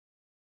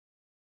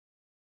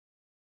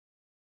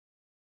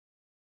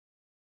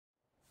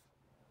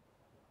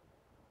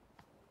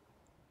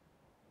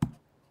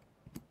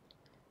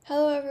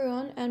Hello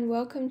everyone and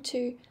welcome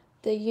to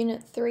the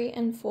Unit 3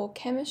 and 4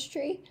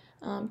 Chemistry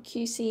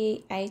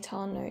QCE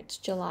ATAR Notes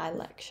July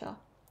lecture.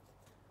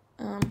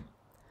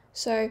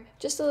 So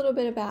just a little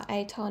bit about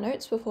ATAR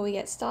Notes before we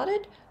get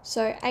started.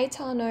 So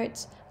ATAR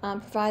Notes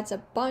provides a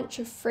bunch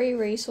of free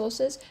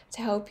resources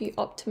to help you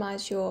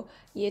optimize your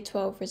Year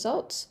 12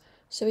 results.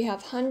 So we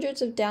have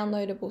hundreds of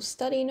downloadable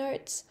study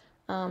notes,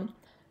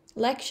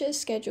 lectures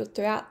scheduled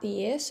throughout the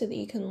year so that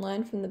you can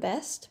learn from the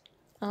best,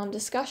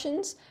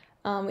 discussions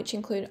which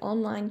include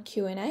online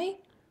Q&A,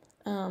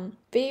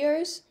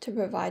 videos to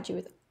provide you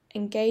with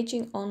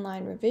engaging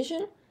online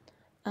revision,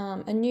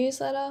 a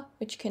newsletter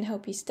which can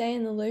help you stay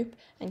in the loop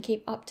and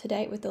keep up to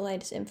date with the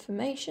latest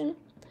information,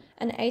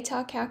 an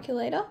ATAR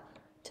calculator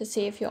to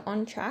see if you're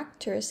on track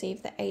to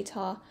receive the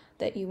ATAR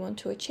that you want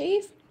to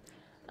achieve,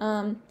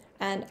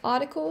 and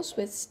articles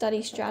with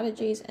study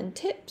strategies and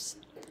tips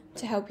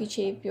to help you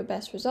achieve your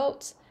best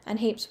results,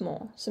 and heaps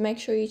more. So make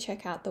sure you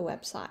check out the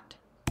website.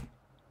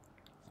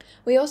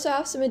 We also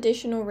have some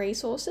additional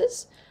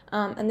resources,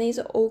 and these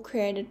are all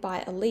created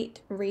by elite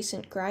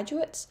recent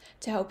graduates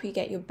to help you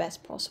get your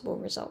best possible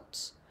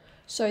results.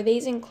 So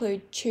these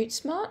include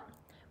TuteSmart,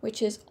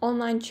 which is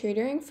online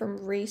tutoring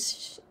from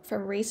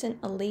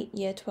recent elite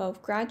Year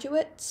 12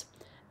 graduates,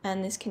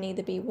 and this can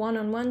either be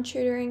one-on-one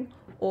tutoring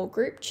or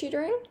group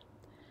tutoring.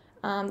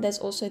 There's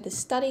also the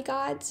study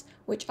guides,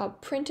 which are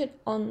printed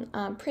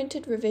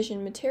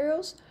revision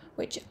materials,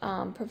 which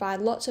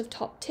provide lots of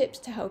top tips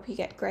to help you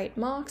get great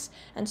marks,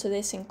 and so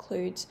this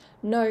includes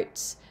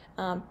notes,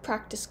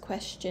 practice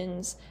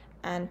questions,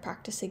 and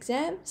practice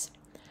exams.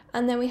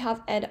 And then we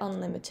have Ed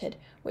Unlimited,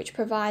 which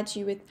provides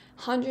you with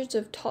hundreds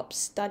of top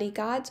study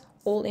guides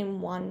all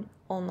in one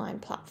online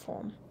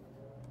platform.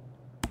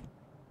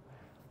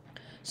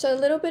 So a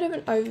little bit of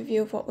an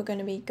overview of what we're going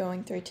to be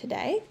going through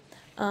today.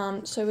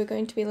 So we're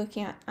going to be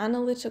looking at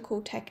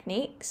analytical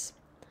techniques,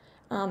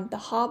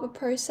 the Haber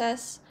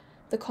process,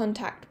 the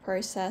contact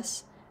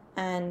process,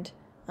 and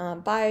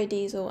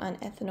biodiesel and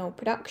ethanol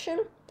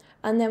production.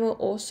 And then we'll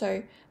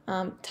also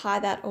tie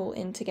that all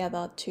in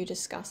together to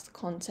discuss the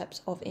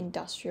concepts of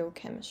industrial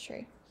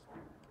chemistry.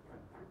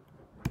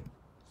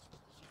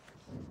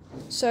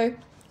 So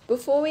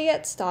before we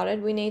get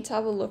started, we need to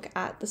have a look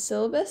at the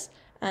syllabus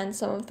and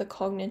some of the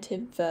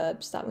cognitive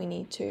verbs that we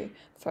need to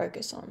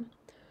focus on.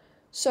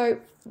 So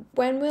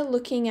when we're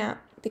looking at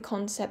the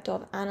concept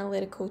of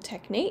analytical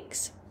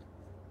techniques,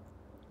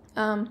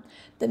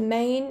 the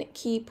main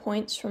key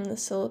points from the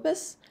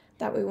syllabus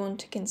that we want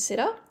to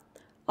consider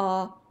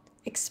are: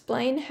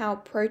 explain how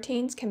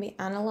proteins can be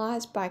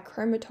analyzed by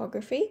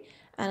chromatography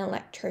and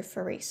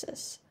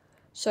electrophoresis.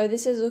 So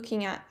this is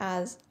looking at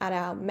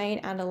our main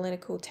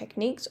analytical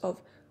techniques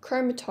of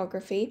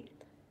chromatography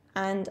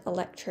and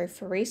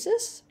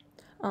electrophoresis,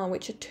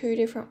 which are two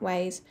different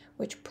ways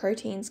which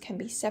proteins can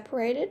be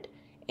separated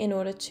in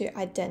order to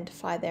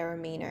identify their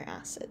amino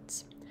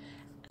acids.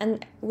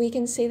 And we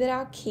can see that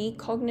our key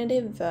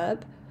cognitive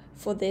verb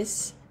for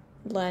this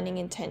learning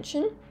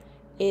intention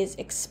is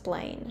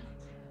explain.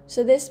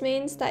 So this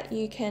means that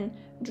you can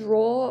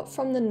draw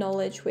from the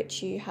knowledge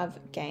which you have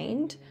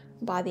gained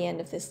by the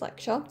end of this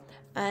lecture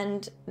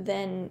and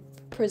then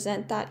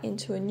present that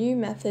into a new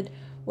method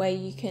where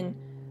you can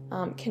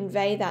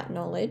convey that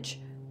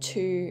knowledge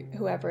to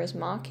whoever is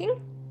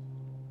marking.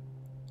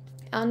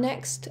 Our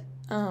next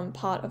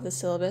part of the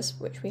syllabus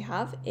which we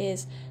have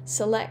is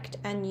select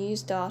and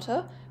use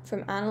data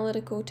from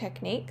analytical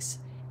techniques,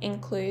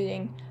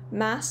 including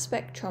mass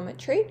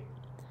spectrometry,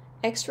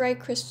 X-ray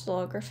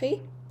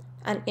crystallography,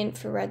 and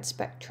infrared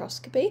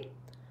spectroscopy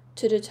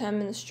to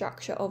determine the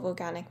structure of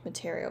organic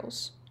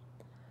materials.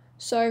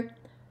 So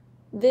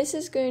this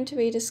is going to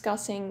be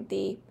discussing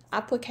the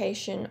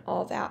application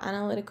of our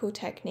analytical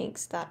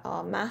techniques that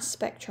are mass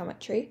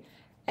spectrometry,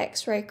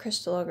 X-ray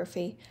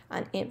crystallography,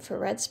 and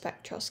infrared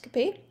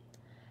spectroscopy.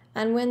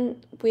 And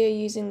when we are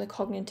using the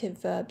cognitive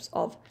verbs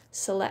of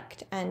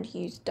select and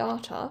use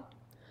data,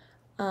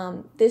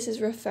 this is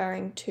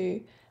referring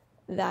to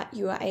that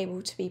you are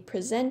able to be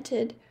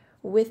presented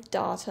with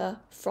data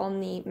from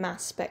the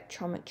mass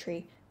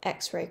spectrometry,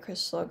 X-ray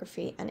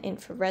crystallography, and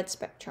infrared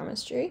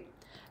spectrometry,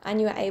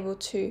 and you are able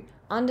to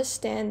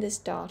understand this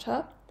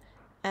data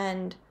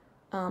and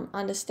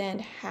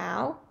understand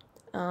how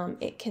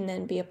it can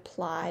then be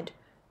applied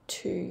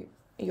to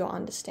your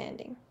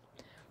understanding.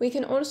 We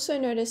can also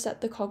notice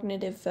that the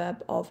cognitive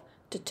verb of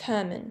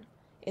determine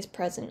is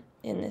present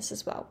in this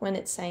as well, when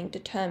it's saying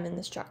determine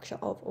the structure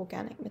of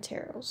organic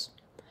materials.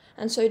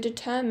 And so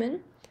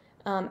determine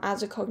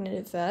as a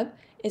cognitive verb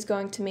is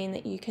going to mean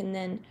that you can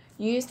then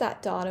use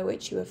that data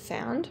which you have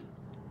found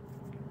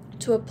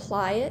to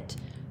apply it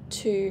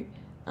to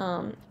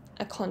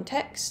a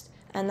context,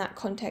 and that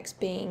context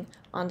being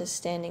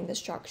understanding the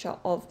structure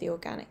of the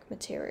organic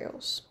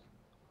materials.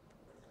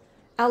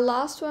 Our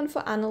last one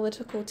for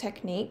analytical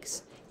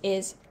techniques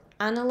is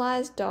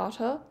analyze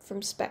data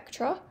from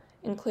spectra,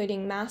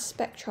 including mass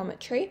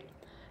spectrometry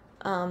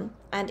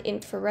and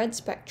infrared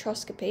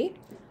spectroscopy,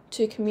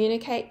 to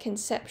communicate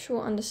conceptual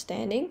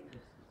understanding,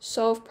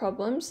 solve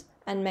problems,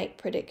 and make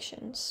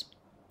predictions.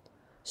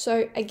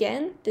 So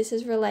again, this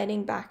is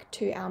relating back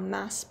to our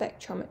mass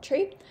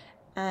spectrometry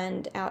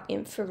and our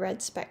infrared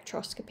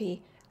spectroscopy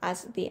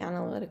as the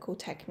analytical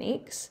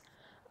techniques.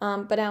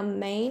 But our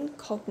main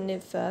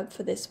cognitive verb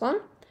for this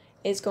one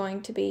is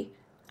going to be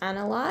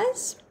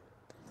analyze.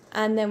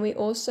 And then we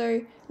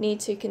also need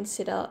to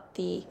consider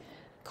the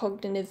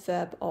cognitive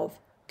verb of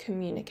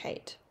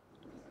communicate.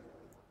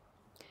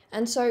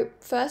 And so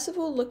first of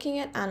all, looking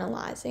at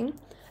analyzing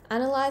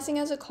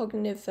as a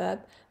cognitive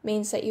verb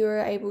means that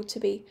you're able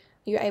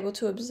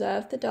to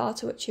observe the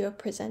data which you are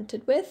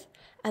presented with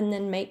and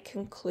then make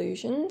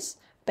conclusions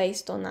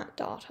based on that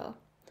data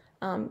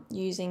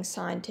using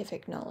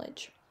scientific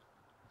knowledge.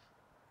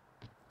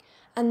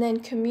 And then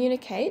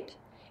communicate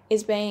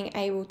is being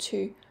able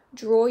to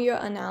draw your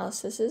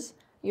analyses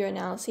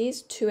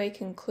to a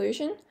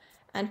conclusion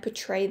and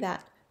portray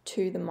that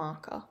to the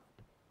marker.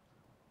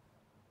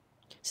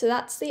 So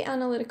that's the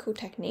analytical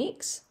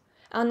techniques.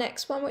 Our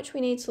next one which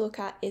we need to look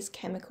at is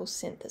chemical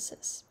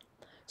synthesis.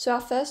 So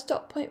our first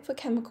dot point for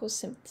chemical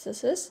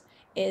synthesis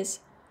is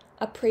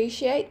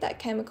appreciate that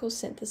chemical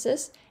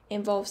synthesis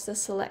involves the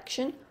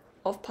selection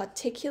of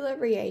particular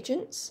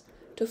reagents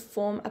to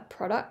form a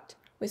product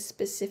with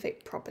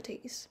specific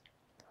properties.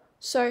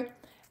 So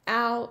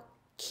our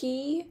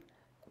key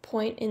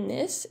point in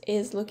this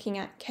is looking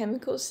at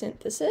chemical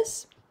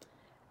synthesis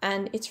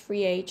and its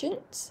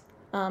reagents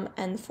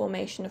and the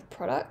formation of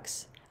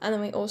products. And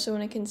then we also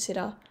want to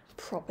consider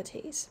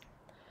properties.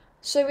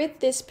 So with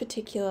this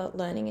particular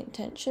learning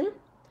intention,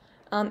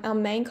 our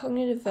main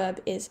cognitive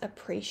verb is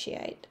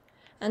appreciate.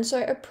 And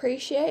so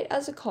appreciate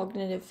as a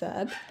cognitive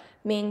verb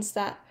means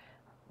that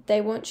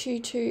they want you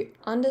to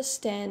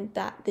understand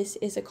that this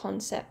is a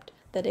concept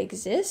that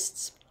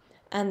exists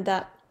and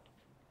that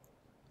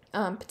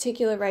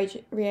particular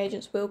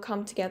reagents will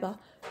come together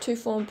to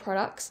form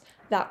products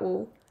that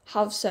will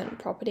have certain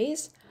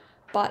properties,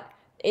 but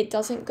it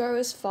doesn't go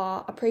as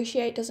far,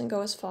 appreciate doesn't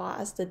go as far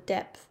as the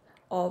depth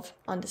of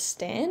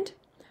understand.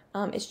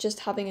 It's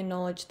just having a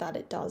knowledge that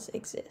it does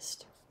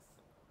exist.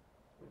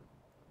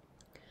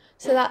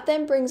 So that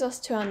then brings us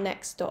to our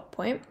next dot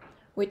point,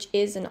 which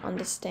is an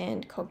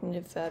understand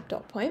cognitive verb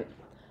dot point.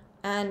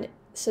 And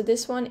so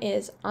this one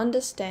is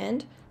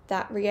understand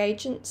that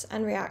reagents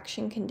and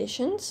reaction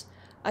conditions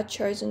are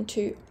chosen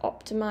to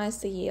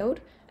optimize the yield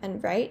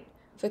and rate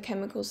for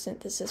chemical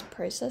synthesis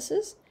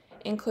processes,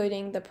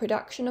 including the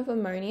production of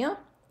ammonia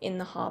in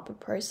the Haber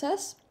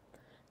process,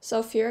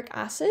 sulfuric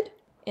acid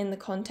in the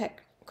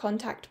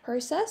contact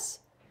process,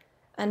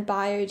 and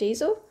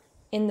biodiesel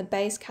in the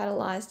base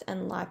catalyzed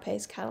and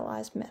lipase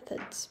catalyzed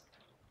methods.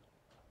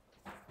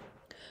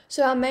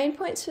 So our main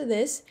points for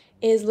this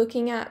is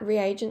looking at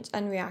reagents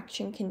and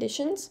reaction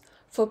conditions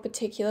for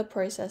particular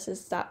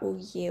processes that will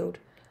yield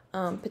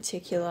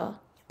particular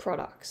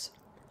products.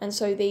 And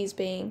so these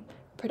being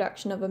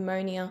production of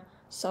ammonia,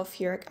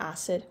 sulfuric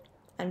acid,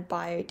 and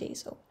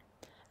biodiesel.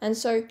 And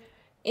so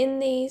in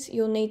these,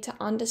 you'll need to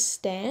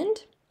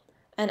understand,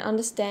 and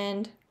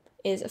understand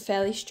is a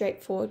fairly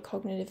straightforward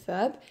cognitive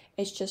verb.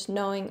 It's just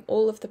knowing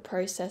all of the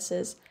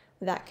processes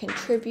that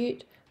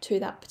contribute to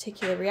that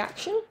particular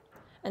reaction.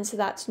 And so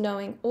that's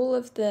knowing all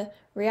of the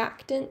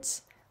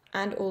reactants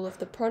and all of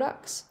the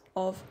products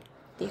of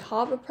the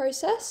Haber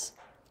process,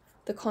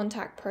 the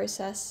contact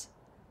process,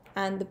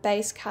 and the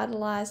base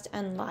catalyzed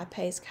and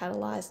lipase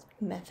catalyzed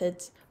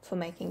methods for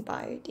making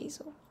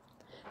biodiesel.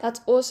 That's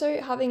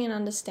also having an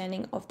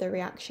understanding of the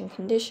reaction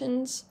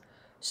conditions,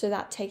 so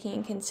that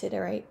taking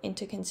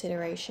into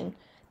consideration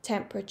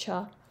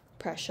temperature,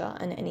 pressure,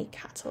 and any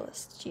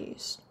catalysts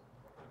used.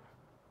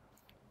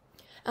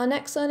 Our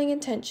next learning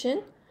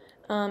intention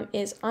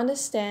is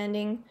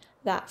understanding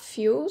that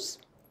fuels,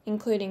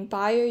 including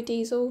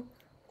biodiesel,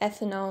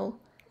 ethanol,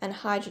 and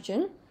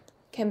hydrogen,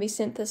 can be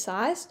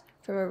synthesized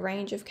from a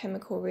range of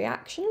chemical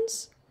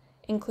reactions,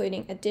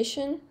 including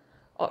addition,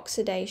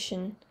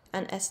 oxidation,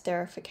 and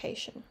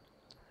esterification.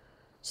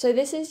 So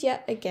this is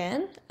yet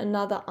again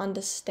another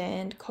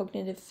understand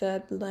cognitive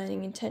verb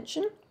learning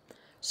intention.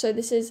 So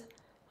this is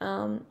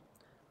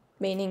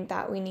meaning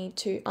that we need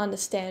to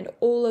understand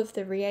all of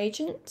the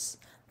reagents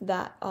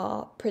that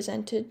are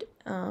presented,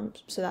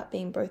 so that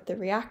being both the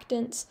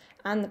reactants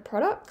and the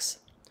products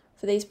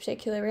for these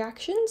particular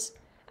reactions,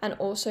 and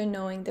also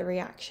knowing the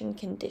reaction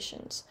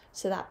conditions,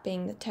 so that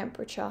being the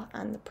temperature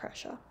and the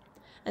pressure.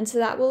 And so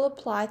that will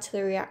apply to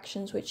the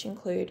reactions which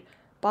include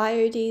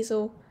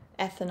biodiesel,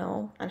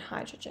 ethanol, and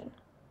hydrogen.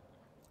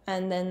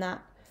 And then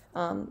that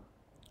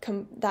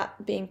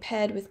that being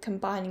paired with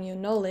combining your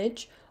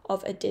knowledge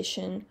of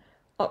addition,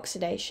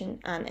 oxidation,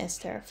 and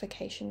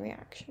esterification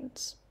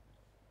reactions.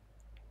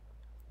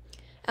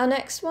 Our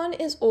next one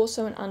is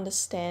also an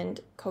understand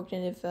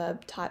cognitive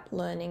verb type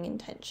learning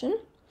intention.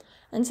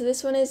 And so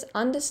this one is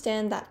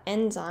understand that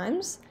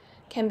enzymes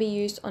can be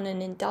used on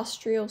an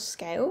industrial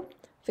scale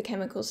for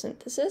chemical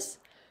synthesis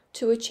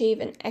to achieve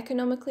an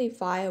economically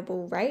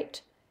viable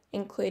rate,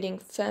 including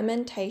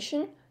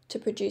fermentation to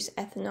produce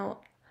ethanol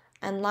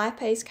and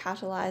lipase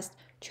catalyzed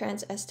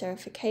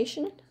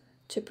transesterification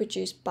to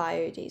produce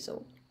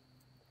biodiesel.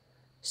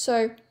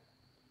 So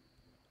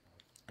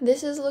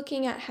This is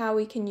looking at how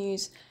we can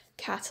use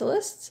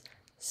catalysts,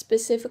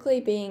 specifically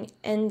being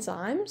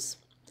enzymes,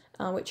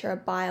 which are a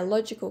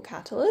biological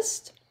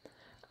catalyst,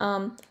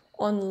 on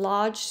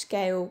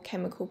large-scale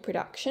chemical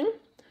production.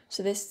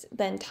 So this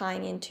then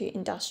tying into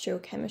industrial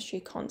chemistry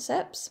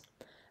concepts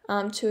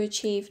to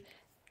achieve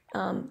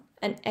an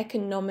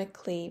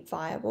economically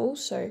viable,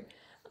 so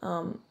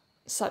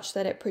such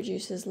that it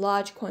produces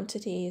large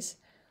quantities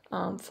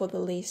for the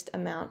least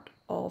amount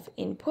of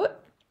input.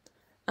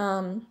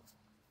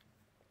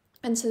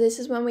 And so this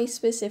is when we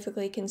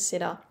specifically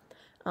consider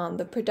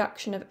the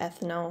production of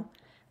ethanol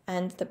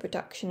and the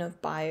production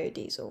of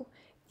biodiesel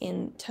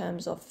in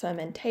terms of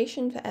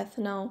fermentation for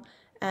ethanol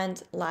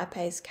and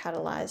lipase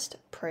catalyzed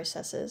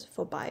processes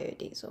for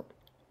biodiesel.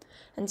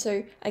 And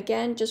so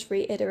again, just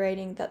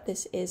reiterating that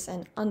this is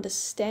an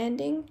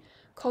understanding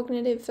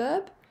cognitive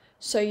verb,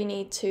 so you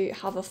need to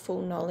have a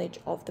full knowledge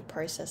of the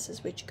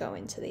processes which go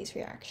into these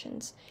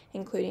reactions,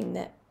 including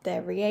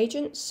their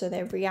reagents, so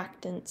their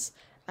reactants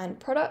and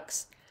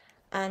products,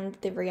 and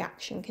the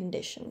reaction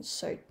conditions,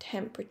 so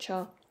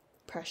temperature,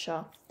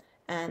 pressure,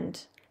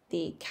 and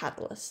the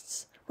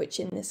catalysts, which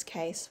in this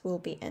case will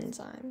be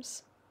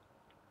enzymes.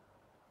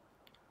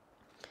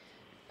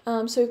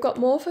 So we've got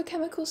more for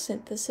chemical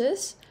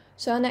synthesis.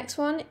 So our next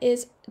one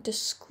is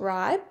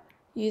describe,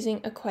 using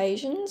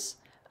equations,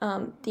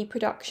 the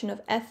production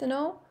of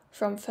ethanol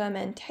from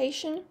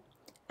fermentation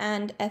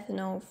and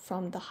ethanol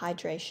from the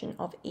hydration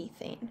of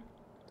ethene.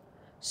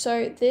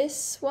 So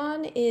this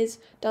one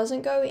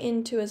doesn't go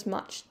into as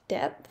much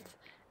depth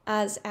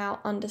as our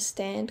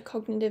understand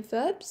cognitive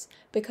verbs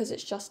because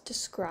it's just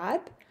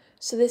describe.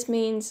 So this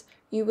means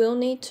you will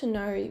need to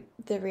know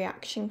the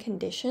reaction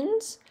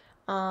conditions,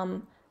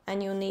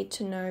 and you'll need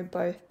to know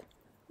both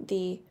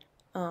the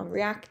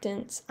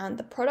reactants and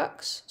the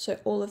products, so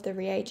all of the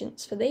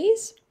reagents for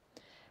these.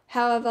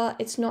 However,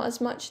 it's not as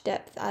much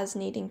depth as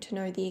needing to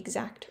know the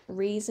exact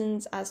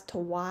reasons as to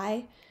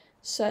why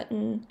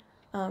certain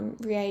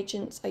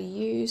reagents are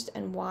used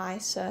and why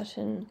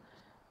certain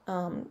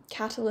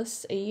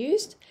catalysts are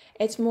used.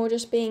 It's more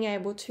just being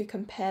able to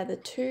compare the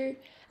two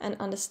and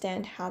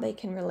understand how they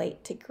can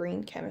relate to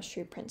green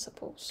chemistry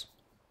principles.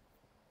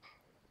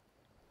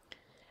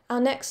 Our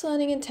next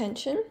learning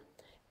intention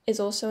is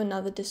also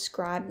another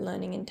describe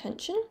learning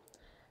intention,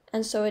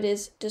 and so it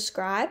is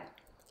describe,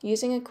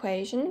 using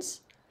equations,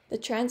 the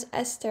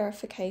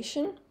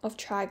transesterification of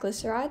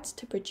triglycerides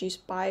to produce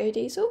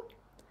biodiesel.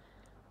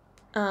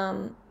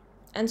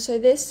 And so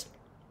this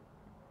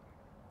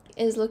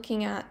is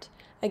looking at,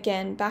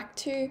 again, back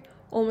to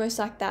almost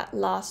like that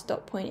last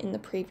dot point in the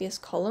previous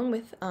column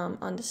with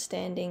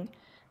understanding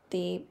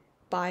the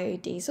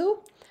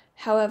biodiesel.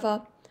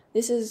 However,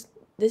 this is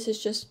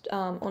just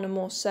on a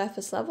more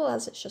surface level,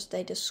 as it's just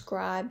a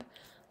describe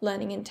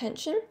learning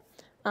intention,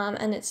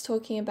 and it's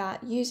talking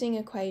about using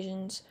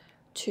equations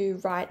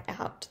to write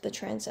out the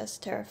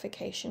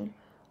transesterification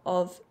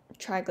of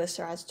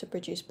triglycerides to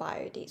produce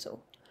biodiesel.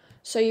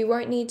 So you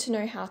won't need to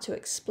know how to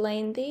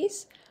explain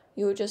these,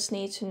 you'll just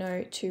need to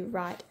know to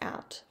write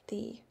out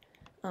the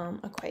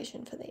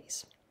equation for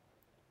these.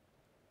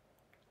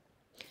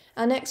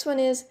 Our next one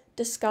is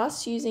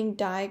discuss, using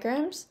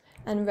diagrams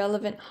and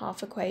relevant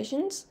half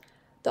equations,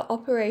 the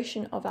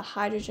operation of a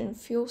hydrogen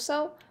fuel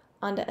cell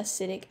under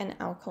acidic and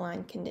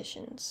alkaline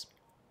conditions.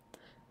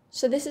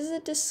 So this is a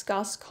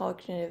discuss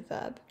cognitive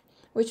verb,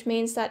 which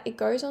means that it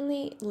goes on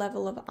the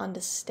level of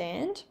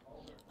understand,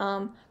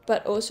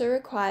 but also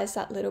requires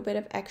that little bit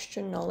of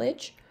extra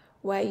knowledge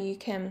where you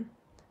can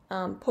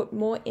put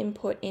more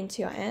input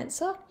into your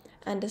answer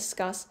and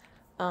discuss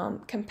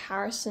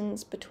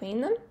comparisons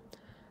between them.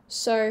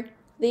 So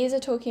these are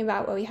talking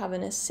about where we have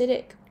an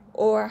acidic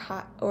or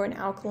an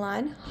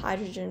alkaline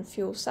hydrogen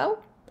fuel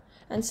cell,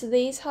 and so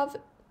these have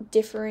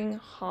differing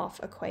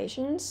half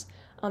equations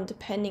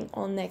depending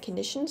on their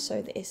conditions,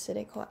 so the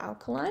acidic or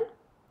alkaline.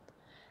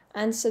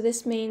 And so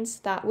this means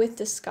that with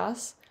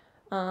discuss,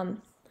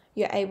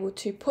 you're able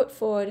to put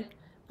forward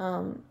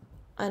an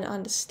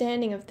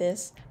understanding of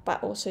this,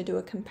 but also do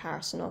a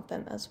comparison of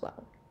them as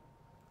well.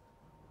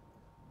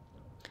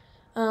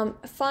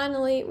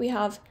 Finally, we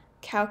have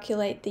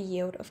calculate the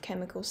yield of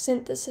chemical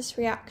synthesis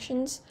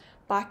reactions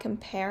by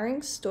comparing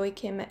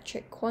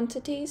stoichiometric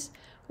quantities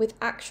with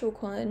actual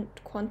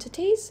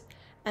quantities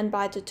and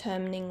by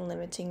determining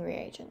limiting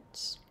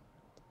reagents.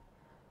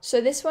 So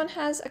this one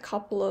has a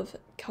couple of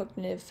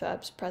cognitive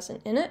verbs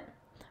present in it.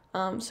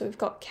 So we've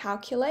got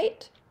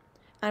calculate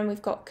and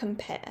we've got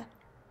compare.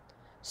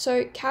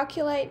 So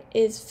calculate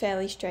is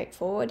fairly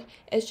straightforward.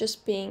 It's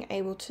just being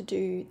able to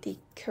do the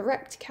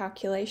correct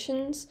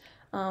calculations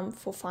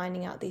for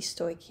finding out these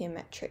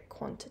stoichiometric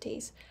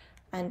quantities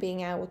and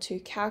being able to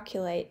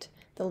calculate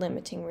the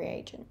limiting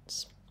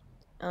reagents.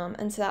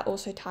 And so that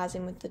also ties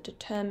in with the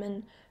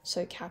determine,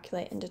 so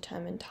calculate and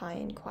determine tie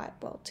in quite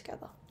well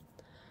together.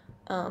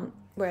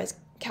 Whereas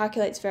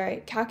calculate's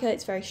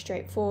very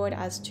straightforward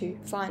as to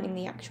finding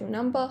the actual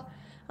number.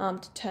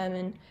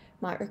 Determine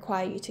might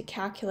require you to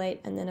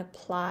calculate and then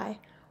apply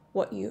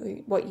what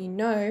you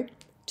know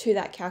to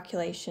that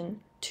calculation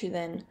to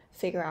then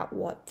figure out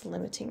what the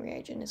limiting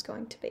reagent is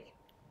going to be.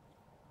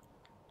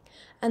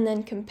 And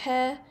then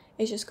compare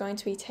is just going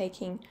to be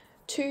taking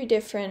two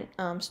different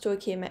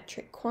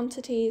stoichiometric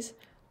quantities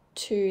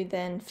to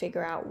then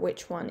figure out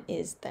which one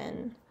is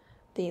then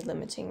the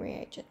limiting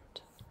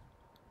reagent.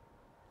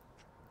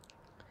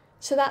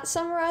 So that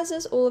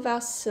summarizes all of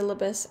our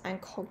syllabus and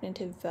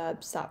cognitive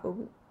verbs that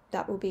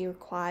will be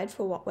required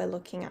for what we're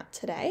looking at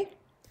today.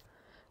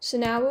 So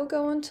now we'll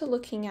go on to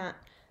looking at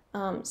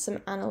some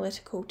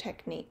analytical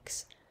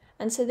techniques.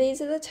 And so these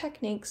are the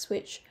techniques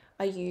which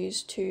are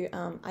used to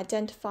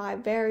identify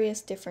various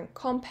different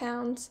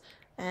compounds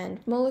and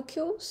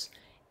molecules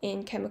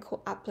in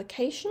chemical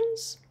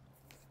applications.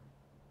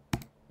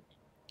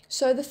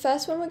 So the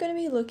first one we're going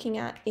to be looking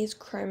at is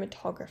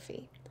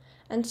chromatography.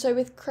 And so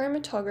with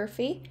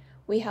chromatography,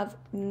 we have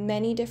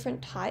many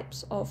different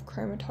types of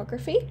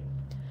chromatography.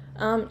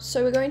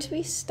 So we're going to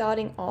be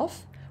starting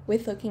off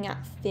with looking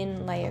at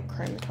thin layer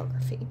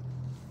chromatography.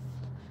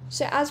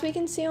 So as we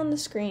can see on the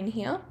screen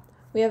here,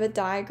 we have a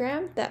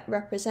diagram that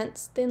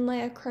represents thin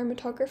layer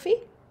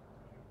chromatography.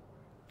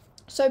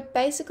 So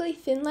basically,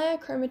 thin layer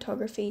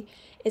chromatography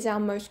is our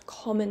most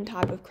common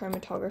type of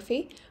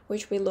chromatography,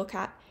 which we look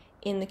at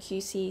in the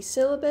QCE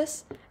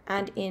syllabus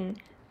and in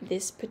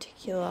this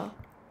particular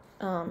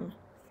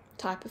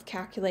type of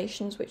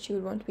calculations which you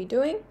would want to be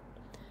doing.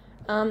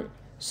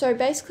 So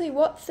basically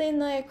what thin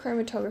layer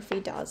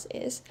chromatography does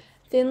is,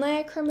 thin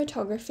layer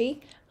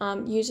chromatography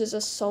uses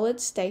a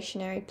solid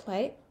stationary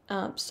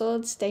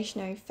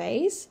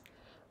phase,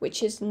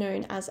 which is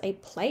known as a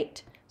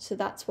plate. So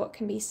that's what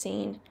can be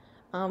seen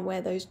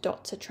where those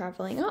dots are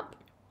traveling up.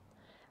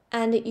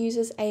 And it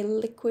uses a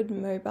liquid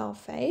mobile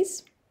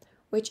phase,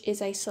 which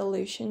is a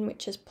solution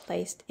which is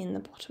placed in the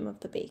bottom of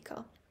the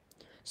beaker.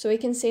 So we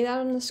can see that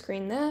on the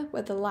screen there,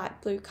 where the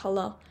light blue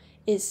color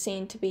is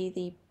seen to be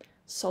the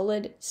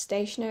solid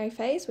stationary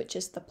phase, which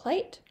is the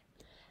plate,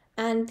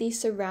 and the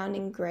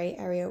surrounding gray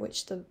area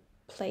which the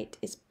plate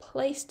is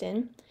placed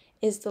in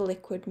is the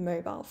liquid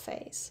mobile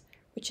phase,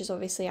 which is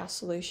obviously our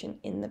solution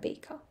in the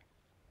beaker.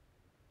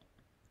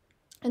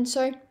 And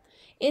so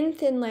in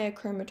thin layer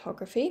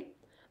chromatography,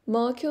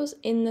 molecules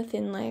in the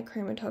thin layer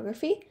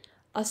chromatography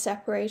are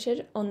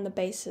separated on the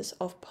basis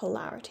of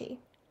polarity.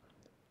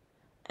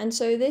 And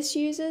so this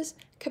uses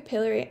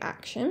capillary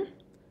action,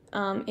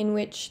 in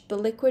which the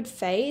liquid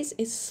phase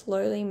is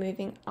slowly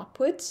moving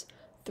upwards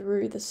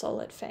through the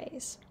solid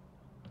phase.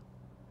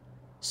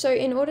 So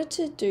in order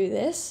to do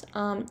this,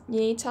 you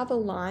need to have a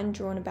line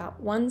drawn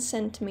about 1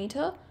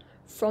 centimeter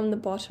from the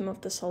bottom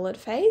of the solid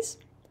phase.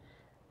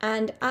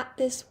 And at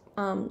this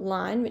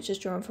line, which is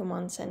drawn from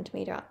 1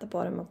 centimeter at the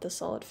bottom of the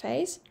solid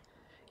phase,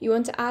 you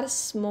want to add a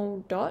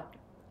small dot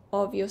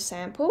of your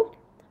sample.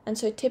 And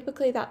so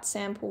typically that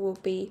sample will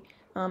be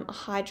a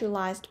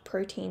hydrolyzed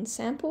protein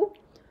sample.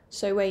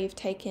 So where you've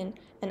taken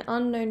an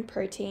unknown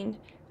protein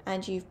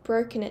and you've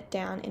broken it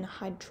down in a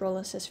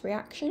hydrolysis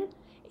reaction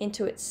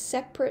into its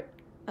separate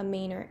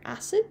amino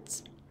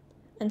acids.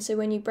 And so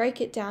when you break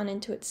it down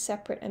into its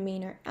separate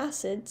amino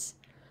acids,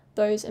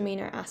 those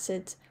amino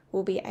acids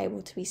will be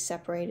able to be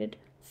separated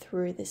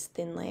through this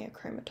thin layer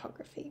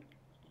chromatography.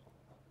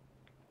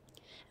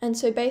 And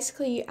so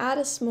basically you add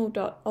a small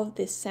dot of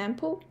this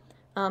sample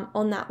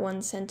on that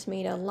 1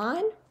 centimeter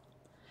line,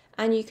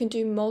 and you can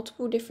do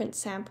multiple different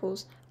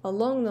samples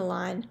along the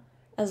line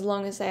as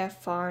long as they are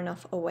far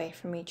enough away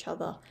from each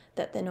other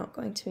that they're not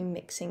going to be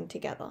mixing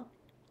together.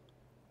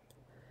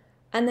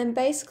 And then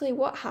basically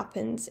what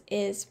happens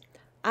is,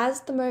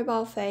 as the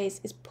mobile phase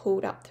is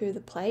pulled up through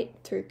the plate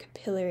through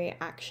capillary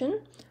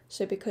action,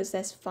 so because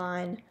there's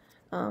fine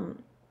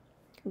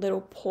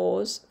little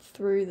pores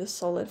through the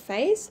solid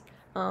phase,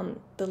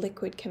 the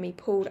liquid can be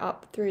pulled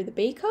up through the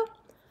beaker.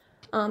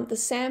 The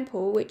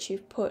sample which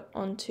you've put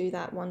onto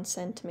that 1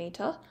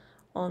 centimeter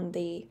on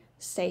the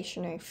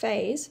stationary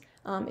phase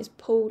is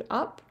pulled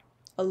up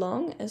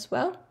along as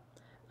well,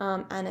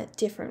 and at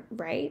different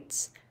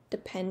rates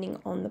depending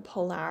on the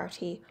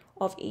polarity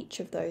of each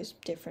of those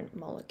different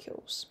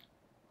molecules.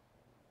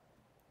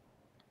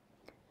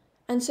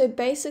 And so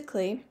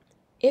basically,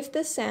 if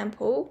the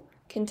sample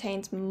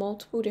contains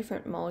multiple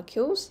different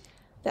molecules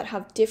that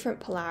have different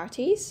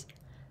polarities,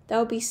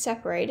 they'll be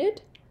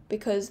separated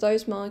because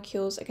those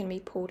molecules are going to be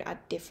pulled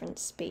at different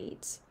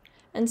speeds.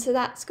 And so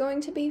that's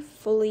going to be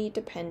fully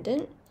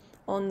dependent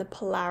on the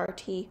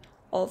polarity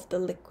of the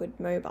liquid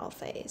mobile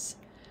phase.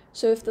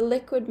 So if the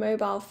liquid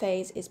mobile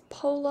phase is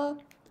polar,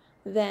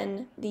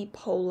 then the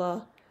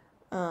polar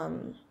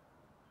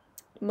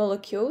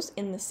molecules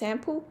in the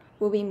sample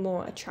will be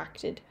more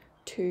attracted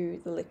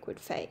to the liquid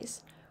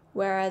phase.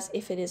 Whereas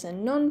if it is a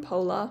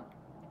non-polar,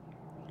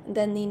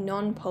 then the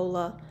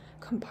non-polar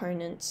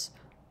components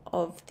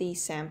of the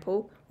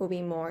sample will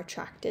be more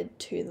attracted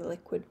to the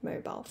liquid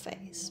mobile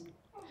phase.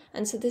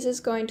 And so this is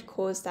going to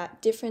cause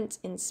that difference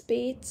in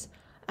speeds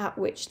at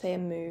which they are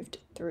moved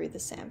through the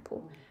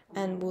sample,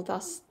 and will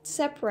thus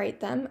separate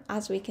them,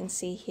 as we can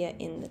see here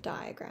in the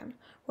diagram,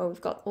 where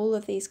we've got all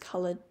of these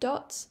colored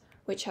dots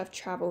which have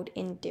traveled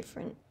in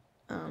different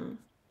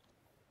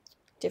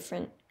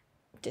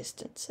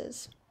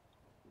distances.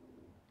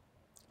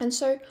 And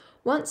so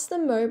once the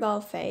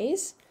mobile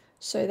phase,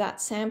 so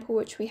that sample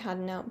which we had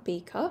in our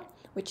beaker,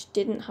 which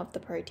didn't have the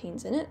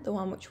proteins in it, the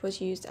one which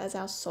was used as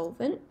our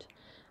solvent,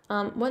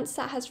 once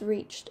that has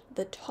reached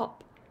the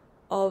top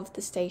of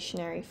the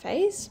stationary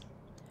phase,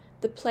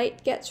 the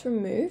plate gets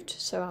removed,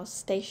 so our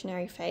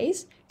stationary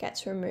phase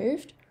gets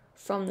removed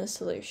from the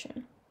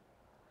solution.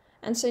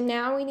 And so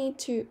now we need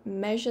to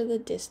measure the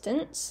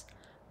distance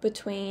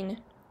between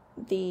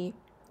the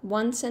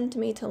 1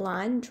 centimeter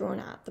line drawn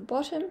at the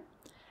bottom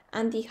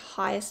and the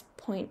highest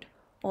point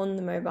on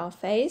the mobile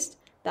phase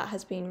that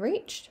has been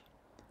reached,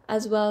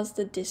 as well as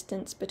the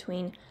distance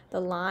between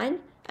the line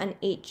and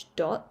each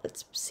dot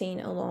that's seen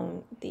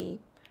along the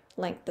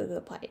length of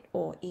the plate,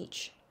 or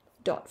each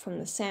dot from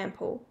the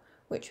sample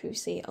which we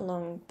see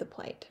along the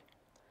plate.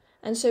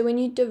 And so when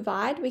you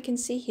divide, we can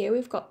see here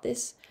we've got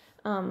this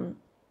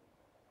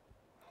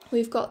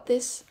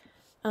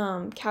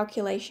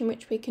calculation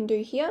which we can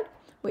do here,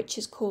 which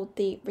is called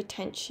the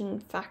retention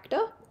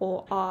factor,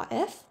 or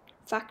RF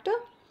factor,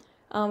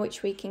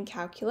 which we can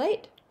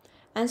calculate.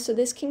 And so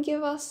this can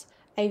give us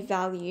a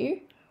value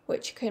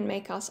which can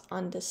make us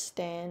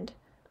understand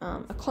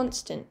a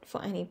constant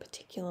for any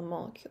particular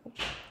molecule.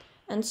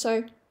 And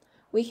so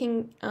we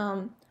can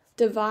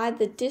divide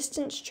the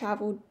distance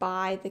traveled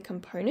by the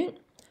component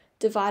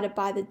divided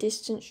by the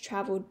distance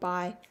traveled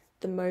by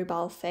the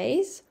mobile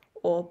phase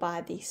or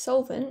by the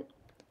solvent,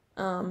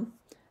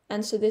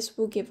 and so this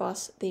will give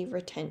us the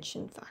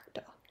retention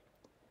factor.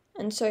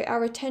 And so our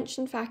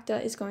retention factor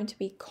is going to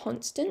be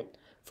constant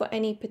for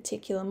any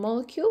particular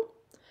molecule,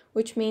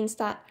 which means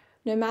that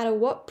no matter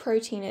what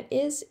protein it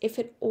is, if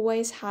it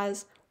always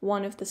has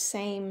one of the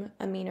same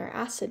amino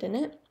acid in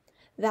it,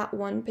 that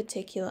one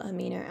particular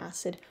amino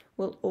acid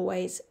will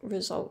always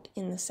result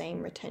in the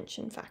same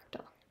retention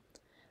factor.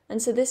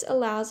 And so this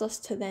allows us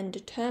to then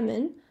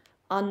determine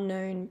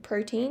unknown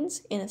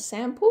proteins in a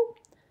sample,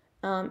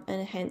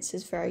 and hence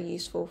is very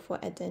useful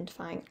for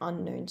identifying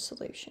unknown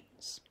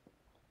solutions.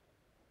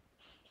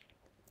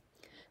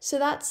 So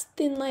that's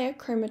thin layer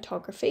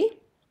chromatography.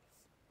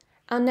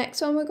 Our next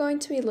one we're going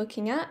to be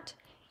looking at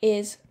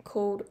is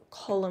called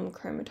column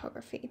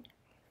chromatography.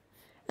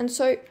 And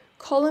so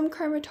column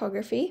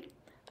chromatography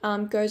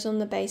goes on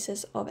the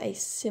basis of a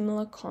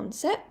similar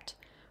concept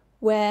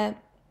where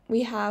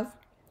we have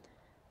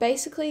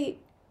basically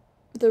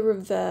the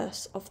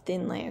reverse of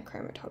thin layer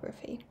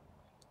chromatography.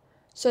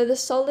 So the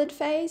solid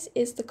phase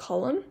is the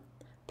column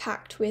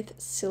packed with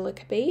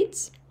silica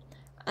beads,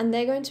 and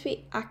they're going to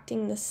be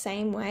acting the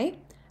same way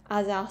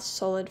as our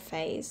solid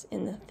phase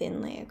in the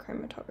thin layer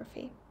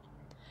chromatography.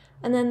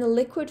 And then the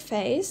liquid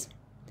phase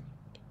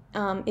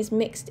is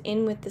mixed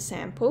in with the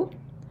sample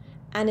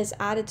and is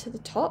added to the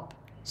top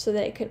so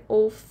that it can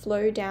all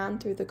flow down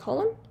through the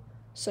column,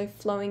 so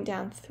flowing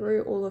down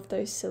through all of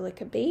those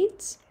silica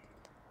beads.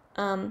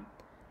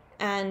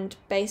 And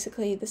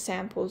basically the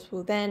samples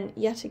will then,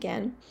 yet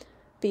again,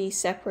 be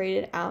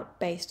separated out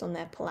based on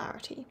their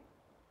polarity.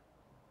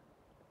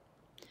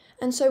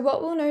 And so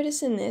what we'll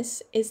notice in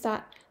this is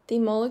that the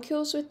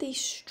molecules with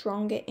these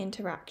stronger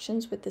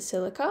interactions with the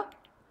silica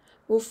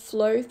will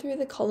flow through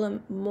the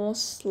column more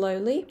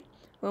slowly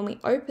when we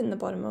open the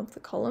bottom of the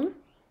column.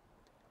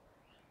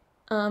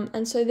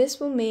 And so this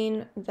will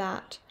mean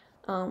that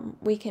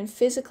we can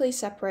physically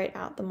separate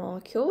out the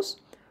molecules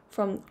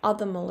from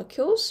other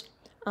molecules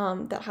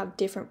that have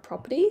different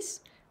properties,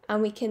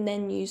 and we can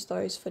then use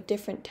those for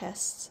different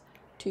tests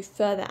to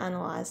further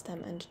analyze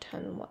them and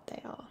determine what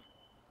they are.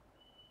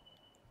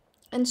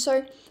 And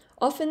so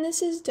often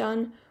this is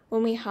done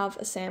when we have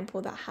a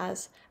sample that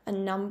has a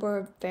number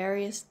of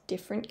various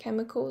different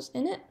chemicals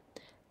in it,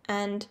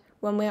 and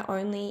when we're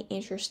only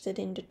interested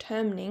in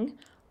determining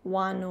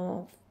one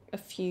or a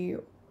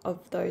few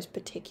of those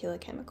particular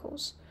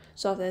chemicals.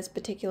 So if there's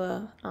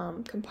particular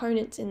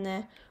components in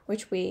there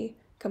which we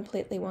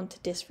completely want to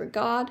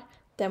disregard,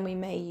 then we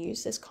may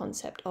use this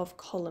concept of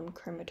column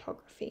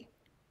chromatography.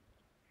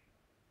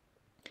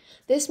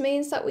 This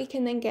means that we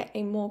can then get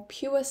a more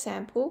pure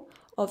sample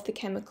of the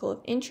chemical of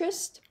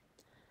interest,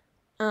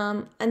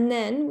 and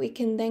then we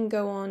can then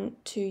go on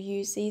to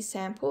use these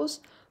samples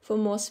for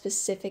more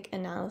specific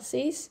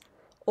analyses,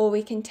 or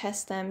we can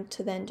test them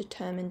to then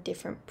determine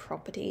different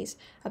properties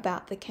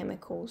about the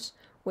chemicals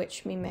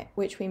which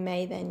we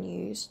may then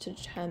use to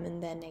determine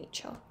their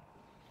nature.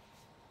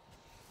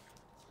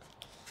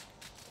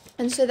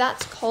 And so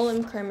that's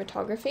column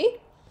chromatography.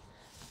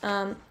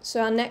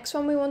 So our next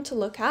one we want to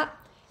look at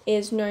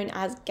is known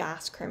as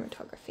gas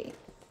chromatography.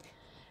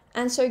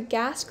 And so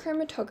gas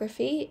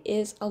chromatography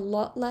is a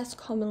lot less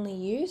commonly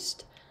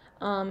used,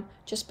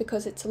 just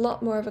because it's a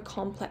lot more of a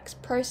complex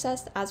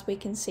process, as we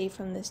can see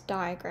from this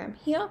diagram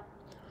here.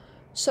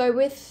 So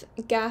with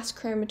gas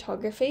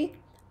chromatography,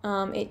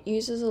 it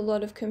uses a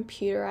lot of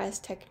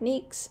computerized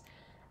techniques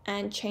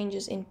and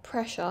changes in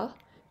pressure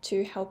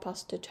to help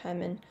us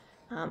determine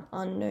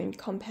unknown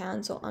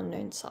compounds or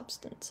unknown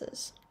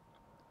substances.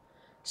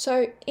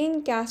 So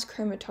in gas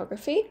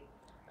chromatography,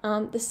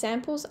 the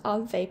samples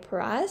are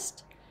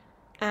vaporized,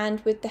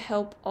 and with the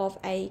help of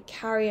a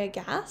carrier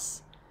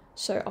gas,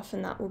 so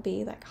often that will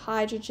be like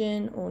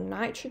hydrogen or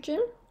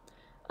nitrogen,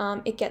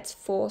 it gets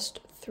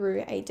forced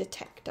through a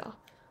detector,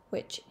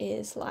 which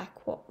is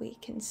like what we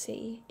can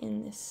see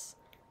in this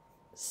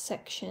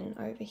section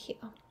over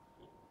here.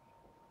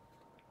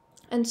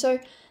 And so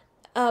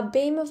a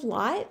beam of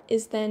light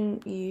is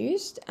then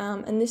used,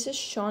 and this is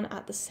shone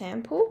at the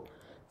sample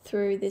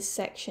through this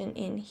section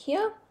in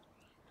here.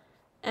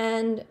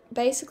 And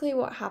basically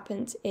what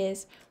happens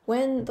is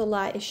when the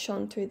light is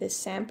shone through this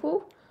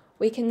sample,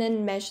 we can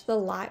then measure the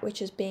light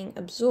which is being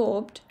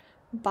absorbed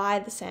by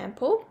the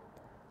sample,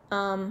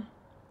 and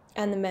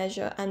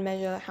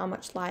measure how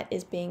much light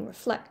is being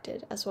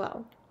reflected as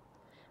well.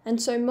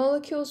 And so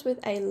molecules with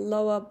a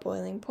lower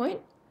boiling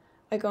point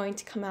are going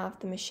to come out of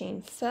the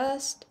machine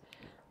first,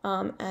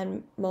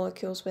 and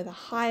molecules with a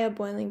higher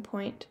boiling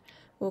point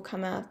will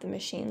come out of the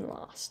machine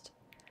last.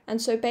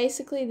 And so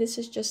basically this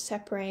is just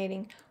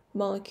separating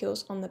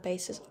molecules on the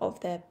basis of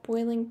their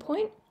boiling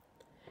point.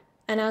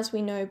 And as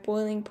we know,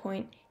 boiling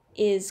point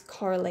is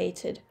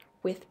correlated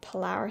with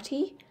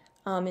polarity,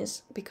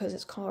 is because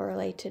it's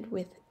correlated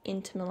with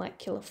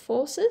intermolecular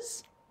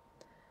forces.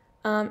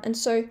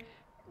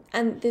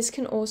 And this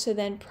can also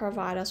then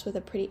provide us with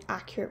a pretty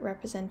accurate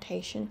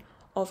representation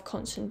of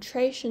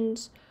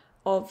concentrations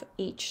of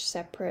each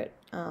separate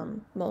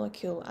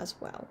molecule as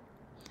well.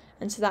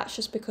 And so that's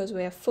just because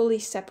we are fully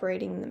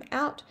separating them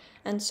out,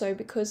 and so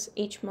because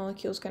each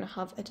molecule is going to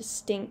have a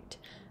distinct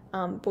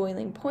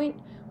boiling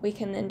point, we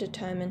can then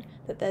determine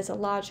that there's a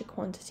larger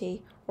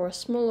quantity or a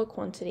smaller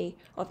quantity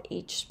of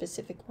each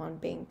specific one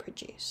being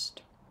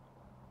produced.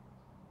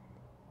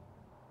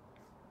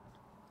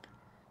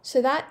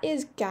 So that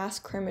is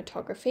gas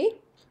chromatography,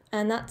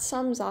 and that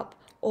sums up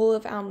all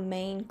of our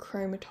main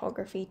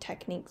chromatography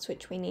techniques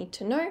which we need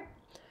to know.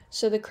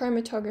 So the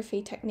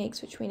chromatography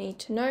techniques which we need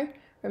to know,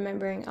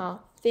 remembering our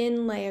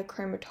thin layer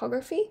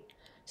chromatography,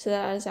 so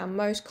that is our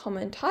most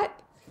common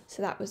type.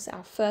 So that was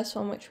our first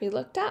one which we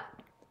looked at.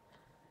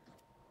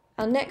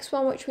 Our next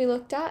one which we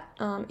looked at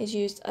is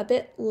used a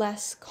bit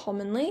less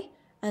commonly,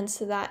 and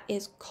so that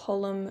is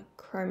column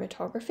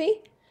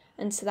chromatography,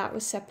 and so that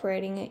was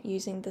separating it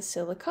using the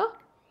silica.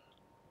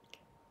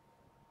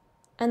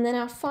 And then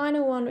our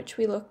final one which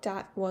we looked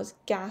at was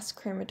gas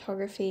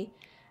chromatography,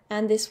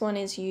 and this one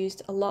is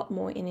used a lot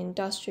more in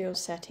industrial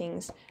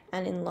settings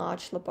and in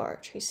large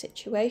laboratory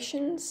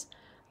situations,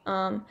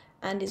 and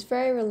is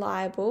very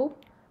reliable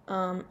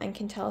and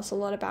can tell us a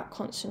lot about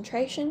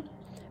concentration,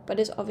 but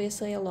is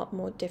obviously a lot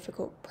more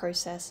difficult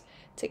process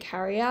to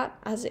carry out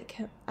as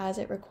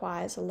it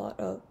requires a lot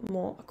of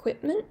more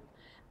equipment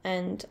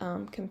and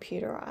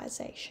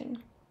computerization.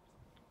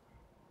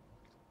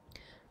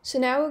 So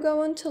now we'll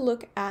go on to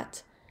look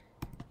at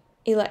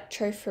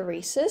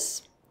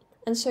electrophoresis.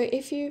 And so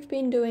if you've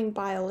been doing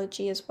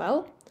biology as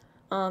well,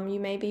 you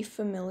may be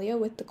familiar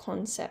with the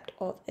concept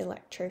of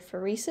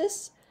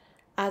electrophoresis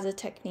as a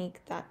technique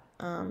that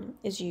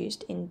is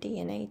used in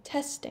DNA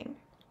testing.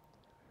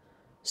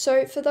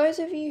 So for those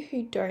of you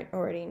who don't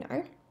already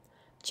know,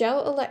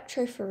 gel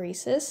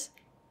electrophoresis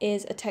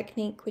is a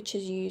technique which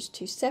is used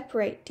to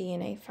separate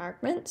DNA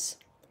fragments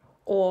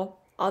or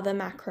other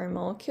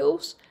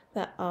macromolecules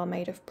that are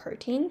made of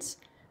proteins,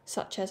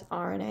 such as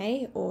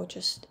RNA or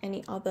just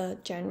any other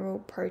general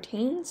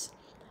proteins,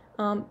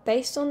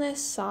 based on their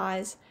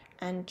size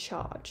and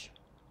charge.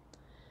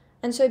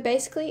 And so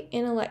basically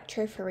in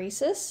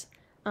electrophoresis,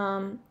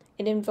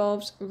 it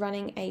involves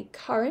running a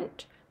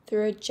current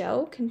through a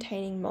gel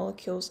containing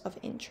molecules of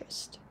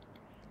interest.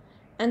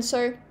 And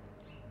so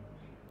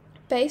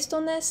based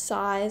on their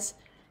size,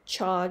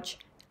 charge,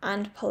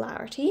 and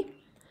polarity,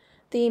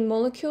 the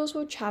molecules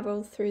will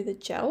travel through the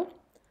gel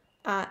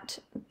at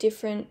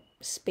different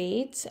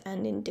speeds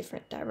and in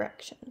different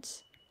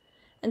directions.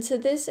 And so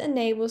this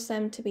enables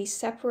them to be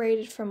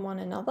separated from one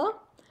another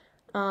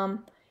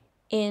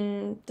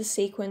in the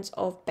sequence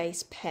of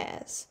base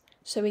pairs.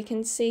 So we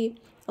can see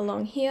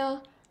along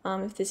here,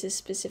 if this is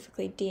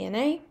specifically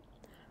DNA,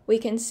 we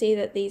can see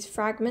that these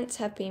fragments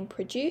have been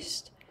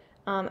produced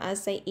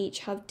as they each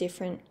have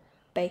different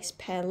base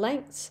pair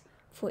lengths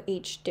for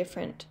each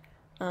different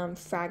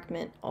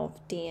fragment of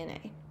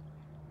DNA.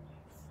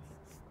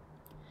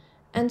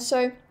 And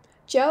so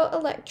gel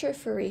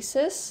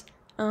electrophoresis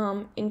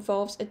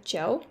involves a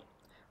gel,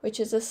 which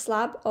is a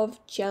slab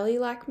of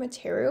jelly-like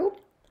material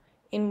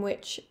in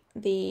which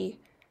the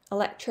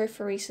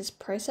electrophoresis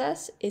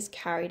process is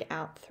carried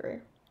out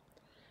through.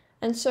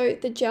 And so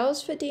the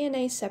gels for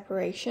DNA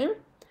separation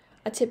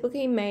are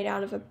typically made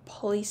out of a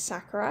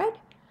polysaccharide,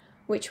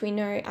 which we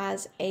know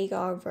as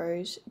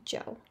agar-rose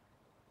gel.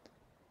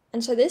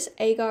 And so this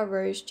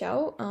agar-rose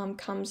gel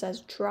comes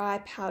as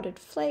dry powdered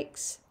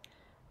flakes.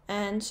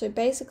 And so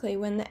basically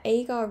when the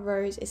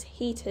agar-rose is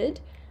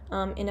heated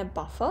in a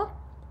buffer,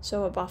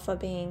 so a buffer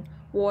being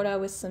water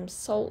with some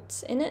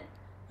salts in it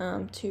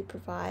to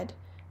provide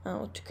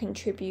or to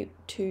contribute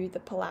to the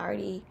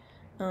polarity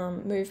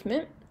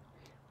movement,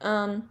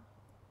 and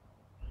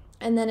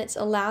then it's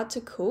allowed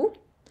to cool,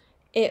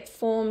 it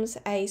forms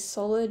a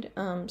solid,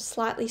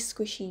 slightly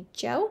squishy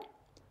gel,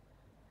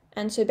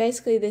 And so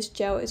basically this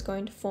gel is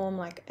going to form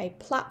like a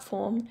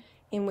platform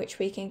in which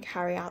we can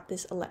carry out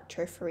this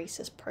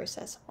electrophoresis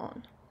process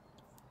on.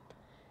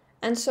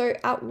 And so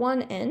at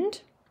one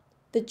end,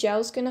 the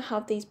gel's going to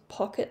have these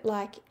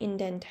pocket-like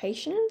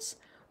indentations,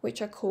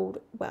 which are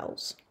called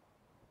wells.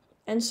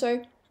 And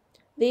so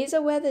these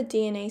are where the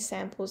DNA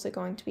samples are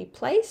going to be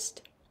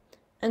placed.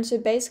 And so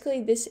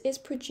basically this is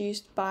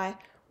produced by,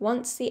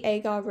 once the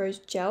agar-rose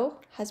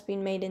gel has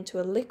been made into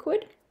a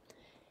liquid,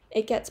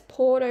 it gets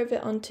poured over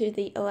onto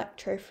the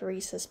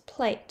electrophoresis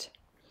plate.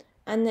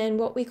 And then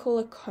what we call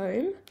a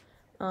comb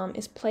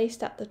is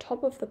placed at the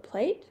top of the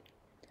plate.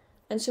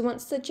 And so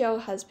once the gel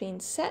has been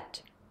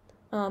set,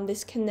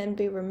 this can then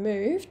be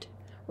removed,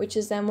 which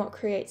is then what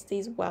creates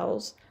these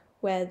wells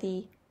where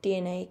the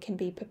DNA can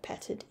be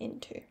pipetted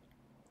into.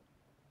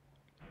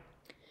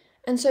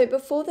 And so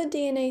before the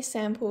DNA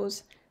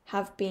samples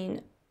have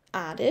been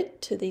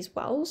added to these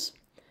wells,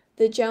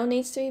 the gel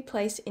needs to be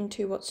placed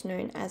into what's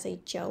known as a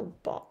gel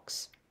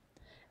box.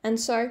 And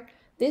so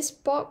this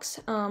box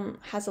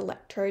has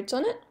electrodes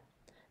on it.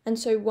 And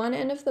so one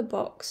end of the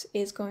box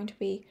is going to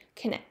be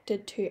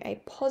connected to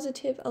a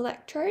positive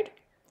electrode,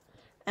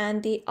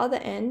 and the other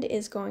end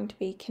is going to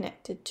be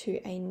connected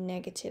to a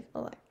negative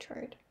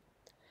electrode.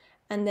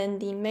 And then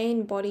the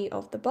main body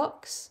of the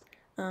box,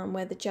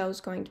 where the gel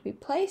is going to be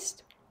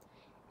placed,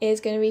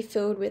 is going to be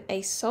filled with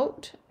a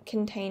salt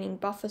containing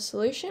buffer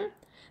solution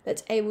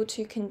that's able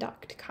to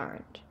conduct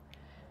current.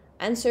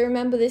 And so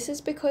remember, this is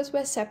because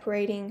we're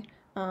separating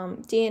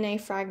DNA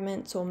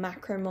fragments or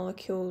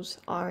macromolecules,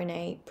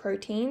 RNA,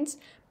 proteins,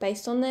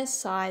 based on their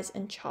size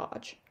and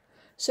charge.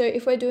 So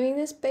if we're doing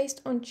this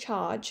based on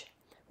charge,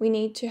 we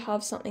need to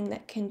have something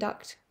that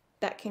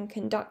can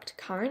conduct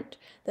current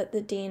that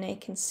the DNA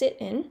can sit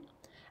in,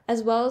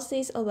 as well as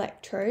these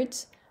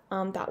electrodes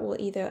that will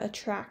either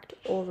attract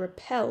or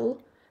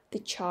repel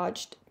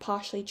the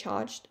partially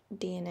charged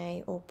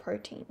DNA or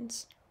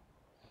proteins.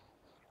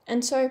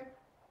 And so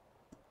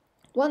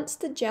once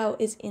the gel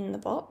is in the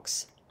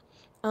box,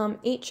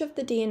 each of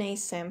the DNA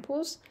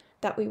samples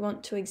that we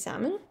want to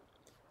examine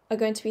are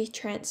going to be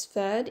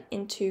transferred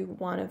into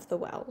one of the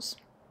wells.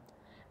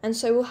 And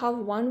so we'll have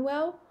one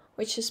well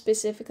which is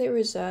specifically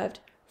reserved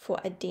for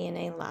a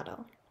DNA ladder.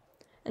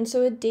 And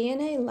so a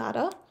DNA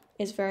ladder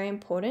is very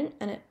important,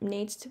 and it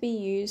needs to be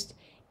used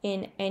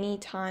in any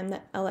time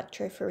that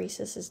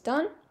electrophoresis is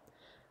done.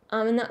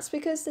 And that's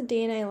because the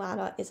DNA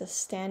ladder is a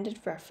standard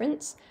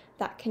reference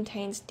that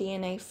contains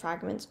DNA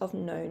fragments of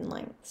known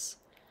lengths.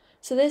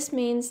 So this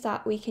means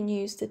that we can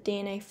use the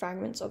DNA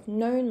fragments of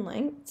known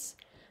lengths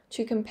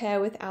to compare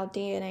with our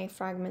DNA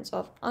fragments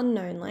of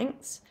unknown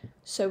lengths,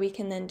 so we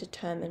can then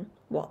determine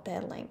what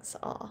their lengths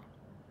are.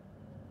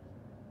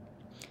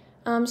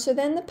 So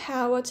then the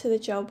power to the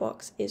gel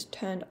box is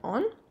turned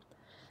on,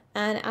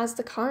 and as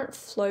the current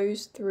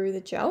flows through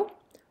the gel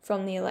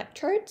from the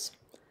electrodes,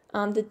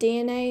 the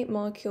DNA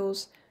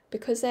molecules,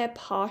 because they're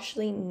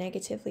partially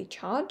negatively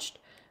charged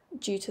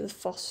due to the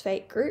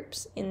phosphate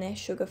groups in their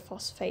sugar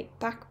phosphate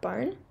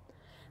backbone,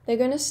 they're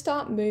going to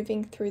start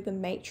moving through the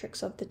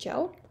matrix of the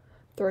gel,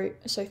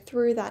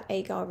 through that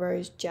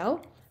agar-rose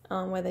gel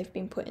where they've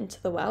been put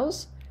into the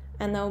wells,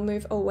 and they'll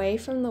move away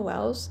from the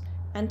wells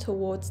and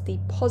towards the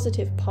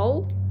positive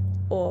pole,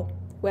 or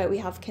where we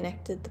have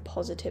connected the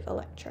positive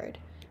electrode.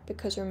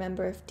 Because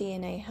remember, if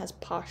DNA has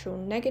partial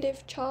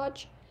negative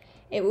charge,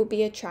 it will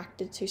be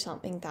attracted to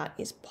something that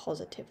is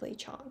positively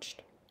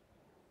charged.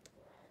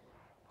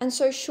 And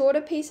so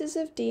shorter pieces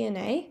of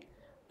DNA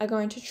are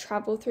going to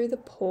travel through the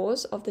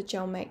pores of the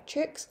gel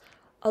matrix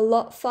a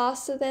lot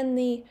faster than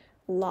the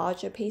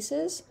larger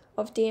pieces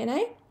of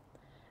DNA.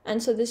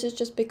 And so this is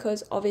just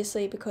because,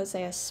 obviously, because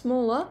they are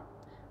smaller,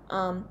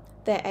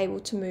 they're able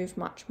to move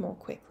much more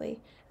quickly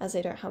as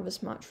they don't have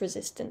as much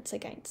resistance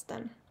against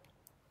them.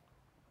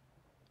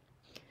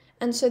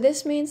 And so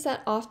this means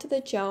that after the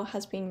gel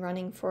has been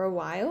running for a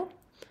while,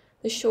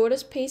 the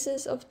shortest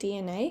pieces of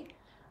DNA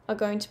are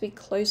going to be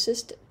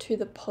closest to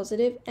the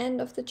positive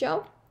end of the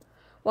gel,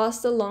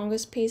 whilst the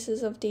longest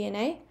pieces of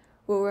DNA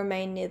will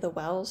remain near the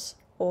wells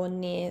or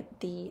near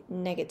the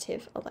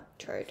negative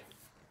electrode.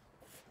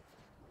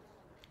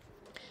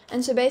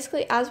 And so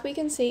basically, as we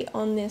can see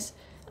on this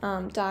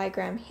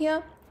diagram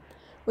here,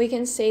 we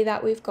can see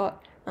that we've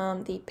got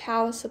the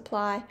power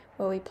supply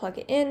where we plug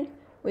it in,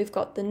 we've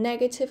got the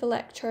negative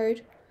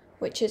electrode,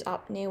 which is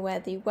up near where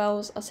the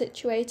wells are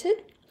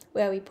situated,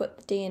 where we put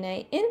the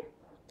DNA in,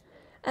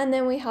 and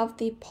then we have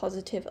the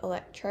positive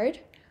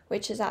electrode,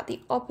 which is at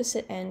the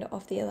opposite end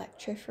of the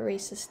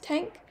electrophoresis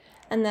tank,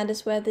 and that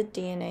is where the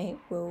DNA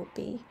will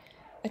be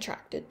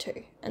attracted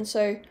to. And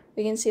so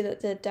we can see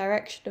that the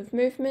direction of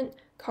movement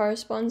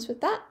corresponds with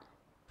that,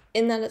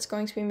 in that it's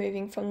going to be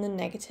moving from the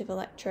negative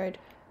electrode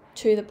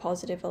to the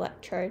positive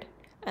electrode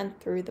and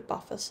through the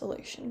buffer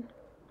solution.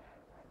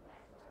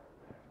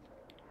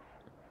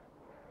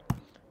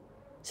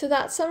 So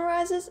that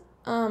summarizes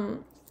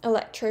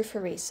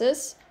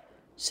electrophoresis.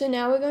 So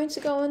now we're going to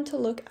go on to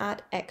look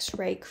at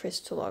X-ray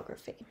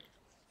crystallography.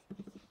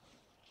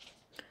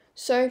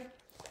 So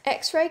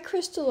X-ray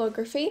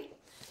crystallography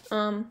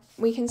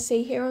we can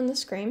see here on the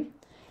screen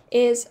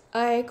is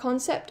a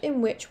concept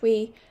in which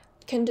we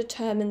can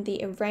determine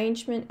the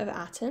arrangement of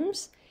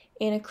atoms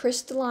in a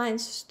crystalline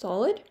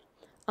solid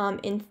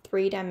in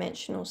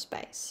three-dimensional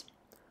space.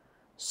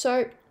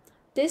 So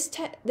this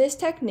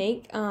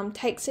technique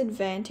takes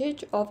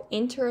advantage of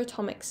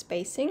interatomic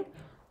spacing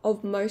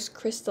of most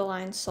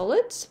crystalline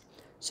solids.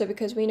 So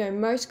because we know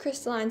most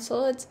crystalline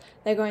solids,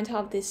 they're going to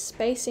have this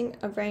spacing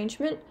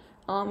arrangement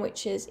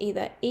which is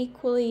either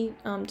equally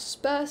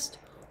dispersed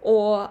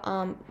or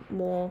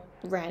more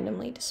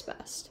randomly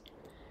dispersed.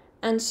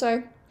 And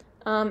so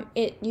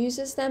it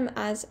uses them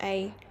as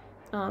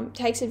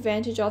takes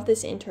advantage of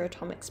this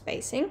interatomic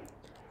spacing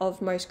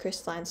of most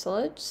crystalline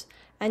solids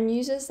and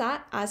uses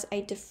that as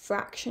a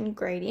diffraction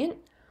gradient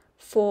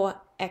for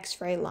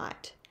X-ray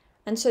light.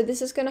 And so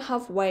this is going to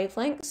have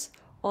wavelengths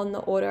on the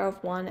order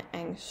of 1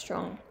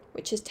 angstrom,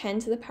 which is 10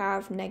 to the power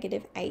of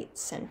 -8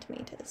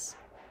 centimeters.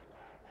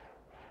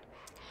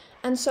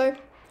 And so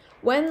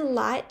when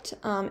light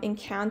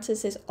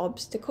encounters this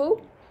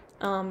obstacle,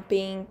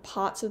 being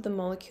parts of the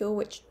molecule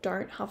which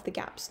don't have the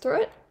gaps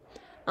through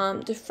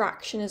it,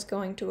 diffraction is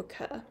going to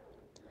occur.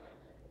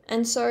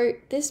 And so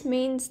this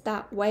means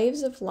that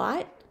waves of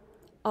light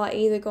are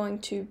either going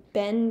to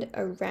bend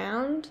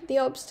around the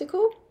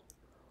obstacle,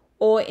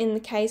 or in the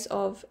case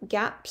of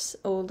gaps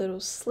or little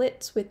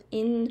slits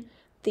within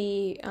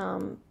the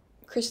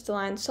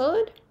crystalline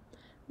solid,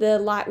 the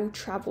light will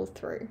travel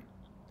through.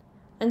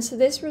 And so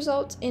this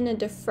results in a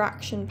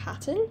diffraction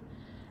pattern.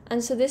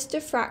 And so this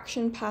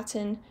diffraction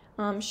pattern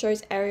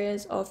shows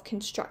areas of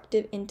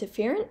constructive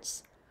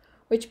interference,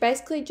 which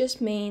basically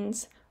just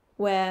means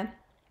where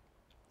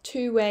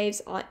two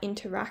waves are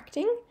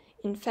interacting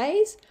in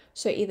phase,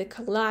 so either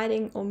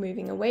colliding or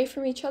moving away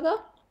from each other,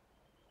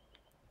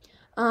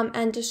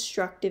 and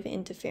destructive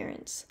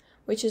interference,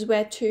 which is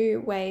where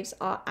two waves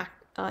are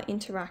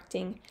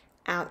interacting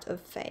out of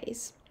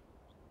phase.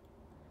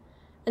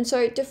 And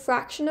so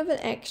diffraction of an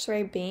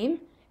X-ray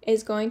beam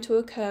is going to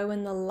occur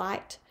when the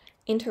light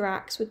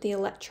interacts with the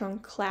electron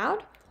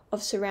cloud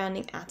of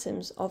surrounding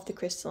atoms of the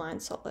crystalline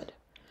solid.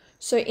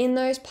 So in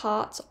those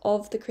parts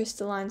of the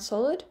crystalline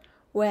solid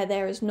where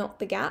there is not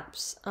the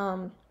gaps,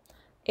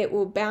 it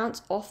will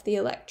bounce off the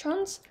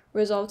electrons,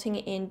 resulting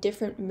in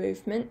different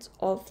movements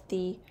of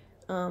the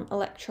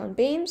electron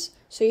beams.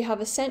 So you have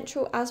a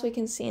central, as we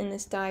can see in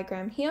this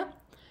diagram here,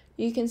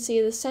 you can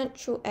see the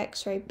central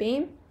X-ray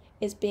beam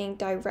is being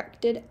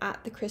directed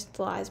at the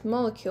crystallized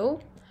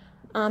molecule,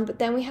 but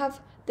then we have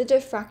the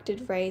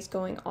diffracted rays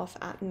going off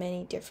at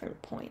many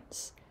different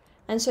points.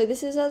 And so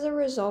this is as a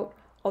result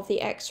of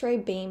the X-ray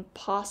beam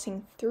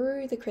passing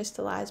through the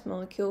crystallized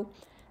molecule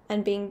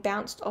and being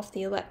bounced off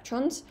the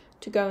electrons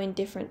to go in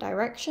different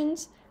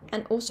directions,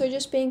 and also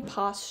just being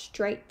passed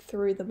straight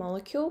through the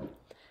molecule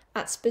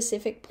at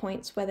specific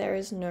points where there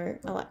is no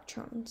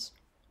electrons.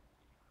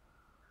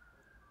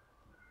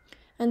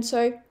 And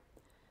so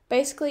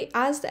basically,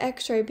 as the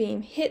X-ray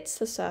beam hits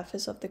the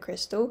surface of the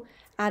crystal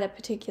at a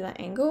particular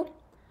angle,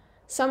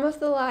 some of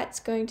the light's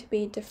going to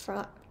be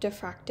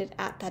diffracted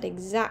at that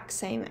exact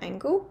same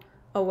angle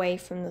away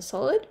from the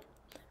solid.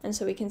 And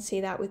so we can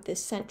see that with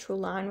this central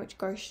line which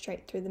goes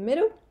straight through the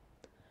middle.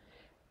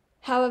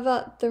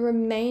 However, the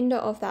remainder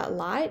of that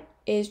light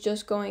is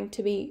just going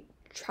to be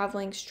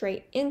traveling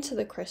straight into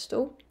the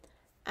crystal,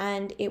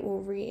 and it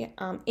will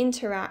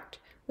interact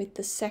with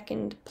the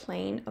second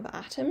plane of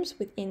atoms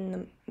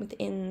within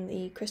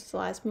the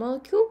crystallized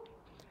molecule.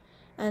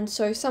 And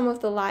so some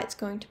of the light's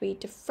going to be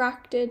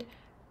diffracted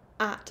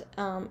at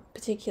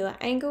particular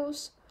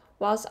angles,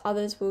 whilst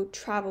others will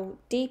travel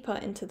deeper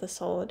into the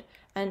solid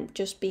and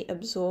just be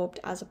absorbed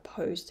as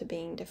opposed to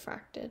being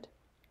diffracted.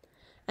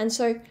 And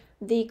so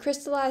the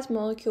crystallized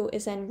molecule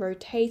is then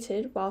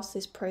rotated whilst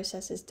this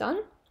process is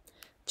done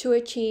to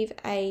achieve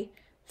a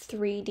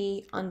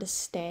 3D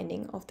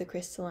understanding of the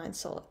crystalline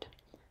solid.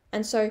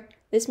 And so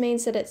this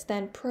means that it's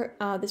then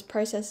this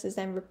process is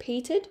then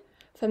repeated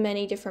for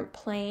many different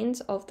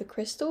planes of the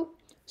crystal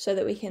so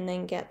that we can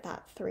then get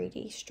that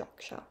 3D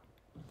structure.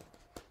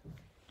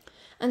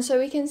 And so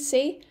we can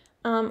see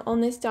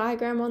on this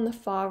diagram on the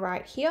far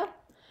right here,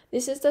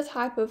 this is the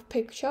type of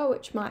picture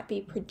which might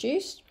be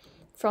produced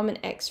from an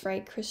X-ray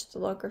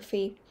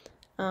crystallography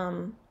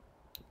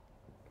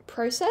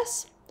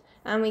process.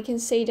 And we can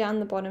see down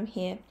the bottom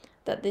here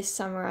that this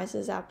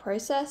summarizes our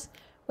process,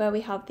 where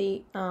we have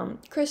the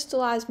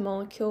crystallized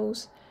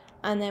molecules,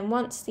 and then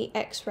once the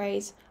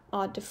X-rays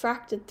are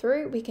diffracted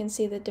through, we can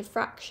see the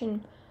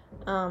diffraction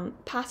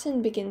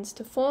pattern begins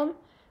to form,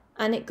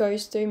 and it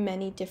goes through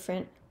many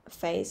different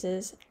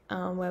phases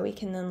where we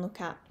can then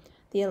look at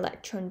the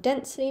electron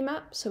density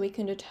map, so we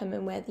can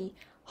determine where the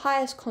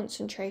highest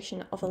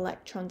concentration of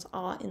electrons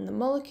are in the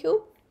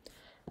molecule,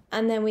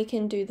 and then we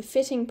can do the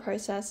fitting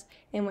process,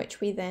 in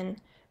which we then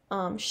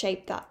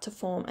shape that to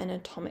form an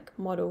atomic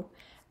model,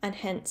 and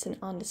hence an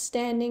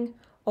understanding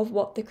of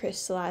what the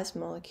crystallized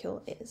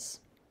molecule is.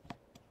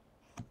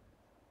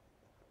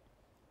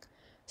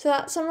 So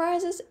that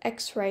summarizes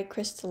X-ray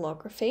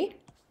crystallography.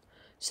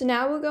 So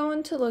now we're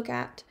going to look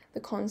at the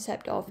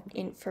concept of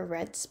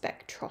infrared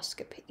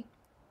spectroscopy.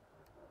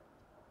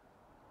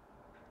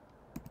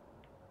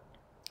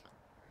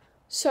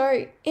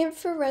 So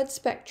infrared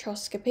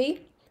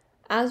spectroscopy,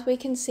 as we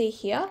can see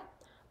here,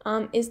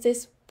 is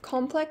this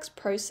complex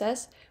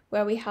process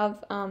where we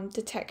have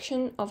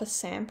detection of a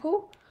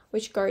sample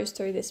which goes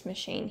through this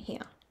machine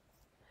here.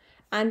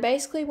 And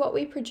basically what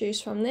we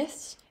produce from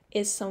this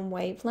is some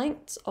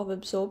wavelengths of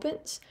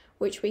absorbance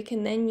which we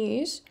can then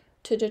use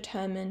to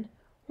determine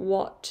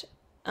what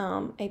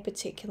a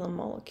particular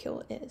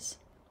molecule is.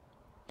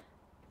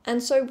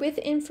 And so with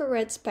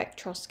infrared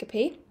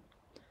spectroscopy,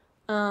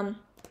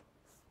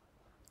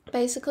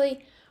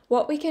 basically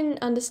what we can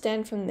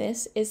understand from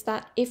this is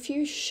that if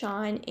you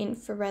shine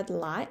infrared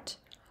light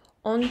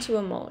onto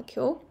a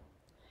molecule,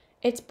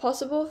 it's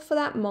possible for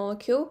that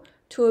molecule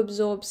to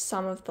absorb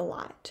some of the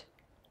light.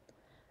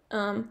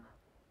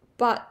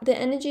 But the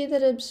energy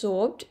that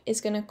absorbed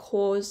is going to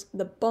cause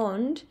the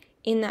bond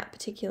in that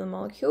particular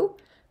molecule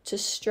to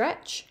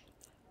stretch,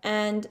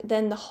 and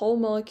then the whole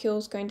molecule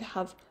is going to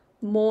have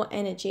more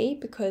energy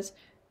because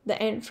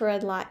the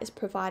infrared light is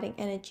providing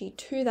energy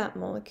to that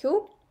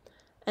molecule,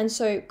 and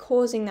so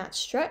causing that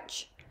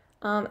stretch,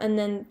 and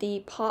then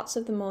the parts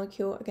of the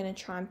molecule are going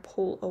to try and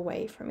pull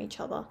away from each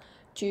other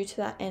due to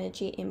that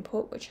energy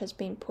input which has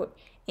been put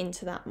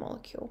into that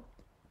molecule.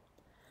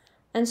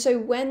 And so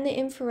when the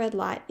infrared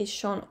light is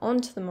shone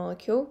onto the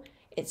molecule,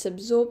 it's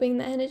absorbing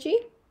the energy,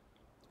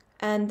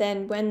 and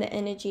then when the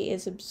energy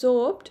is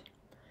absorbed,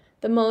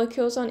 the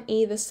molecules on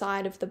either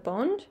side of the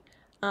bond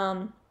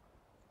are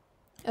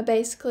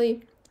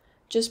basically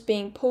just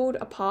being pulled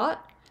apart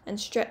and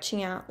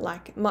stretching out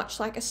much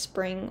like a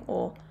spring,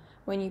 or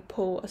when you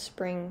pull a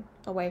spring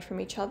away from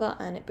each other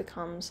and it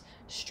becomes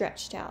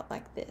stretched out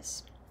like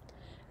this.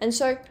 And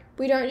so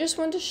we don't just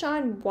want to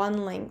shine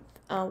one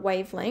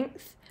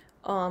wavelength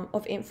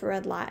of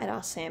infrared light at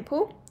our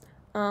sample.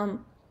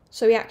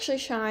 So we actually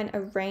shine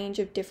a range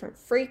of different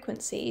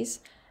frequencies,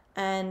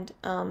 and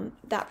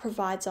that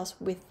provides us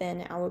with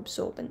then our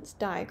absorbance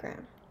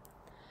diagram.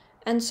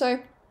 And so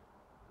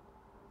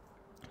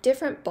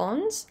different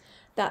bonds,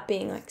 that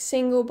being like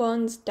single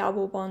bonds,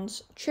 double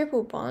bonds,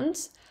 triple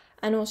bonds,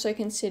 and also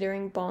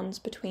considering bonds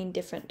between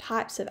different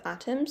types of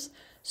atoms,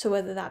 so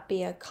whether that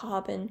be a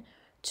carbon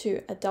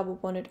to a double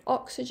bonded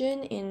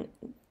oxygen in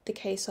the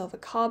case of a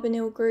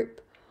carbonyl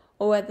group,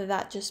 or whether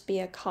that just be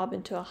a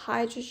carbon to a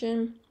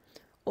hydrogen,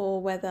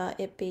 or whether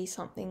it be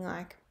something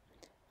like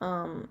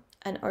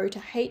an O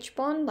to H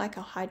bond, like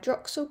a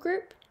hydroxyl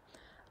group.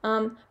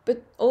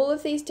 But all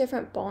of these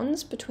different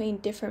bonds between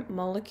different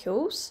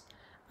molecules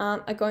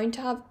are going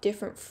to have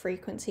different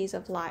frequencies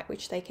of light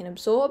which they can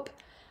absorb,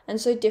 and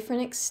so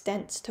different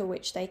extents to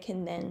which they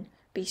can then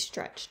be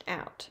stretched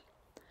out.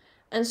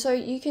 And so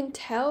you can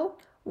tell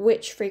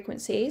which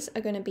frequencies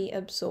are going to be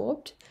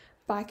absorbed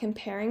by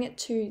comparing it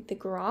to the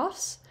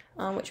graphs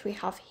which we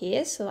have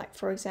here. So like,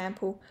 for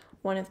example,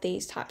 one of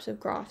these types of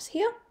graphs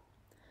here.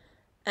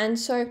 And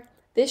so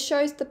this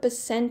shows the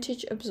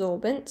percentage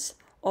absorbance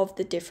of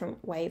the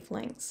different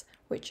wavelengths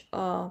which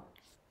are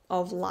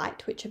of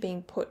light which are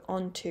being put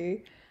onto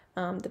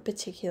the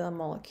particular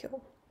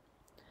molecule.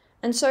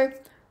 And so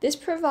this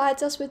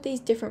provides us with these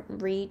different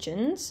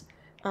regions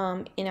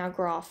in our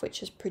graph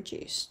which is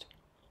produced.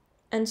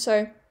 And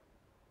so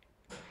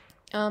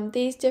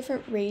these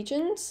different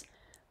regions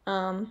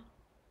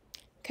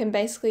can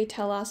basically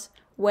tell us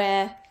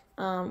where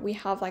we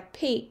have like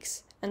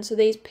peaks, and so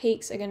these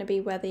peaks are going to be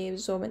where the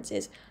absorbance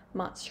is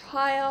much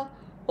higher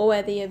or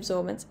where the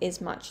absorbance is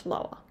much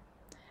lower.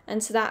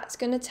 And so that's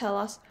going to tell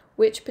us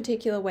which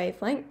particular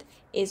wavelength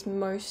is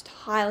most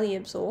highly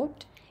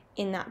absorbed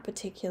in that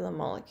particular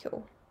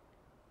molecule.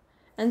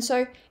 And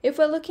so if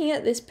we're looking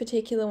at this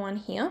particular one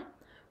here,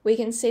 we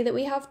can see that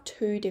we have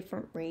two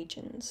different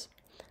regions.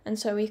 And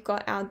so we've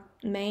got our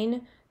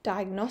main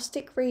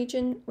diagnostic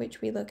region,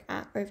 which we look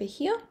at over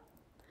here.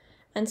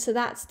 And so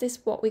that's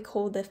what we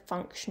call the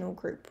functional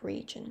group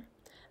region.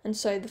 And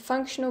so the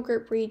functional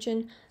group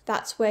region,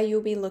 that's where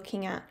you'll be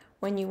looking at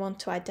when you want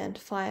to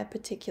identify a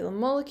particular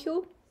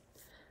molecule.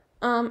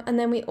 And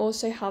then we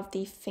also have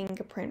the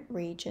fingerprint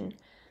region.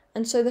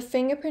 And so the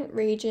fingerprint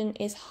region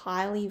is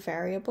highly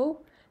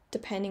variable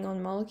depending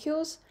on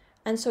molecules.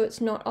 And so it's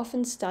not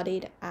often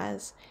studied,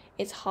 as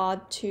it's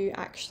hard to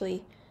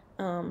actually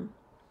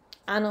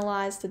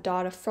analyze the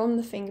data from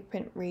the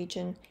fingerprint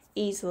region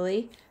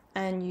easily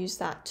and use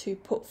that to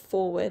put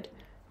forward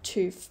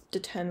to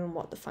determine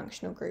what the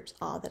functional groups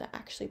are that are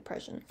actually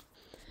present.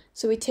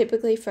 So we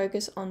typically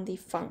focus on the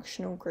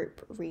functional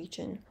group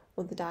region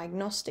or the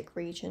diagnostic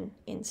region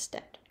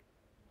instead.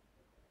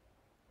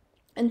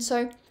 And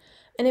so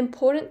an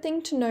important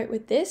thing to note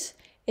with this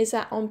is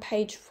that on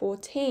page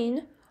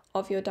 14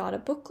 of your data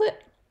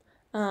booklet,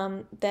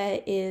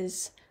 there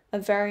is a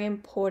very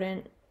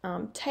important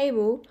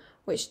table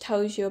which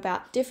tells you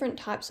about different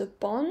types of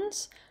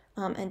bonds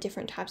and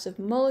different types of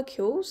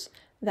molecules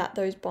that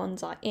those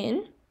bonds are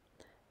in,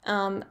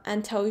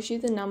 and tells you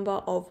the number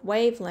of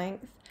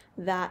wavelength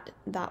that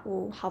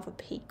will have a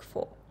peak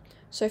for.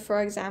 So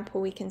for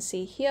example, we can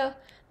see here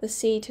the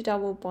C to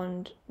double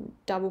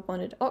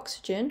bonded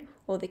oxygen,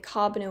 or the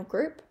carbonyl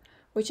group,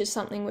 which is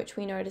something which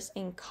we notice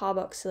in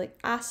carboxylic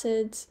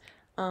acids,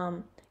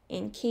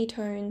 in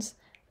ketones,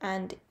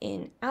 and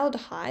in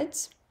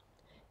aldehydes,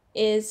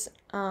 is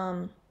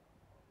going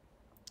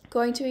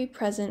to be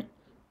present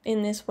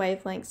in this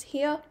wavelength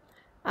here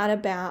at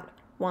about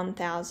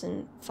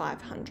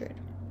 1,500.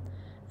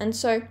 And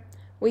so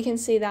we can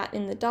see that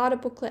in the data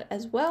booklet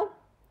as well,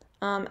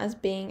 as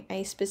being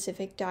a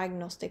specific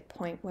diagnostic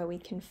point where we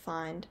can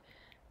find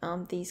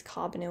these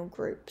carbonyl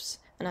groups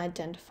and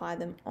identify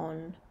them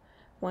on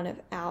one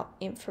of our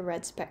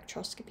infrared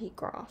spectroscopy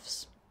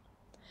graphs.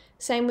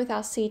 Same with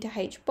our C to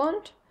H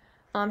bond.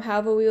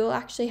 However, we will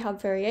actually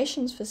have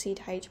variations for C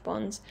to H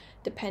bonds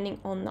depending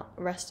on the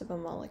rest of a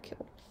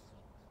molecule.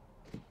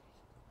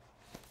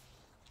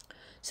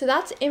 So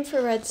that's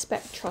infrared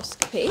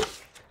spectroscopy.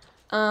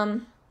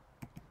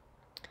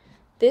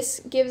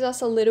 This gives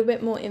us a little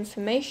bit more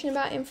information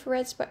about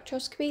infrared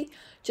spectroscopy,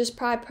 just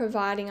by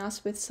providing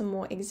us with some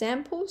more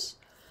examples.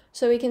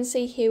 So we can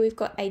see here we've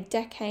got a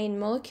decane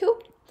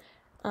molecule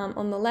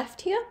on the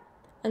left here.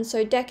 And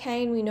so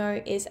decane we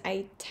know is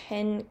a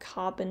 10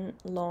 carbon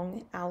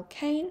long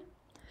alkane.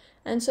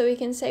 And so we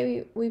can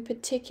say we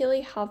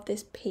particularly have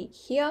this peak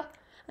here.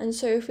 And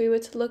so if we were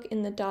to look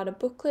in the data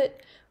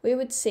booklet, we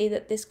would see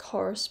that this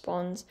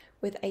corresponds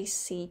with a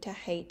C to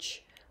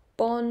H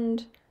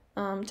bond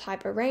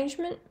type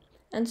arrangement.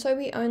 And so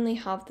we only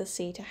have the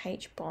C to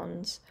H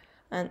bonds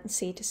and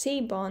C to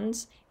C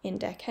bonds in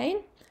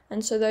decane.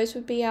 And so those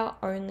would be our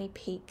only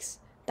peaks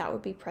that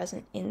would be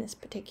present in this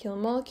particular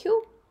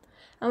molecule.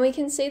 And we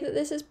can see that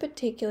this is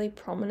particularly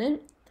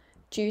prominent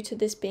due to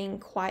this being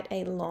quite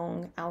a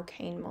long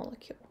alkane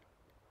molecule.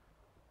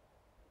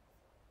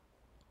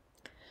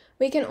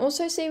 We can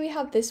also see we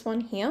have this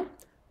one here,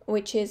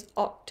 which is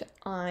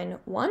octyne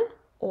 1,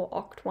 or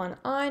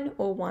oct1-ine,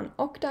 or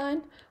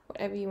 1-octyne,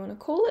 whatever you want to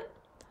call it.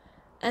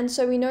 And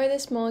so we know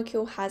this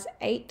molecule has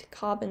 8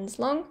 carbons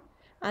long,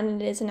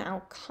 and it is an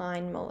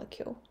alkyne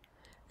molecule.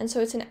 And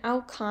so it's an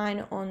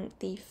alkyne on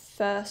the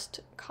first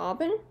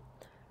carbon,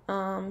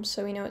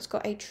 so we know it's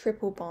got a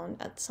triple bond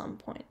at some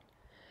point.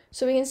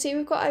 So we can see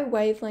we've got a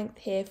wavelength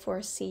here for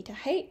a C to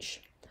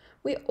H.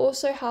 We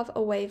also have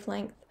a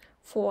wavelength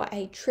for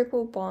a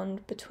triple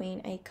bond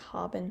between a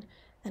carbon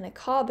and a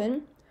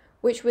carbon,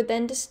 which would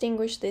then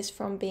distinguish this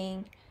from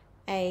being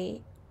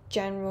a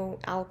general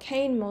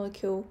alkane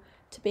molecule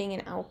to being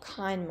an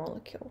alkyne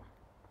molecule.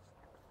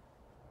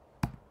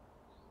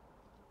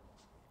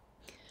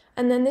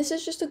 And then this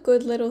is just a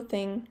good little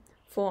thing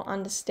for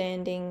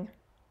understanding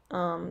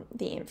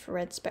the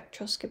infrared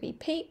spectroscopy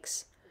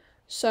peaks.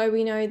 So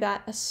we know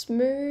that a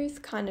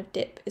smooth kind of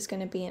dip is going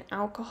to be an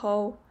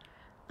alcohol.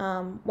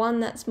 One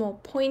that's more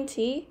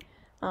pointy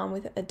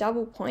with a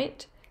double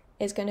point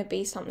is going to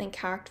be something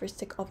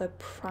characteristic of a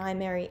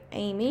primary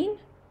amine.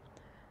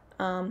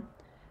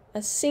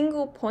 A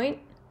single point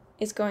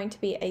is going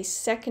to be a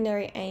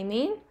secondary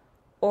amine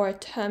or a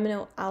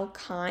terminal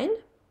alkyne.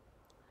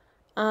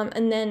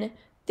 And then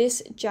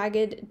this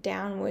jagged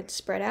downward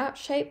spread out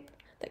shape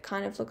that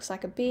kind of looks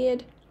like a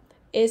beard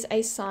is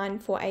a sign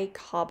for a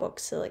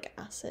carboxylic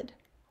acid.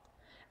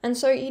 And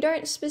so you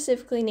don't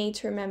specifically need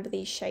to remember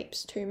these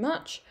shapes too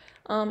much.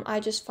 I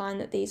just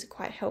find that these are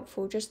quite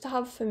helpful just to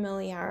have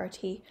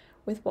familiarity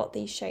with what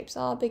these shapes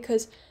are,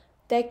 because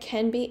there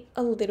can be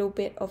a little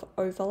bit of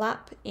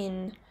overlap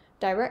in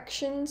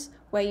directions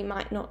where you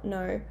might not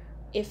know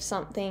if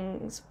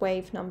something's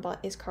wave number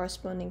is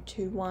corresponding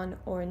to one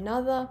or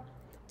another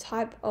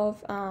type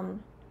of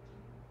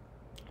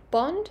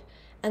bond.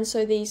 And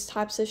so these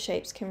types of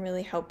shapes can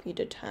really help you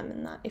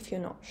determine that if you're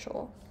not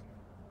sure.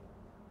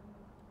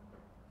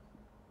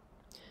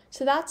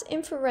 So that's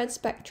infrared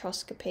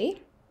spectroscopy.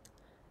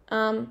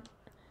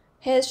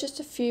 Here's just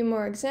a few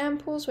more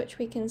examples which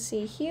we can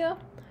see here.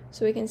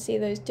 So we can see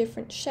those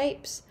different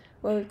shapes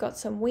where we've got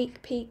some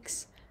weak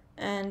peaks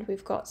and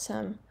we've got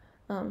some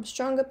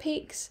stronger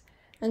peaks.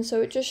 And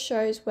so it just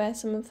shows where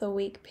some of the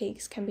weak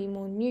peaks can be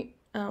more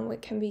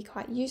it can be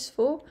quite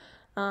useful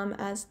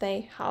as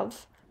they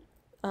have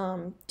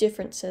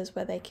differences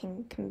where they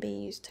can be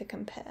used to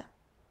compare.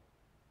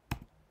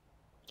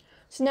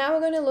 So now we're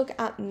going to look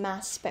at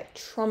mass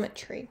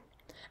spectrometry.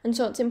 And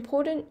so it's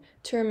important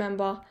to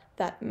remember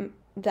that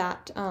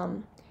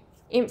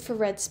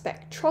infrared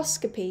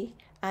spectroscopy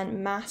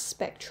and mass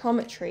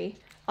spectrometry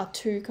are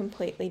two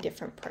completely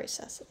different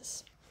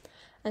processes.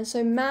 And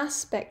so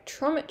mass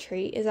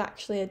spectrometry is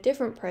actually a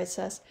different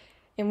process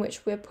in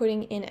which we're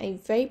putting in a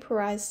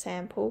vaporized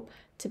sample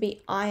to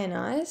be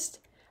ionized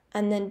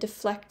and then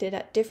deflected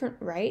at different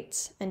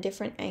rates and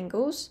different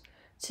angles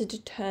to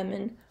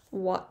determine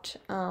what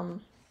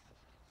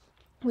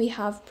we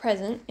have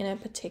present in a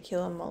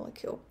particular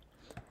molecule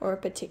or a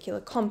particular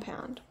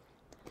compound.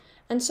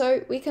 And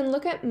so we can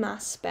look at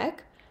mass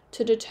spec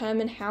to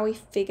determine how we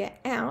figure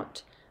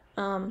out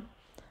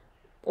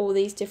all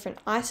these different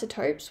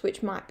isotopes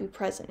which might be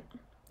present.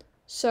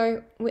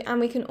 So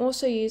we can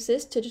also use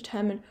this to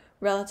determine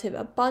relative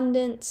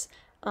abundance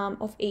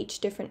of each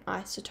different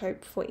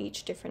isotope for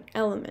each different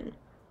element.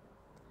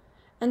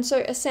 And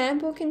so a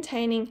sample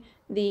containing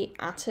the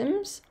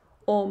atoms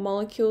or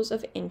molecules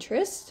of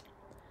interest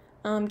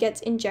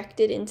gets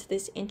injected into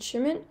this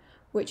instrument,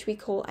 which we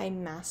call a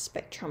mass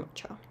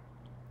spectrometer.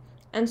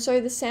 And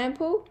so the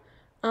sample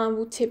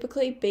will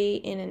typically be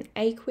in an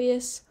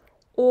aqueous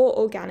or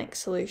organic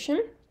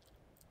solution,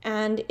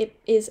 and it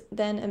is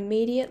then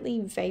immediately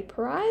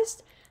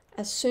vaporized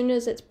as soon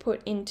as it's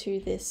put into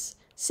this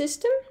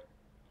system.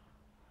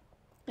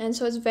 And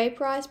so it's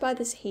vaporized by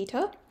this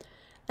heater,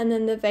 and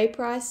then the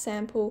vaporized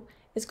sample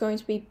is going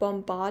to be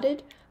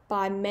bombarded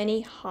by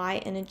many high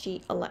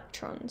energy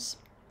electrons.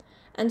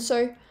 And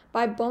so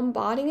by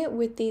bombarding it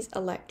with these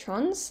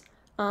electrons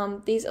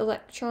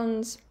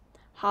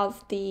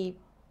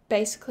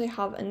basically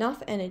have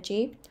enough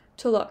energy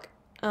to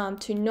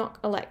knock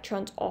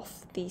electrons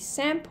off the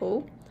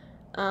sample,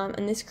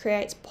 and this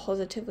creates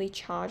positively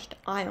charged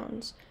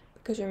ions,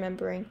 because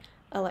remembering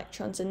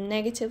electrons are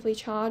negatively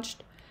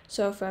charged.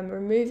 So if I'm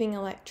removing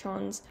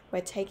electrons,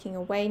 we're taking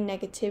away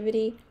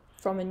negativity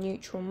from a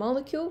neutral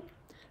molecule,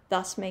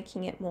 thus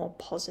making it more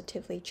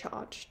positively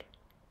charged.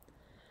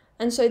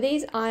 And so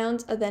these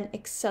ions are then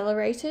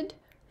accelerated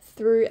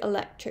through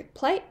electric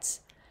plates,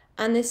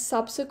 and this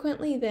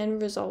subsequently then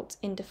results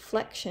in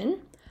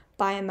deflection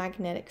by a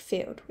magnetic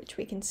field, which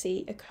we can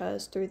see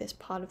occurs through this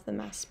part of the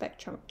mass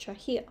spectrometer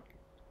here.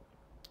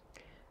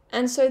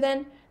 And so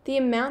then the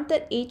amount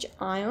that each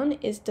ion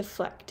is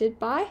deflected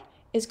by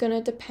is going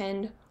to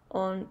depend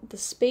on the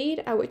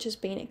speed at which it's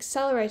being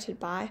accelerated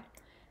by,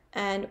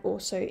 and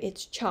also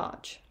its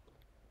charge.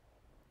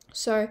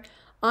 So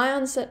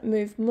ions that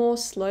move more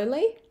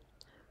slowly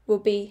will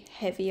be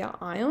heavier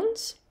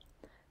ions,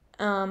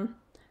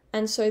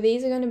 and so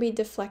these are going to be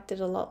deflected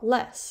a lot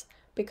less.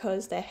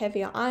 Because they're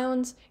heavier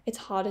ions, it's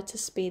harder to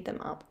speed them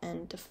up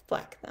and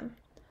deflect them.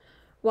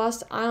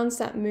 Whilst ions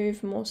that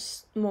move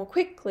more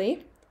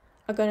quickly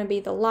are going to be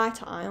the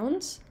lighter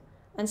ions,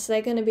 and so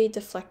they're going to be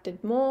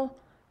deflected more,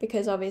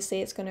 because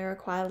obviously it's going to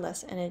require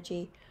less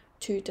energy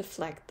to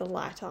deflect the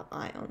lighter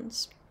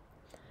ions.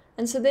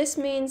 And so this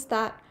means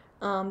that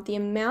the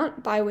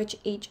amount by which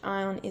each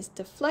ion is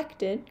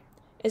deflected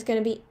is going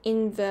to be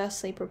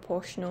inversely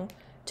proportional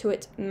to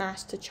its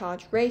mass to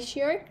charge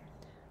ratio,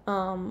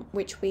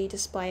 which we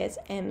display as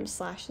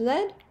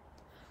m/z,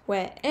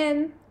 where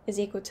m is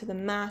equal to the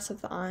mass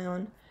of the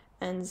ion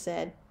and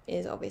z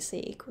is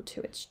obviously equal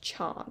to its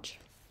charge.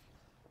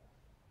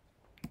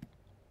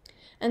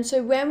 And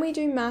so when we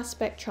do mass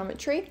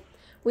spectrometry,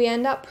 we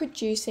end up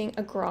producing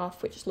a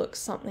graph which looks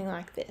something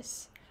like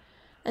this.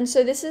 And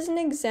so this is an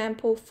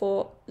example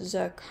for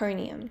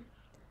zirconium,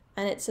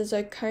 and it's a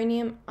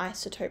zirconium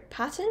isotope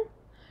pattern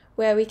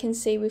where we can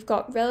see we've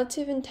got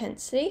relative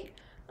intensity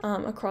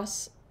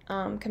across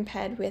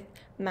compared with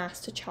mass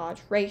to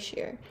charge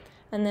ratio.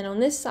 And then on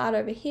this side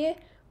over here,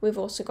 we've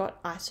also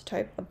got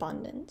isotope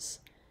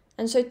abundance.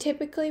 And so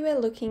typically we're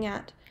looking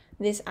at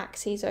this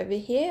axis over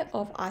here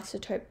of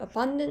isotope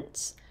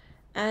abundance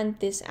and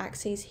this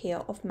axis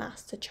here of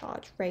mass to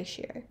charge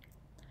ratio.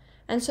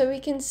 And so we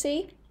can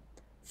see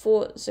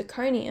for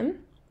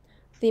zirconium,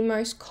 the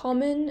most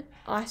common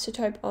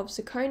isotope of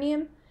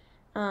zirconium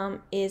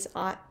is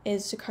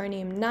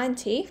zirconium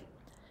 90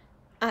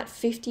 at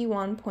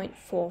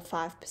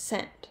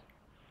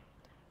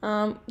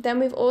 51.45%. Then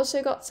we've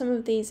also got some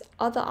of these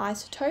other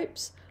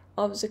isotopes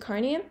of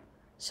zirconium.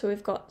 So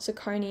we've got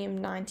zirconium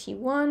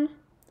 91,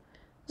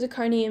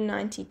 zirconium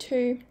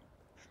 92,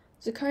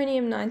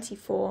 zirconium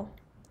 94,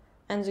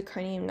 and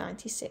zirconium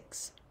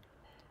 96.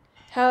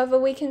 However,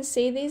 we can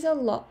see these are a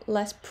lot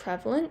less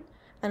prevalent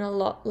and a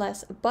lot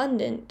less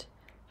abundant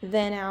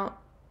than our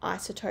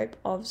isotope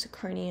of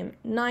zirconium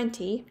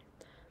 90.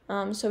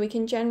 So we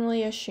can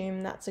generally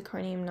assume that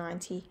zirconium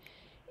 90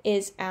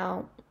 is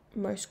our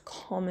most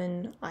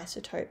common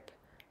isotope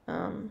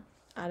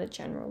at a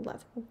general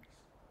level.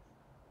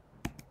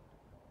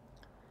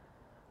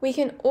 We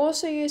can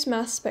also use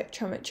mass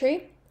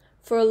spectrometry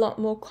for a lot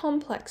more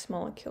complex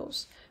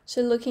molecules,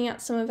 so looking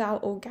at some of our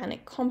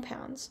organic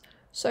compounds.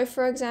 So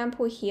for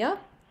example here,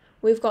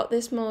 we've got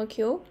this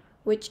molecule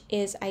which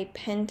is a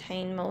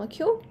pentane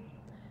molecule,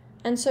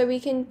 and so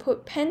we can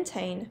put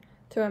pentane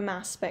through a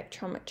mass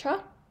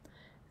spectrometer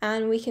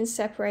and we can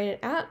separate it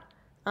out,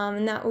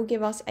 and that will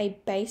give us a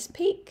base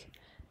peak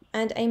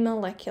and a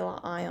molecular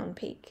ion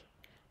peak.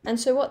 And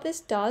so what this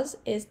does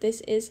is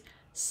this is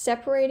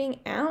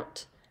separating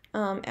out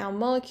our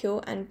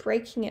molecule and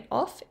breaking it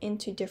off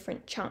into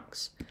different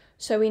chunks.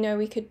 So we know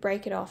we could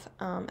break it off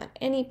at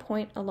any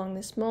point along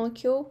this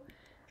molecule,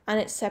 and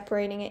it's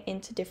separating it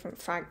into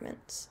different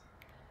fragments.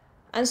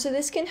 And so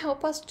this can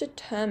help us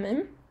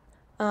determine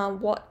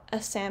what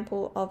a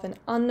sample of an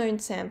unknown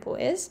sample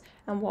is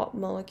and what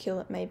molecule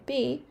it may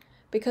be,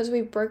 because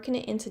we've broken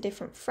it into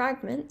different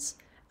fragments,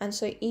 and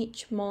so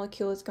each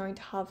molecule is going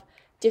to have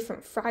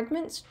different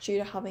fragments due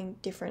to having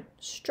different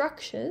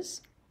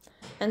structures.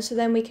 And so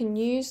then we can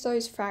use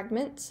those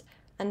fragments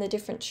and the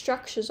different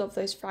structures of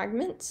those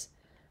fragments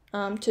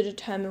to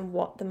determine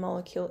what the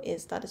molecule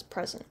is that is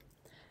present.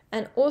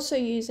 And also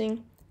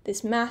using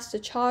this mass to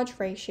charge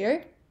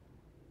ratio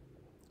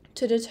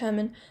to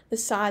determine the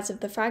size of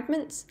the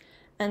fragments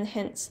and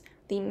hence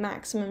the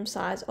maximum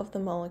size of the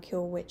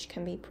molecule which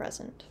can be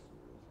present.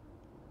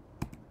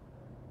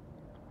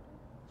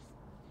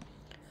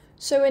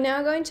 So we're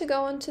now going to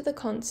go on to the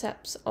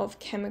concepts of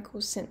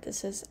chemical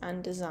synthesis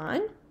and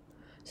design.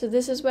 So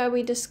this is where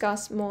we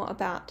discuss more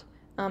about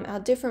our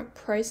different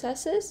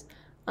processes,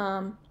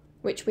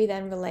 which we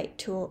then relate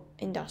to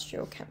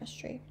industrial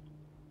chemistry.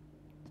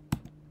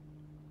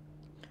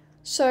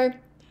 So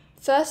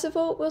first of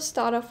all, we'll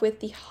start off with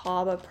the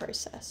Haber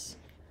process.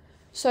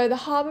 So the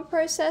Haber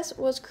process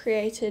was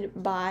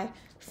created by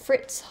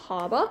Fritz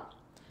Haber,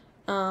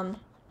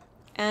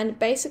 and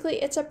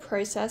basically it's a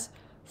process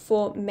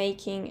for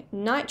making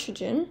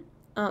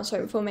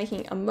for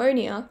making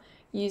ammonia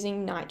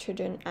using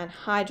nitrogen and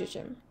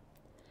hydrogen.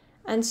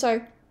 And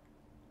so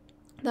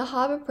the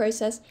Haber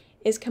process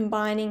is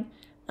combining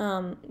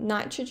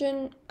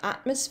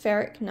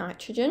atmospheric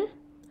nitrogen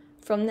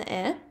from the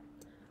air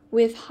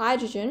with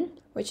hydrogen,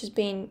 which has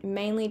been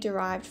mainly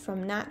derived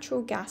from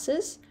natural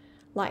gases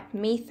like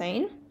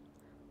methane,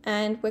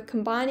 and we're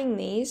combining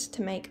these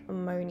to make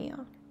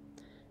ammonia.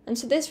 And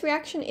so this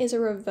reaction is a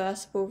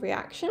reversible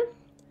reaction,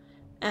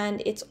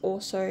 and it's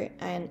also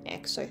an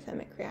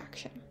exothermic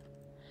reaction.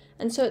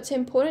 And so it's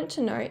important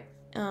to note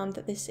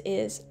that this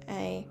is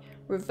a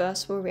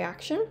reversible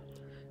reaction,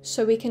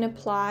 so we can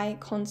apply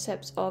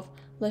concepts of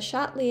Le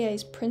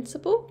Chatelier's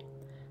principle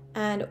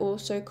and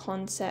also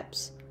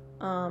concepts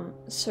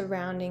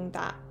surrounding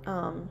that,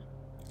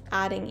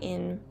 adding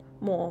in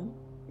more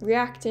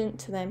reactant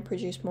to then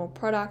produce more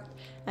product,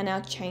 and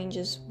our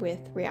changes with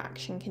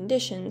reaction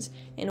conditions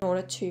in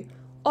order to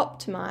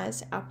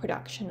optimize our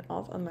production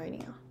of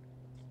ammonia.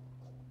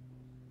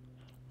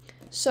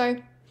 So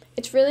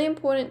it's really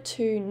important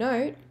to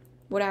note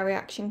what our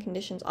reaction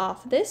conditions are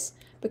for this,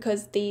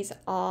 because these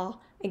are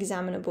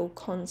examinable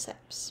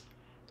concepts.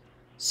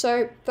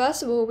 So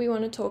first of all, we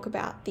want to talk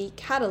about the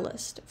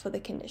catalyst for the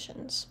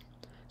conditions.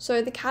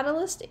 So the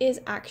catalyst is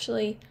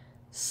actually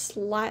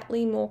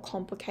slightly more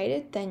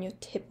complicated than your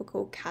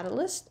typical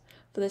catalyst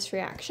for this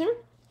reaction.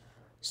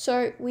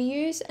 So we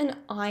use an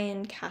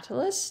ion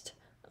catalyst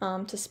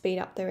to speed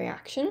up the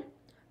reaction,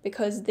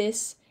 because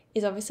this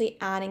is obviously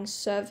adding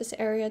surface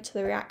area to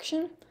the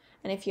reaction,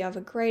 and if you have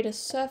a greater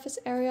surface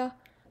area,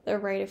 the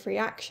rate of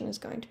reaction is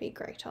going to be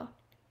greater.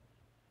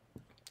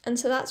 And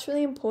so that's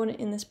really important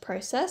in this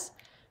process,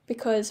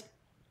 because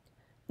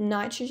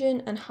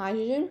nitrogen and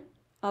hydrogen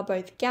are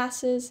both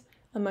gases,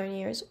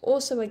 ammonia is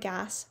also a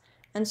gas,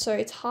 and so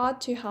it's hard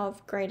to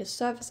have greater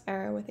surface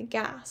area with a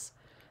gas.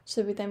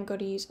 So we then got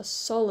to use a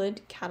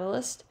solid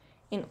catalyst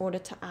in order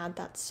to add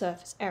that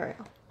surface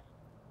area.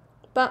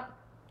 But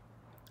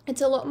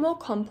it's a lot more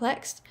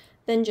complex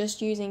than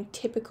just using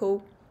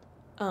typical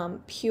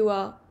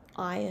pure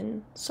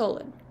iron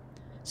solid.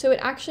 So it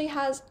actually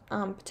has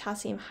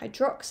potassium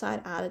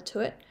hydroxide added to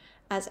it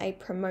as a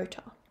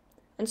promoter.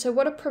 And so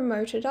what a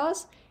promoter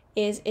does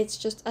is it's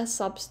just a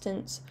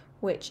substance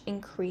which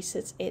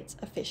increases its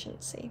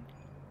efficiency.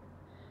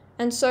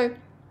 And so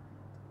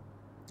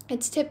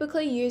it's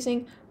typically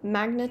using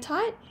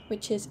magnetite,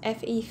 which is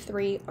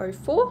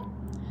Fe3O4,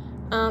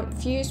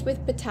 fused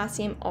with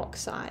potassium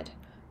oxide,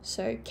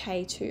 so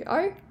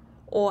K2O,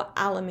 or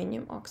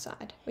aluminium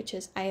oxide, which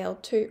is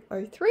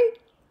Al2O3,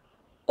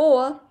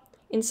 or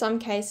in some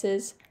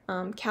cases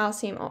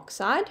calcium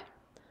oxide,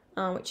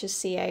 which is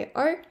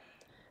CaO,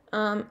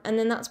 and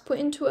then that's put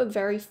into a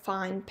very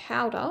fine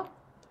powder,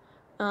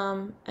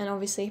 and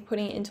obviously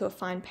putting it into a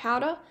fine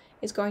powder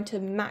is going to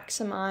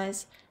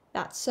maximize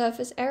that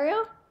surface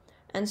area,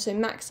 and so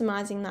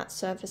maximizing that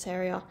surface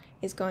area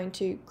is going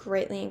to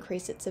greatly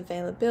increase its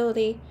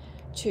availability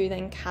to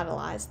then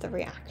catalyze the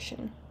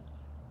reaction.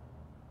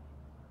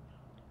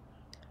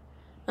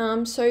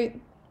 So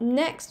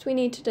next we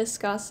need to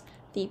discuss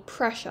the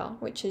pressure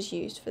which is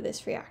used for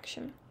this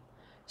reaction.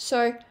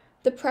 So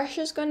the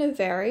pressure is going to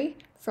vary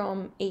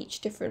from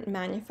each different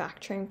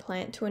manufacturing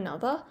plant to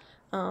another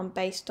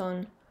based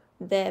on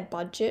their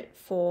budget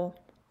for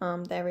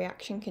their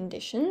reaction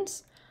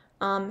conditions.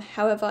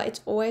 However,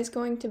 it's always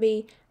going to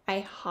be a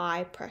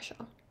high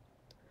pressure.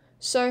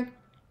 So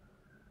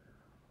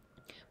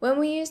when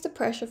we use the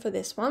pressure for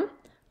this one,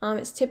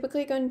 it's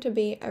typically going to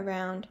be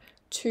around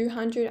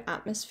 200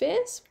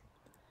 atmospheres.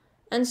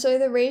 And so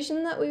the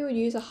reason that we would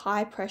use a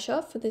high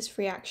pressure for this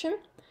reaction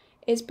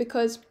is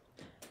because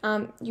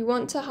you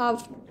want to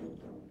have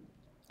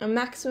a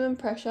maximum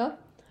pressure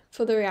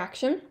for the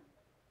reaction,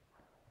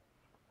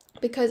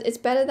 because it's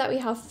better that we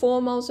have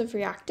 4 moles of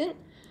reactant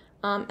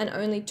and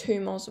only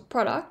 2 moles of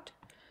product,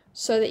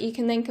 so that you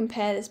can then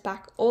compare this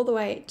back all the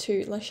way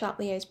to Le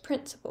Chatelier's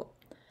principle.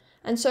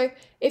 And so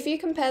if you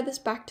compare this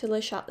back to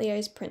Le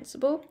Chatelier's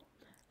principle,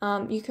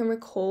 you can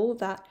recall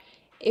that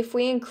if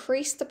we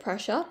increase the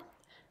pressure,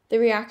 the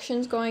reaction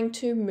is going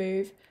to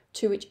move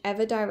to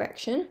whichever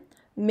direction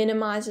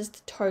minimizes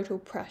the total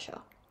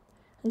pressure.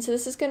 And so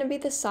this is going to be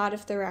the side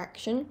of the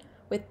reaction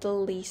with the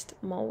least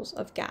moles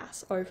of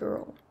gas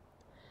overall.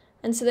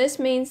 And so this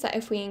means that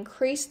if we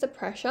increase the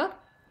pressure,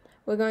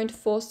 we're going to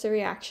force the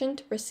reaction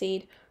to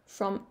proceed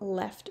from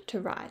left to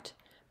right,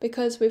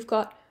 because we've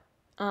got,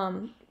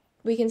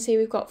 we can see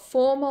we've got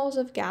 4 moles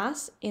of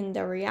gas in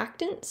the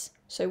reactants,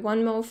 so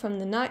 1 mole from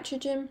the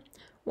nitrogen,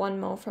 1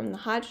 mole from the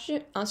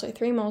hydrogen,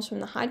 3 moles from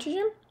the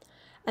hydrogen,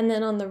 and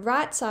then on the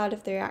right side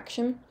of the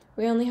reaction,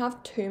 we only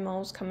have 2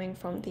 moles coming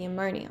from the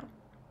ammonia.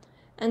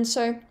 And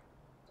so,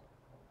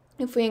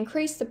 if we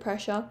increase the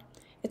pressure,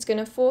 it's going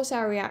to force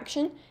our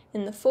reaction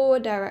in the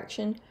forward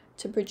direction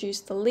to produce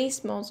the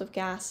least moles of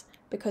gas,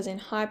 because in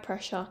high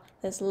pressure,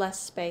 there's less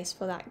space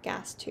for that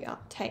gas to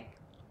uptake.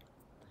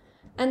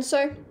 And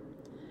so,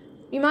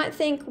 you might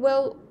think,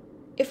 well,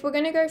 if we're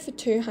going to go for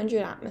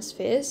 200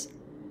 atmospheres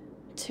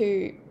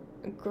to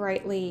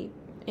greatly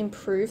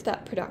improve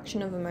that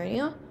production of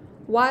ammonia,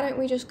 why don't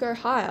we just go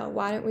higher?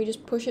 Why don't we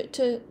just push it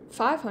to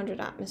 500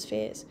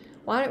 atmospheres?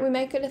 Why don't we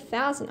make it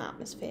 1,000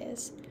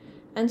 atmospheres?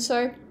 And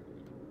so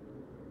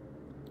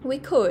we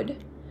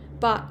could,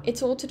 but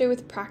it's all to do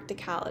with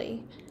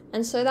practicality.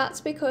 And so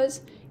that's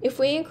because if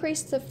we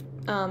increase the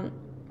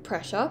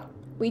pressure,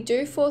 we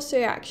do force the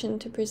reaction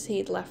to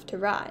proceed left to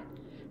right.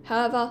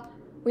 However,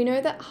 we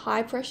know that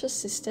high pressure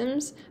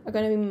systems are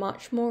going to be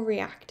much more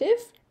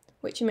reactive,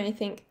 which you may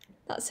think,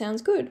 that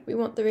sounds good, we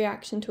want the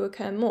reaction to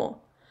occur more.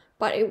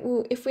 But it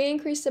will, if we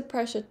increase the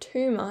pressure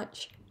too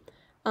much,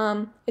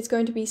 it's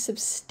going to be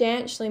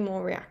substantially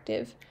more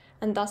reactive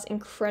and thus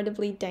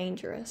incredibly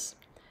dangerous.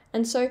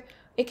 And so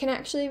it can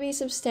actually be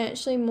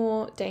substantially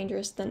more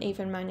dangerous than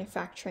even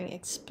manufacturing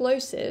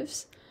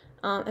explosives,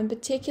 and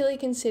particularly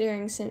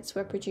considering since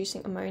we're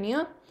producing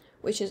ammonia,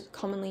 which is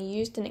commonly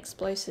used in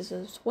explosives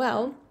as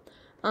well,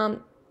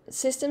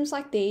 systems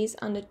like these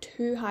under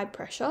too high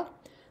pressure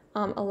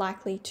are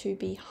likely to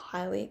be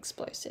highly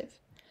explosive.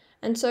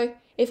 And so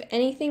if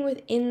anything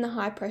within the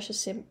high pressure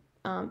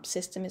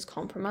system is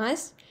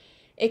compromised,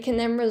 it can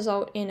then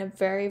result in a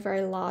very,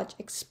 very large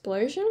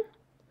explosion.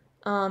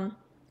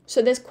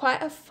 So there's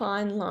quite a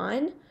fine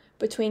line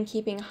between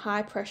keeping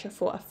high pressure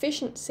for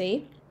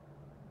efficiency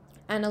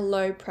and a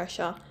low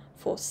pressure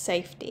for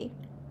safety.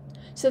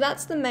 So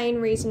that's the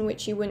main reason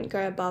which you wouldn't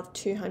go above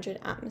 200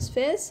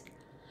 atmospheres.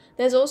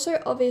 There's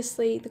also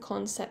obviously the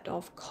concept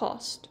of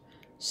cost.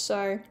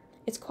 So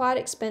it's quite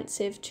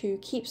expensive to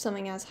keep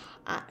something at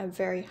a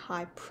very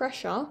high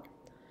pressure,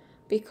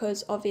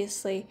 because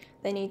obviously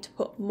they need to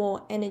put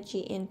more energy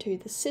into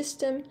the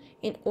system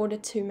in order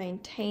to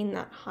maintain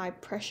that high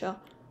pressure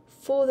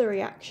for the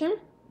reaction.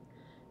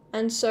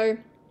 And so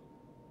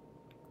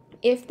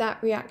if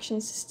that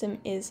reaction system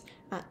is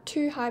at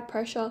too high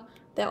pressure,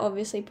 they're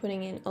obviously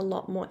putting in a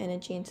lot more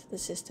energy into the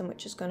system,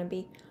 which is going to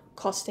be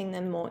costing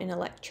them more in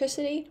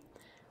electricity.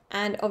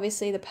 And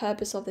obviously the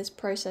purpose of this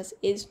process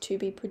is to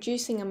be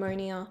producing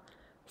ammonia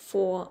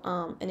for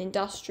an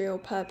industrial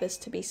purpose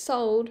to be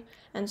sold,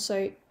 and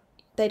so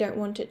they don't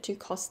want it to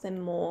cost them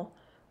more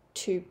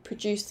to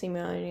produce the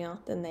ammonia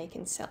than they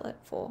can sell it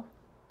for.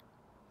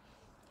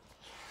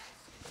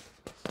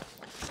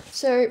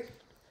 So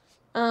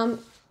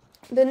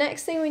the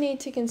next thing we need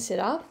to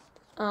consider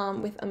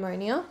with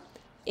ammonia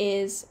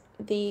is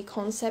the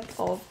concept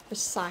of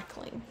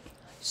recycling.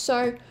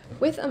 So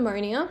with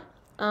ammonia,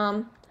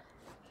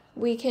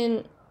 we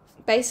can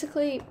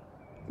basically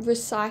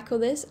recycle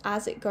this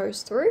as it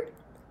goes through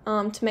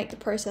to make the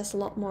process a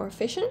lot more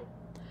efficient.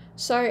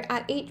 So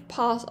at each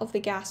pass of the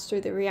gas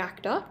through the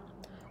reactor,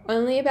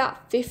 only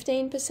about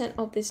 15%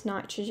 of this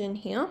nitrogen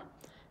here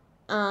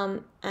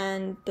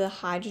and the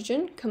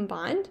hydrogen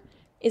combined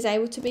is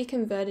able to be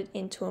converted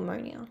into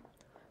ammonia.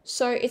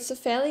 So it's a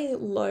fairly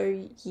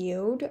low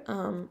yield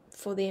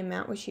for the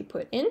amount which you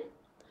put in.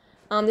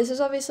 This is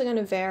obviously going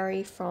to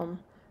vary from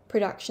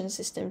production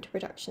system to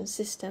production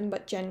system,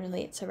 but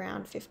generally it's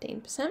around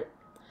 15%.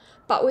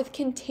 But with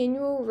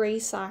continual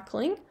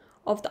recycling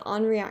of the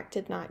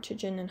unreacted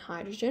nitrogen and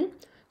hydrogen,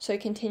 so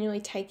continually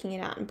taking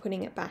it out and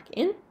putting it back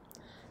in,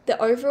 the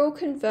overall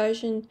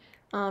conversion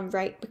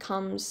rate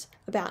becomes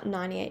about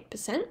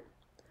 98%.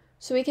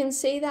 So we can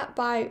see that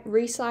by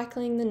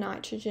recycling the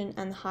nitrogen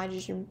and the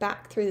hydrogen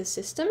back through the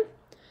system,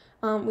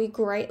 we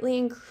greatly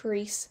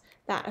increase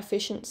that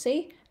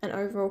efficiency and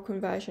overall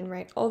conversion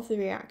rate of the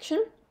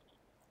reaction,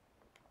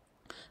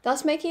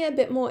 thus making it a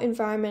bit more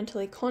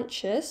environmentally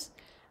conscious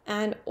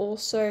and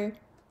also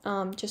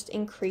just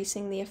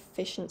increasing the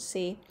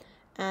efficiency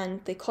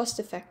and the cost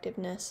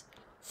effectiveness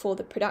for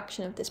the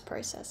production of this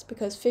process,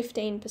 because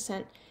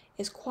 15%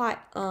 is quite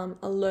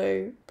a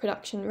low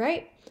production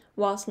rate,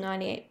 whilst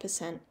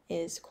 98%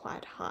 is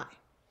quite high.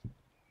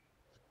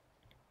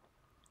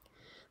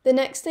 The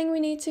next thing we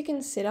need to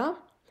consider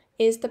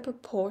is the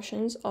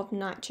proportions of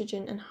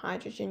nitrogen and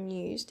hydrogen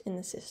used in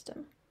the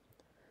system.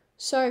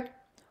 So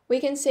we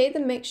can see the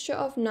mixture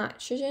of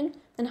nitrogen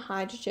and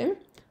hydrogen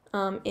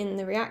in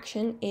the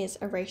reaction is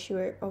a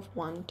ratio of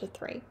 1 to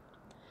 3.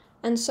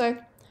 And so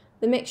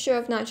the mixture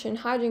of nitrogen and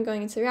hydrogen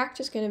going into the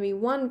reactor is going to be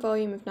 1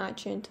 volume of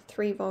nitrogen to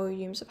 3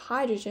 volumes of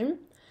hydrogen,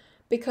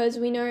 because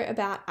we know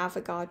about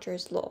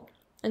Avogadro's law.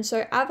 And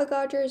so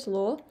Avogadro's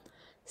law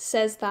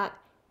says that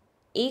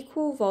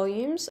equal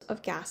volumes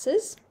of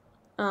gases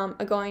are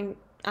going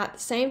at the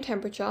same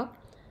temperature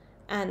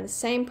and the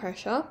same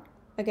pressure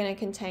are going to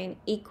contain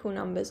equal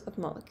numbers of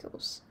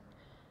molecules.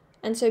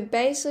 And so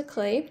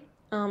basically,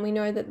 we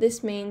know that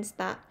this means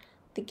that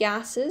the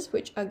gases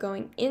which are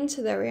going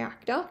into the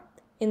reactor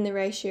in the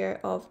ratio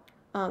of,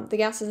 the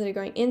gases that are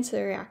going into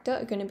the reactor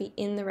are going to be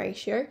in the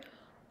ratio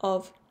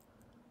of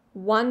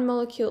 1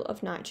 molecule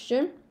of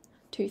nitrogen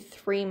to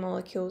 3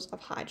 molecules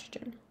of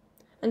hydrogen.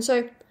 And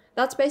so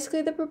that's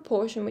basically the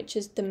proportion which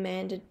is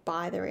demanded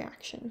by the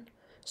reaction.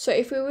 So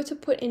if we were to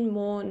put in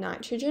more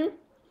nitrogen,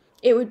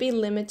 it would be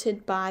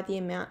limited by the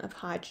amount of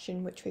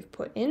hydrogen which we've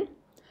put in.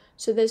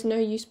 So there's no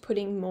use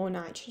putting more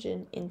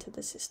nitrogen into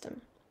the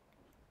system.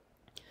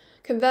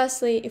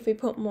 Conversely, if we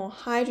put more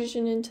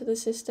hydrogen into the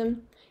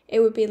system, it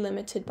would be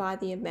limited by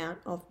the amount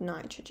of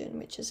nitrogen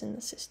which is in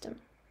the system.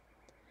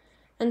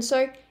 And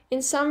so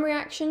in some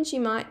reactions, you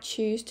might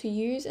choose to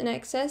use an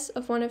excess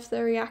of one of the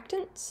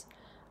reactants.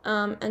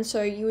 And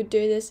so you would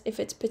do this if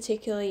it's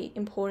particularly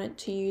important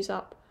to use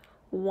up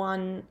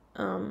one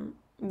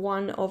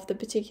of the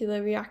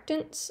particular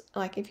reactants,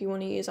 like if you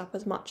want to use up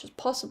as much as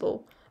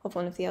possible of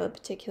one of the other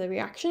particular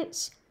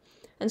reactions.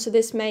 And so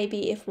this may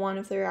be if one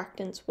of the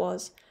reactants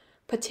was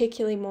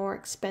particularly more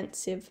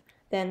expensive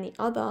than the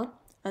other,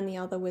 and the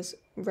other was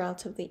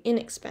relatively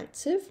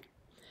inexpensive.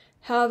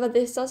 However,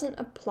 this doesn't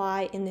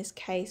apply in this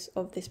case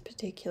of this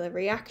particular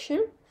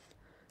reaction.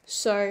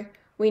 So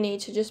we need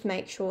to just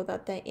make sure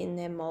that they're in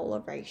their molar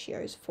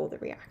ratios for the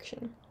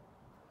reaction.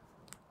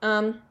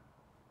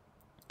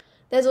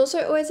 There's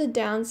also always a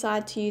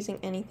downside to using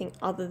anything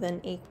other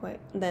than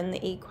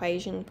the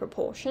equation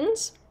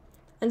proportions.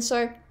 And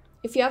so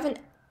if you have an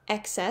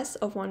excess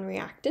of one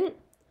reactant,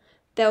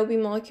 there will be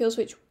molecules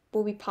which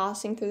will be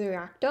passing through the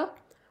reactor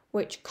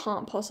which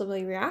can't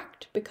possibly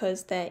react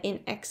because they're in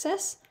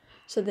excess,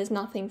 so there's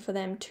nothing for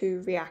them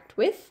to react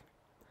with.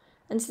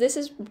 And so this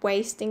is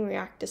wasting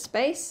reactor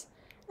space,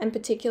 and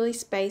particularly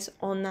space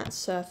on that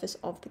surface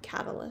of the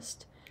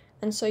catalyst.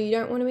 And so you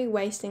don't want to be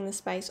wasting the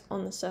space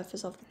on the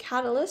surface of the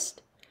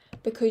catalyst,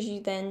 because you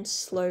then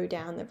slow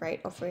down the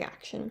rate of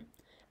reaction,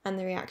 and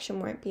the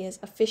reaction won't be as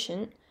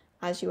efficient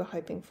as you were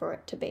hoping for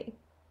it to be.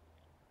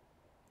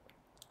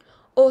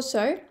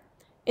 Also,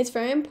 it's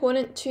very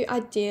important to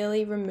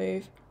ideally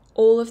remove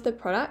all of the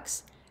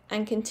products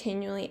and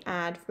continually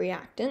add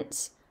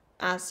reactants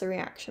as the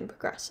reaction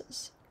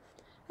progresses.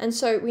 And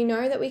so we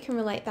know that we can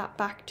relate that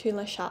back to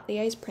Le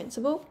Chatelier's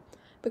principle,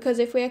 because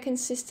if we are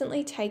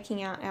consistently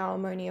taking out our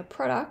ammonia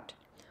product,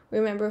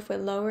 remember if we're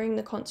lowering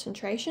the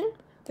concentration,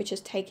 which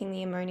is taking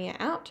the ammonia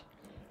out,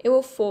 it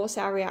will force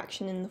our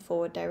reaction in the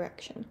forward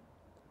direction.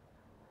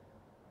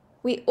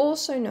 We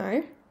also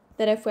know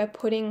that if we're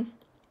putting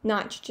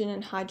nitrogen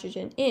and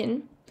hydrogen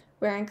in,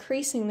 we're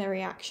increasing the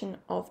reaction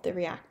of the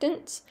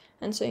reactants,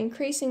 and so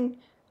increasing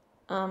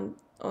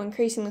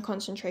the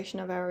concentration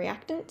of our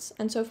reactants.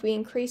 And so if we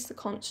increase the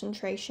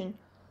concentration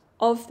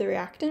of the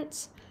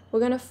reactants,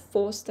 we're going to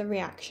force the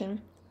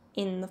reaction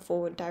in the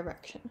forward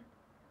direction.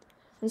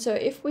 And so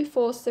if we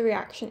force the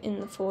reaction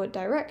in the forward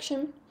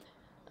direction,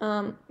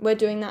 we're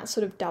doing that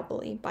sort of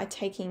doubly by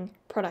taking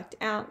product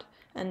out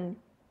and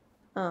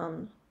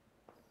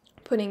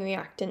putting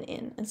reactant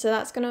in. And so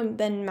that's going to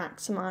then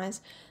maximize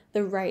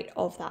the rate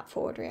of that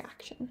forward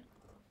reaction.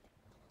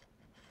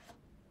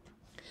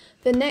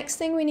 The next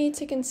thing we need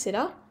to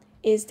consider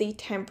is the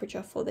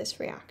temperature for this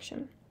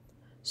reaction.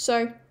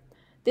 So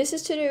this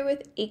is to do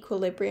with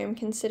equilibrium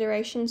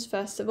considerations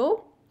first of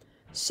all.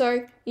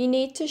 So you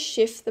need to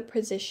shift the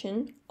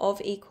position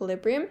of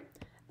equilibrium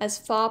as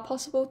far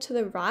possible to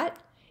the right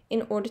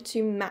in order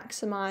to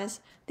maximize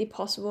the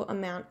possible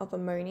amount of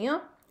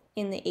ammonia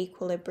in the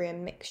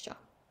equilibrium mixture.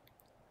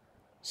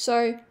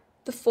 So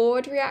the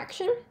forward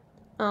reaction,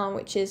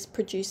 which is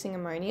producing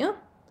ammonia,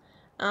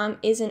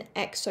 is an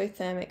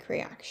exothermic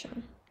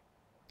reaction.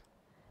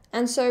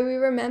 And so we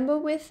remember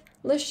with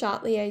Le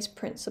Chatelier's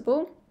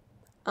principle,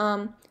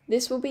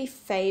 this will be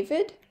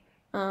favored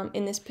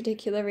in this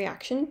particular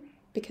reaction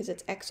because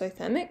it's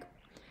exothermic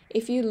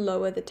if you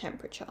lower the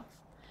temperature.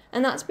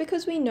 And that's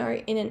because we know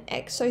in an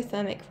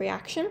exothermic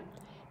reaction,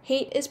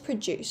 heat is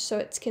produced, so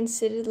it's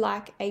considered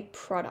like a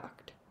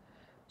product.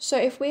 So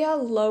if we are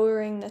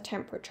lowering the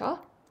temperature,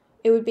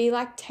 it would be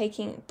like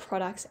taking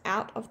products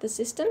out of the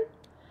system.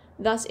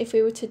 Thus, if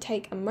we were to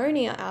take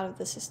ammonia out of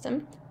the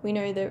system, we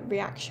know the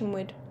reaction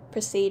would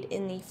proceed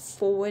in the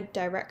forward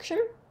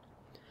direction.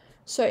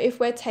 So if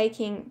we're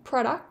taking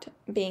product,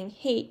 being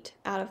heat,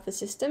 out of the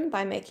system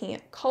by making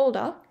it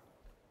colder,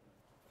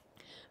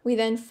 we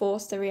then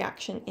force the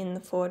reaction in the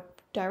forward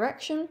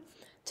direction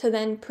to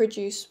then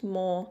produce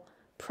more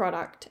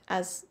product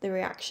as the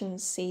reaction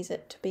sees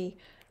it to be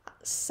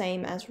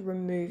same as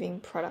removing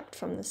product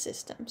from the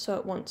system. So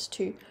it wants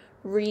to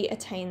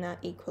re-attain that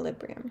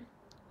equilibrium.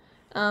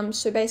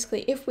 So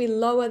basically, if we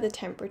lower the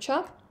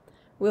temperature,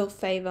 we'll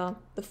favor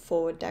the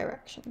forward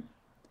direction.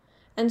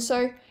 And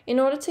so in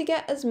order to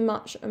get as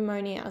much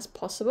ammonia as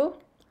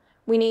possible,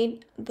 we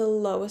need the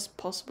lowest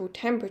possible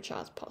temperature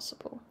as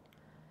possible.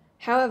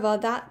 However,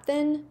 that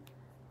then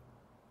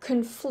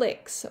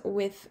conflicts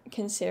with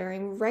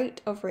considering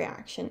rate of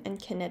reaction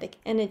and kinetic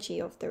energy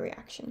of the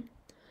reaction.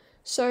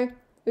 So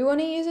we want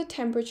to use a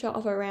temperature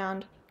of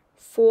around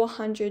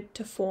 400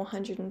 to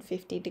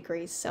 450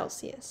 degrees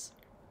Celsius.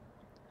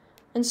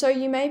 And so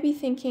you may be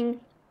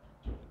thinking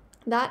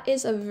that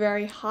is a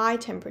very high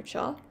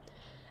temperature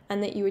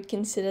and that you would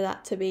consider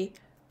that to be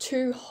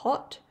too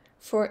hot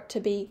for it to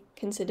be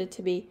considered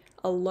to be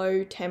a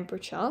low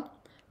temperature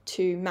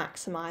to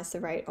maximize the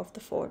rate of the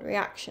forward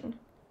reaction.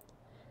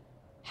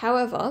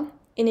 However,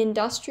 in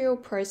industrial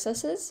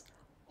processes,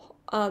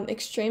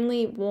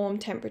 extremely warm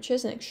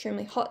temperatures and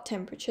extremely hot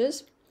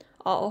temperatures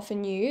are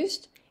often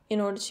used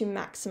in order to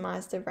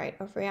maximize the rate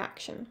of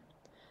reaction.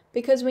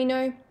 Because we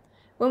know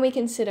when we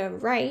consider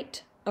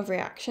rate of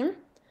reaction,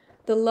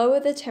 the lower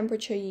the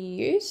temperature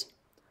you use,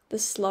 the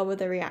slower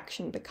the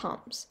reaction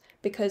becomes.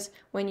 Because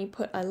when you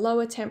put a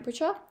lower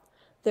temperature,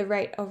 the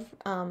rate of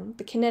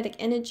the kinetic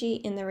energy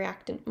in the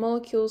reactant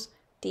molecules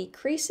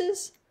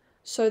decreases,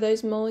 so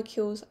those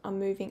molecules are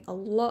moving a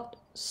lot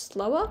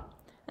slower,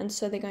 and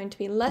so they're going to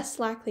be less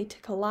likely to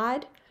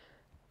collide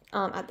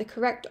at the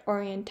correct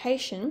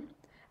orientation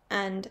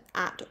and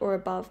at or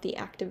above the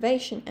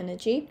activation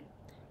energy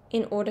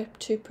in order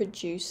to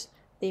produce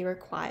the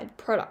required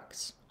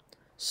products.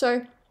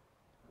 So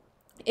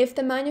if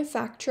the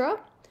manufacturer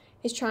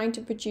is trying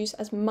to produce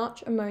as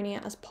much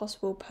ammonia as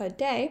possible per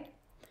day,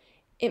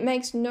 it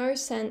makes no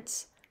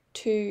sense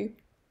to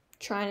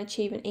try and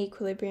achieve an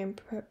equilibrium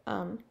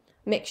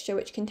mixture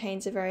which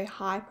contains a very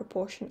high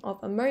proportion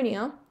of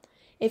ammonia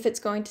if it's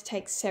going to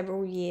take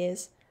several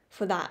years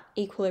for that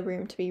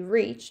equilibrium to be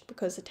reached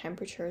because the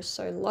temperature is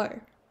so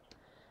low.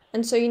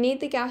 And so you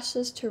need the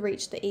gases to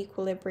reach the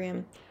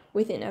equilibrium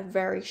within a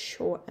very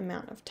short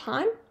amount of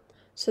time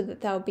so that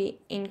they'll be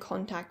in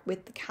contact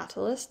with the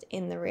catalyst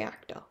in the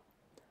reactor.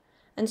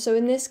 And so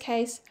in this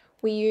case,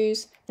 we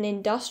use an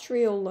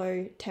industrial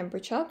low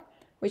temperature,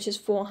 which is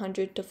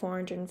 400 to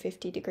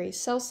 450 degrees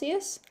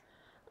Celsius,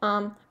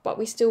 but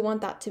we still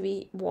want that to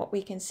be what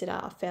we consider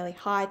a fairly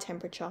high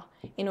temperature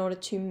in order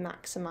to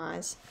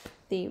maximize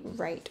the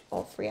rate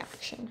of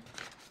reaction.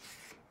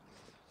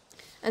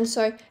 And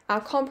so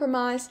our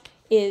compromise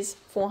is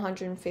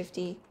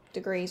 450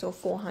 degrees or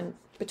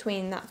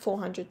between that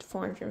 400 to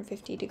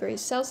 450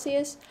 degrees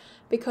Celsius,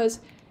 because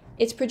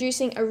it's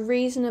producing a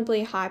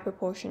reasonably high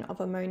proportion of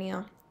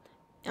ammonia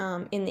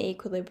in the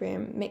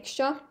equilibrium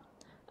mixture,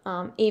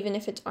 even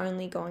if it's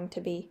only going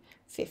to be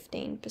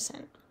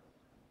 15%.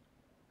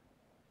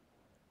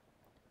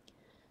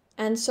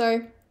 And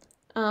so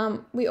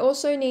we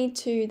also need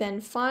to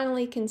then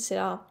finally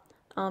consider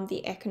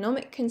the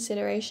economic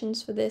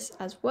considerations for this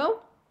as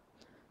well.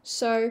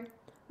 So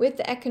with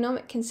the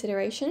economic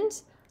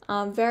considerations,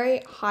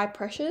 very high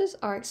pressures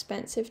are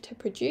expensive to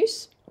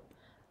produce,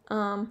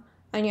 and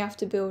you have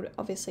to build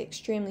obviously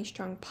extremely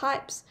strong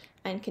pipes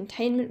and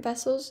containment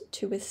vessels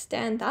to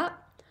withstand that.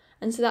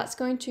 And so that's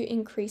going to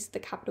increase the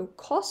capital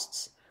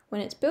costs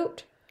when it's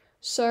built.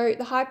 So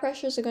the high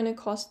pressures are going to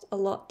cost a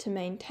lot to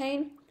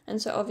maintain,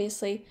 and so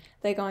obviously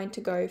they're going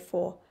to go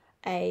for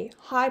a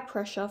high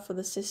pressure for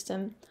the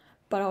system,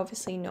 but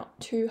obviously not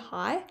too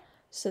high.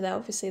 So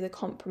obviously the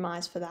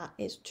compromise for that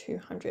is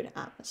 200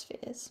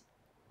 atmospheres.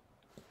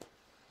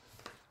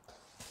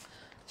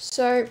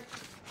 So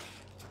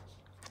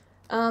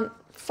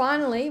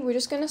finally, we're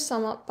just going to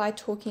sum up by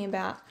talking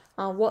about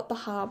what the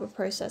Haber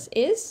process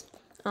is,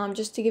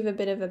 just to give a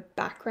bit of a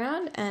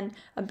background and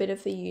a bit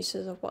of the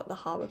uses of what the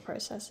Haber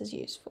process is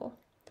used for.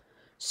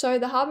 So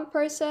the Haber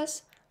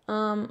process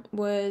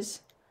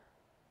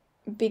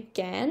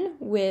began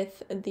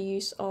with the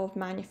use of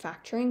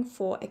manufacturing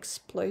for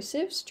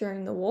explosives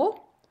during the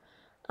war.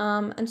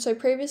 And so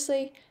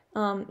previously,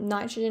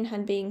 nitrogen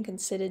had been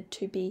considered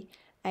to be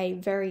a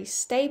very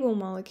stable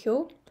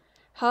molecule.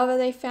 However,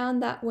 they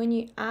found that when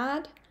you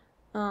add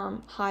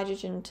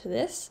hydrogen to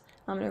this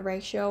in a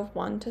ratio of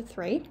 1 to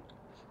 3,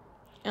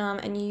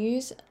 and you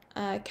use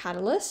a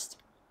catalyst,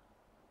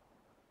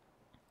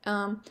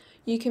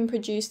 you can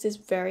produce this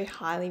very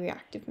highly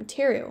reactive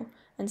material,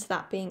 and so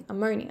that being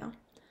ammonia.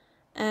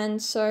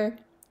 And so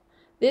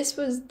this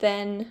was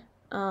then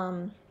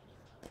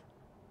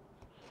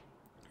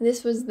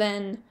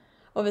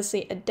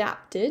obviously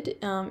adapted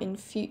in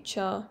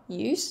future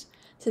use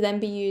to then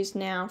be used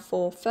now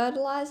for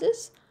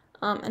fertilizers,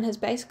 and has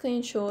basically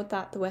ensured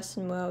that the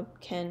Western world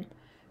can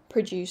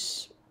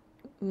produce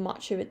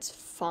much of its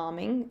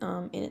farming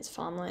in its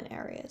farmland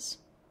areas.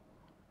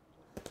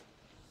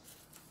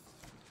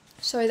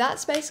 So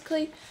that's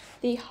basically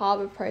the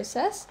Haber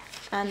process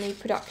and the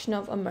production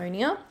of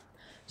ammonia.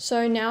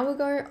 So now we'll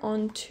go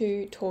on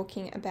to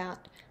talking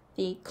about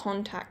the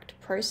contact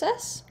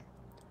process.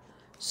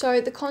 So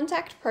the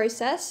contact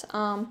process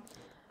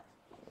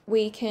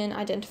we can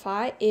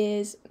identify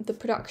is the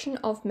production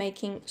of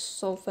making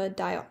sulfur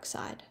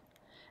dioxide.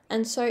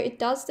 And so it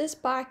does this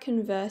by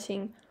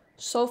converting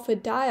sulfur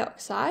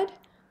dioxide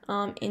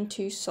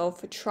into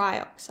sulfur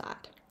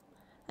trioxide.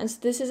 And so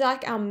this is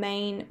like our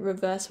main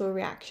reversible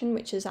reaction,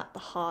 which is at the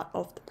heart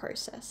of the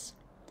process.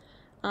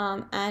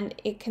 And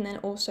it can then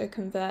also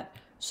convert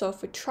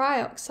sulfur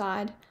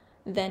trioxide,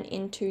 then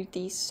into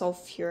the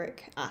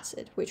sulfuric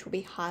acid, which will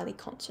be highly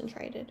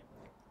concentrated.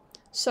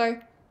 So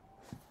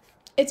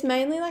it's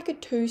mainly like a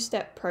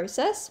two-step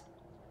process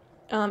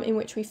in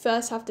which we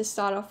first have to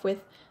start off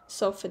with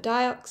sulfur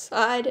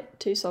dioxide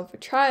to sulfur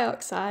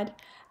trioxide,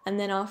 and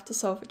then after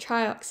sulfur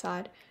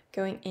trioxide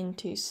going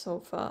into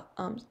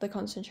the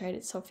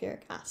concentrated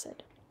sulfuric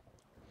acid.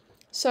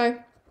 So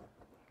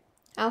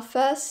our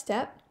first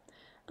step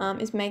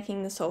is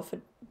making the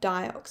sulfur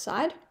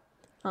dioxide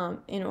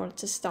in order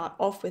to start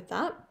off with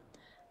that.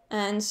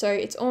 And so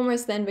it's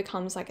almost then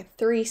becomes like a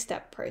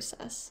three-step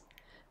process.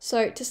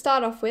 So to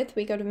start off with,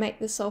 we got to make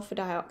the sulfur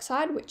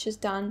dioxide, which is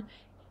done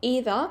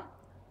either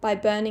by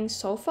burning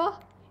sulfur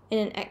in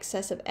an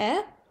excess of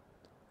air,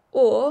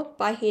 or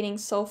by heating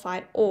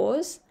sulfide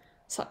ores,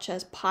 such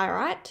as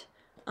pyrite,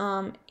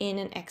 in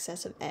an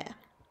excess of air.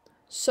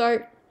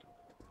 So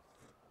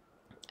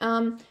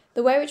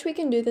the way which we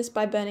can do this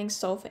by burning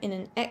sulfur in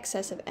an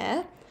excess of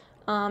air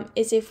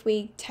is if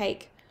we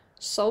take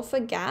sulfur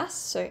gas,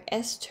 so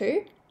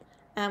S2,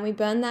 and we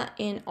burn that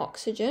in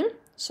oxygen,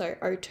 so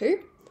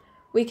O2.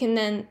 We can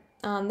then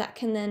that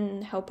can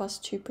then help us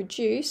to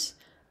produce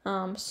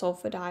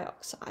sulfur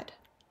dioxide.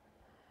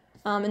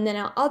 And then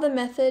our other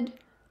method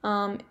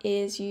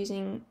is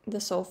using the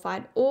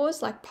sulfide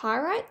ores like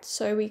pyrite.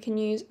 So we can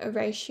use a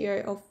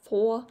ratio of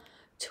 4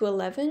 to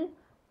 11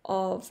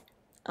 of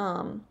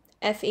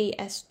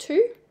FeS2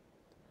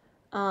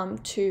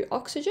 to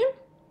oxygen.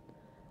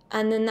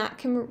 And then that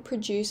can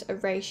produce a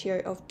ratio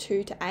of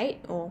 2 to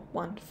 8 or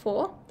 1 to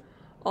 4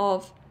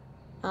 of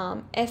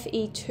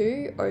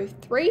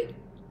Fe2O3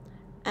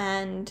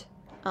 and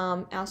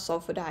our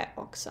sulfur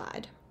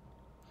dioxide.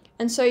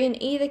 And so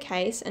in either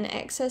case, an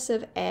excess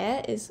of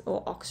air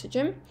or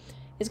oxygen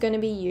is going to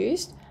be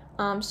used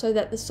so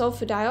that the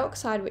sulfur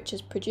dioxide which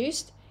is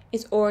produced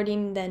is already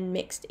then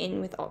mixed in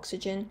with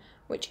oxygen,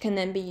 which can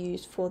then be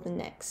used for the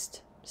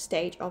next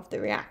stage of the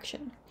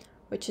reaction,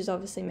 which is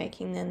obviously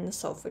making then the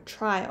sulfur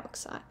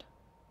trioxide.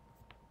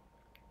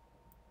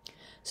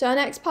 So our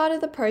next part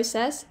of the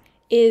process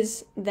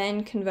is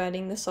then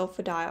converting the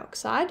sulfur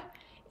dioxide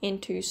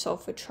into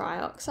sulfur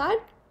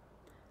trioxide.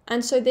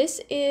 And so this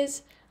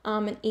is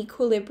an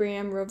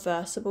equilibrium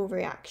reversible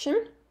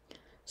reaction.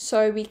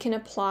 So we can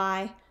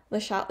apply Le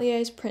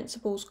Chatelier's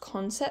principles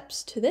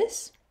concepts to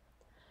this.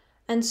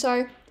 And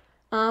so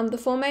the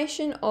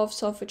formation of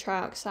sulfur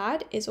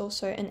trioxide is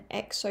also an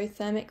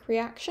exothermic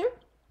reaction.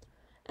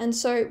 And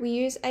so we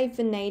use a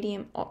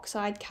vanadium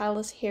oxide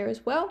catalyst here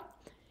as well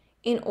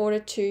in order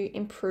to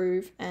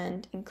improve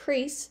and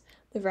increase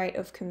the rate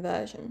of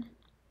conversion.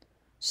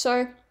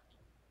 So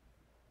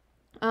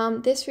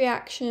this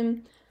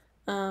reaction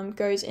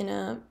goes in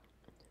a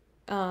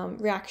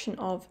reaction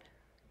of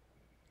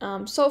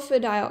sulfur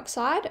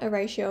dioxide, a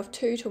ratio of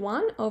 2 to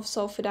 1 of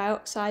sulfur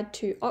dioxide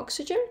to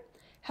oxygen.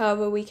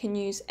 However, we can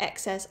use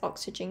excess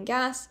oxygen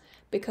gas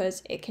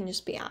because it can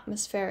just be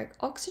atmospheric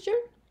oxygen.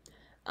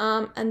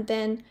 And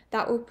then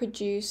that will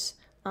produce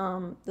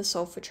the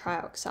sulfur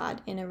trioxide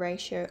in a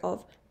ratio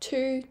of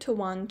 2 to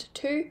 1 to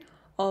 2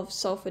 of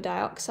sulfur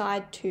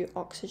dioxide to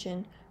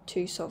oxygen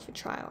to sulfur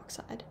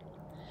trioxide.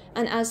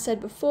 And as said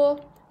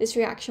before, this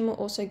reaction will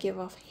also give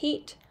off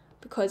heat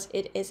because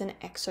it is an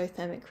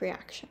exothermic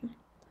reaction.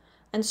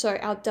 And so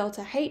our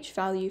delta H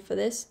value for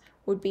this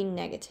would be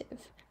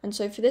negative. And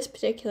so for this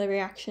particular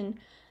reaction,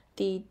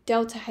 the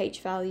delta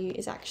H value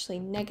is actually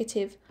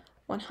negative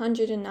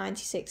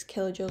 196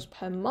 kilojoules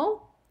per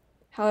mole.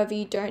 However,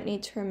 you don't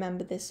need to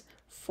remember this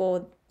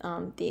for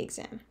the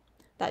exam.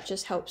 That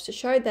just helps to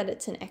show that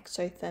it's an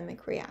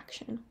exothermic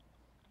reaction.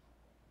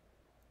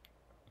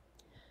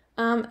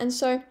 And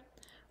so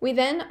we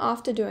then,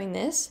 after doing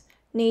this,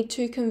 need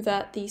to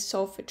convert the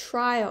sulfur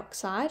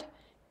trioxide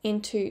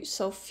into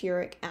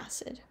sulfuric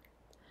acid.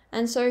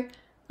 And so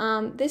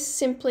this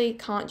simply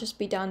can't just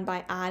be done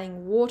by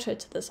adding water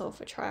to the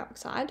sulfur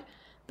trioxide,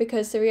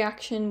 because the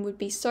reaction would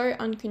be so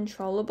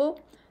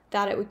uncontrollable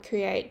that it would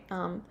create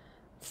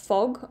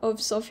fog of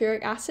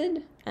sulfuric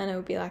acid, and it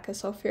would be like a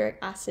sulfuric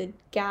acid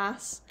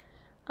gas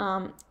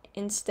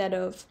instead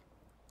of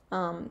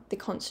the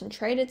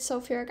concentrated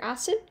sulfuric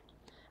acid.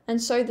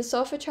 And so the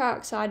sulfur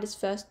trioxide is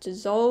first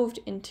dissolved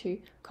into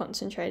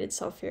concentrated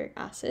sulfuric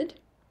acid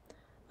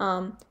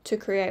to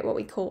create what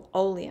we call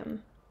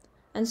oleum.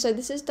 And so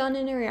this is done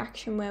in a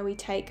reaction where we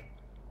take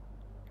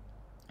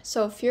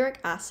sulfuric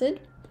acid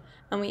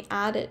and we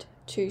add it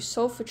to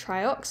sulfur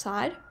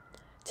trioxide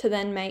to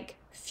then make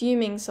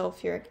fuming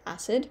sulfuric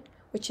acid,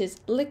 which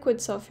is liquid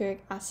sulfuric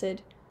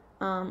acid,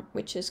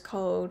 which is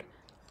called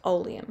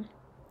oleum.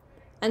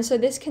 And so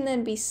this can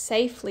then be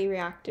safely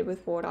reacted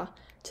with water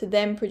to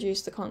then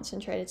produce the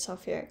concentrated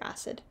sulfuric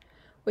acid,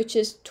 which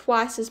is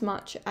twice as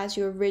much as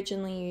you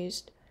originally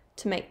used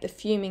to make the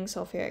fuming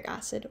sulfuric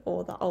acid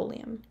or the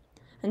oleum.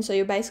 And so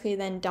you're basically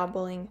then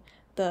doubling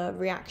the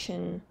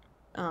reaction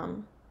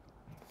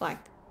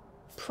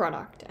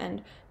product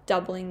and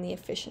doubling the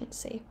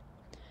efficiency.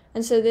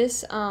 And so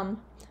this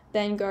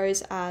then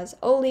goes as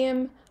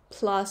oleum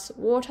plus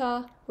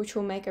water, which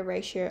will make a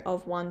ratio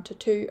of 1 to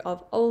 2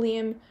 of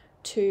oleum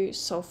to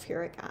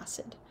sulfuric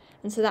acid.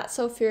 And so that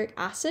sulfuric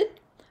acid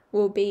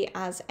will be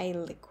as a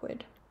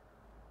liquid.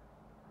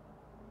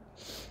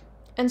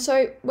 And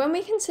so when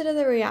we consider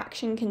the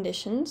reaction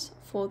conditions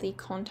for the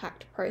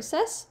contact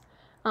process,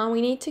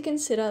 we need to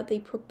consider the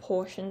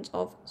proportions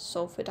of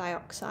sulfur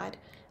dioxide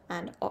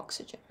and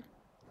oxygen.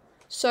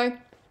 So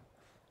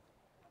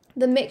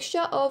the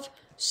mixture of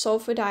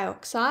sulfur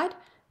dioxide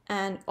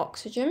and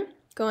oxygen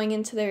going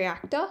into the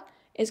reactor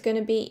is going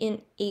to be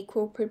in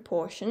equal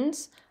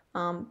proportions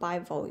by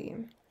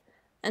volume.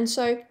 And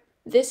so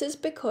this is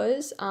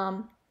because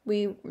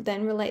we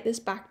then relate this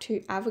back to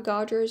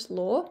Avogadro's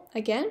law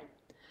again,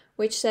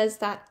 which says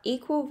that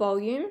equal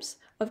volumes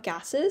of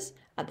gases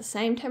at the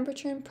same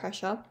temperature and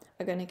pressure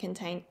are going to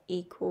contain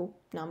equal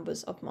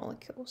numbers of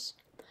molecules.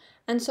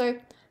 And so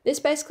this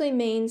basically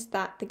means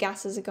that the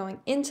gases are going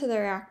into the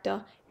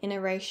reactor in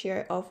a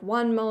ratio of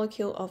 1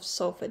 molecule of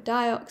sulfur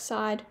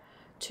dioxide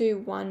to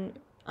 1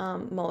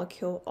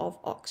 molecule of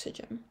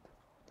oxygen.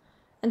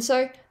 And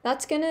so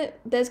there's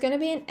going to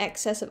be an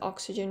excess of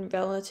oxygen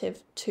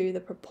relative to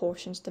the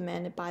proportions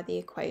demanded by the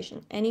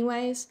equation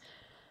anyways,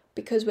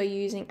 because we're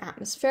using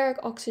atmospheric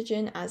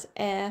oxygen as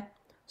air.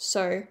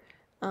 So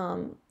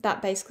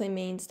that basically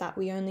means that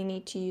we only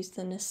need to use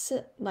the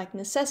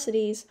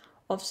necessities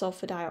of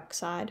sulfur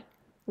dioxide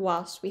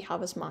whilst we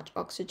have as much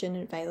oxygen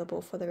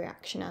available for the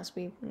reaction as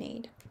we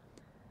need.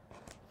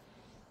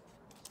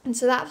 And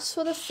so that's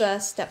for the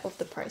first step of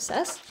the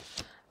process.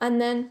 And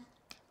then,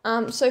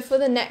 so for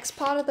the next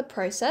part of the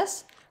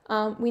process,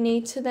 we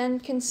need to then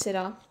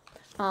consider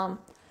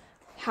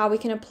how we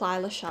can apply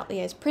Le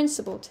Chatelier's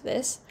principle to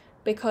this,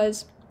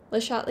 because Le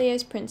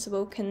Chatelier's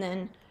principle can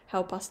then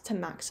help us to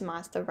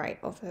maximize the rate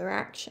of the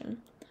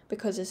reaction,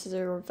 because this is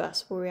a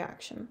reversible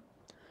reaction.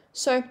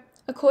 So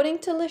according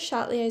to Le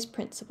Chatelier's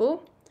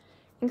principle,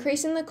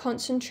 increasing the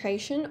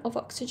concentration of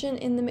oxygen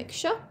in the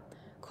mixture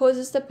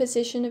causes the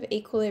position of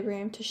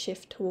equilibrium to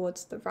shift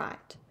towards the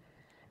right.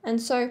 And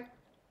so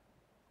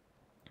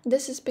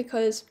this is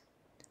because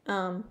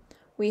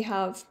we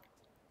have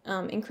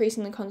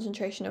increasing the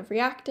concentration of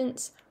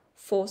reactants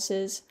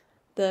forces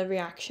the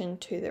reaction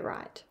to the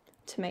right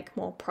to make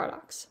more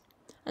products.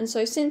 And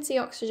so since the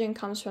oxygen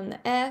comes from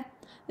the air,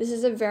 this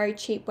is a very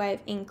cheap way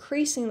of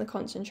increasing the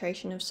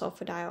concentration of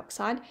sulfur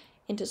dioxide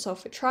into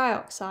sulfur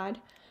trioxide,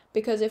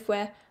 because if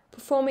we're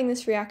performing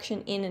this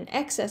reaction in an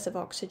excess of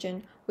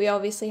oxygen, we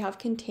obviously have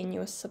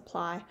continuous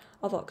supply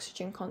of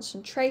oxygen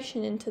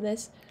concentration into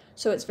this,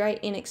 so it's very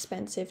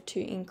inexpensive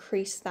to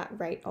increase that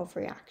rate of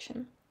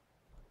reaction.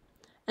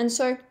 And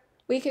so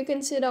we could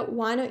consider,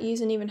 why not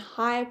use an even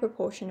higher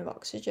proportion of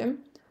oxygen?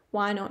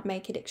 Why not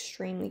make it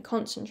extremely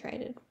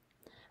concentrated?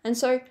 And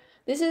so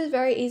this is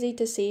very easy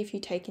to see if you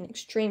take an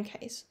extreme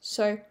case.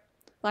 So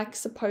like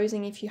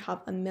supposing if you have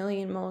 1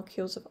 million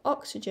molecules of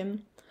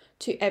oxygen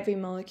to every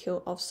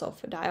molecule of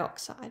sulfur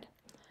dioxide.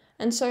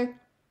 And so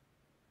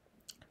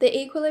the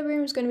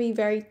equilibrium is going to be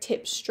very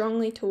tipped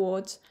strongly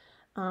towards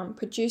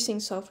producing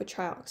sulfur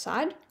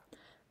trioxide,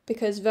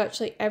 because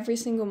virtually every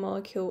single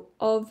molecule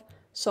of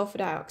sulfur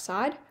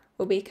dioxide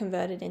will be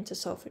converted into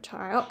sulfur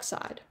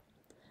trioxide.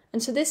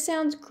 And so this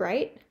sounds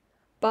great,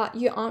 but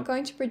you aren't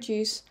going to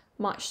produce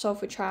much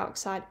sulfur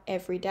trioxide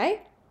every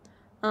day,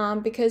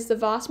 because the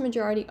vast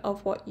majority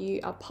of what you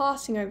are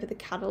passing over the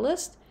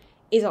catalyst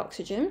is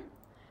oxygen.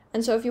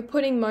 And so if you're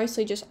putting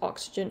mostly just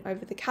oxygen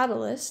over the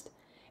catalyst,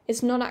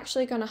 it's not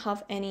actually going to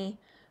have any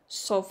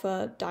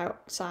sulfur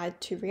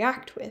dioxide to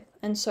react with,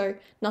 and so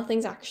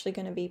nothing's actually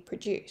going to be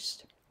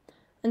produced.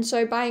 And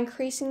so by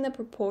increasing the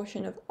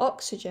proportion of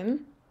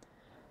oxygen,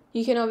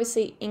 you can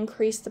obviously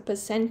increase the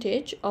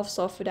percentage of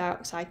sulfur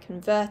dioxide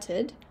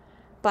converted,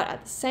 but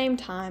at the same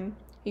time,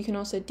 you can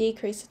also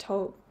decrease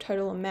the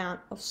total amount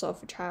of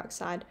sulfur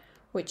trioxide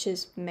which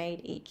is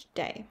made each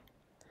day.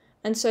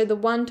 And so the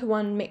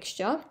 1-to-1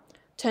 mixture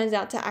turns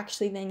out to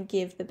actually then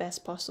give the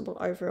best possible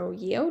overall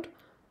yield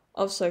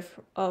of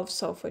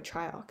sulfur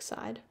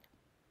trioxide.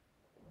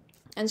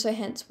 And so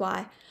hence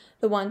why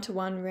the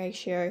 1-to-1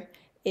 ratio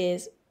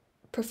is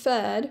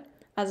preferred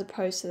as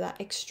opposed to that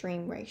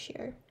extreme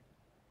ratio.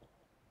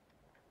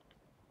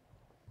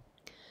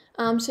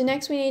 So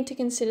next we need to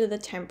consider the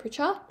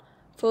temperature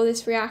for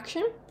this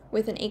reaction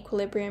with an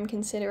equilibrium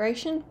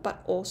consideration,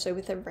 but also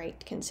with a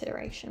rate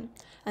consideration,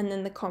 and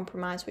then the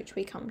compromise which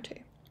we come to.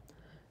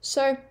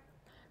 So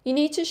you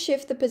need to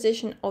shift the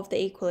position of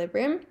the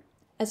equilibrium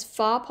as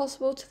far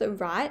possible to the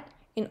right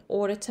in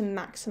order to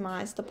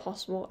maximize the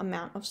possible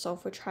amount of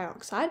sulfur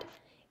trioxide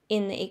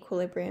in the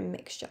equilibrium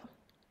mixture.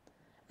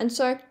 And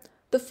so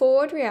the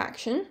forward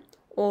reaction,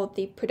 or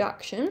the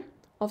production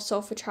of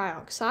sulfur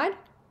trioxide,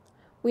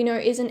 we know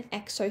is an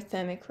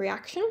exothermic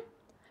reaction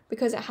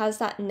because it has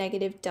that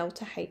negative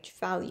delta H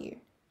value.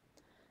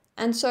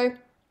 And so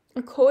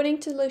according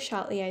to Le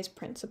Chatelier's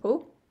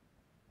principle,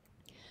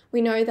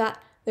 we know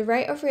that the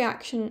rate of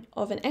reaction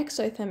of an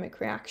exothermic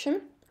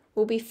reaction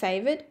will be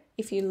favored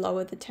if you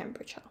lower the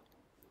temperature.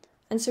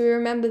 And so we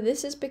remember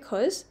this is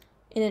because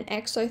in an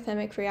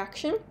exothermic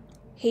reaction,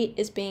 heat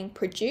is being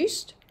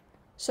produced.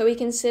 So we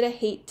consider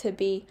heat to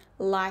be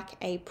like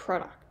a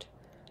product.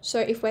 So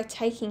if we're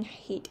taking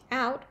heat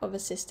out of a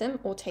system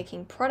or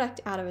taking product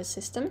out of a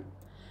system,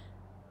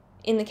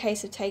 in the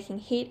case of taking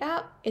heat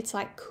out, it's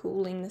like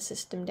cooling the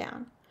system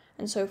down.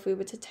 And so if we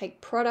were to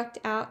take product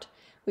out,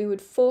 we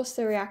would force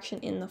the reaction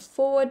in the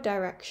forward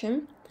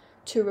direction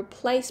to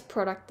replace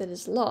product that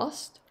is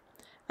lost,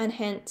 and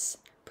hence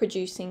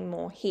producing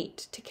more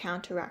heat to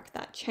counteract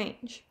that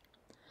change.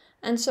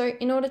 And so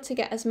in order to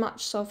get as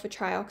much sulfur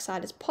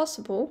trioxide as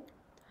possible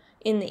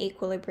in the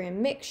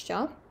equilibrium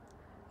mixture,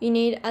 you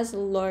need as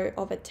low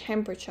of a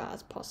temperature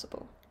as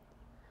possible.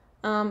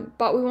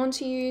 But we want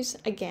to use,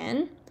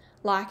 again,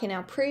 like in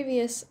our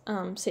previous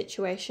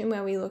situation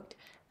where we looked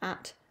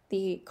at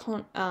the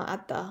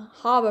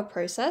Haber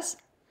process,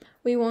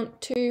 we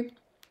want to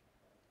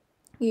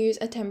use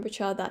a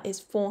temperature that is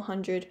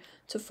 400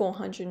 to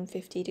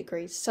 450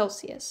 degrees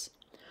Celsius,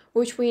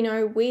 which we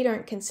know we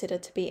don't consider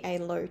to be a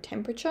low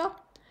temperature.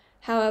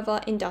 However,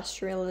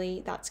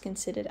 industrially, that's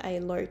considered a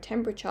low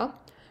temperature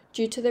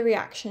due to the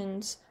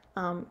reaction's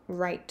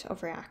rate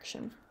of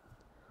reaction.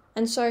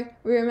 And so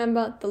we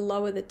remember the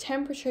lower the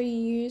temperature you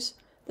use,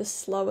 the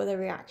slower the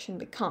reaction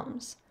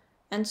becomes.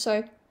 And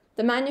so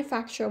the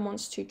manufacturer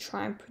wants to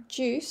try and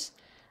produce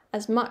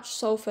as much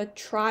sulfur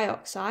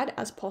trioxide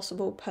as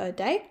possible per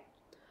day.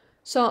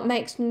 So it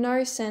makes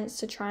no sense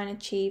to try and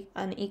achieve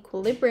an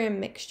equilibrium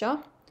mixture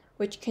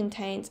which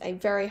contains a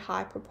very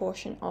high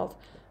proportion of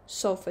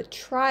sulfur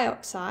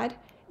trioxide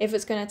if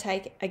it's going to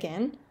take,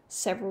 again,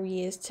 several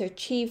years to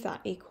achieve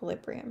that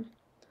equilibrium.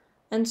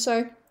 And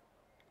so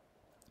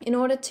in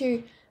order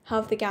to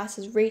have the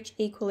gases reach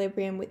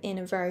equilibrium within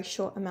a very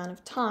short amount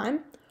of time,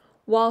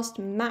 whilst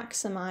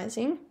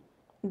maximizing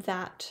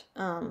that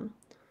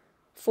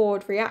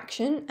forward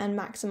reaction and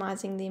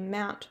maximizing the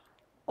amount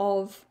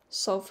of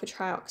sulfur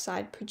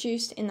trioxide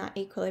produced in that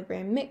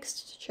equilibrium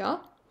mixture,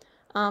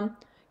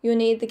 you'll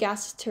need the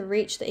gases to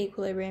reach the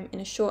equilibrium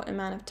in a short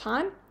amount of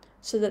time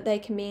so that they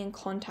can be in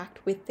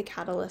contact with the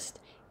catalyst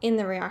in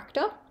the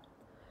reactor.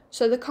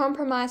 So the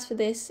compromise for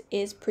this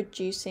is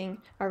producing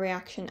a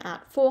reaction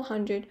at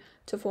 400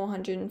 to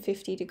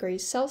 450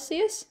 degrees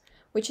Celsius,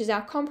 which is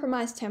our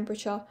compromise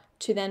temperature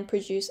to then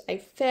produce a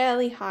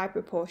fairly high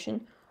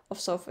proportion of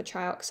sulfur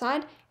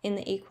trioxide in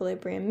the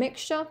equilibrium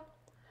mixture,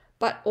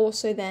 but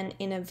also then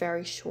in a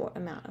very short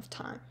amount of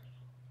time.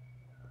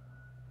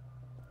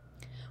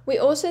 We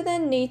also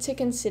then need to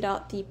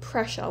consider the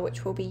pressure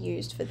which will be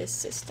used for this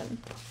system.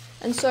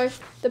 And so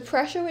the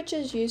pressure which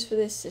is used for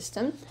this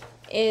system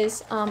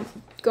is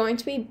going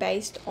to be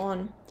based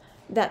on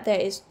that there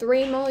is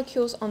 3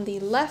 molecules on the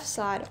left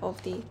side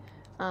of the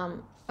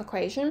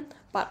equation,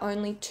 but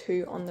only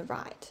 2 on the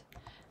right.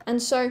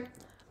 And so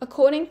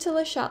according to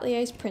Le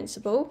Chatelier's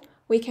principle,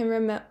 we can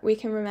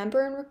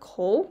remember and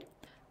recall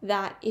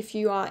that if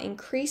you are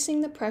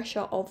increasing the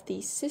pressure of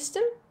the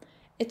system,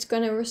 it's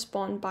going to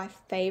respond by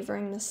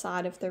favoring the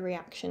side of the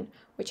reaction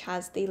which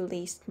has the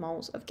least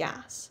moles of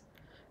gas.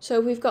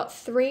 So we've got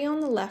 3 on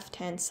the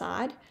left-hand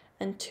side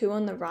and 2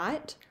 on the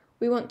right.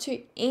 We want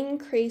to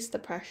increase the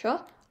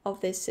pressure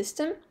of this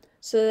system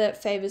so that it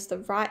favors the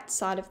right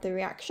side of the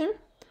reaction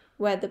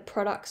where the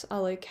products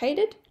are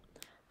located,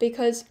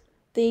 because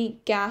the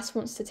gas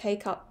wants to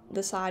take up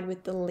the side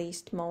with the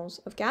least moles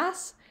of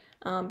gas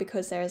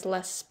because there is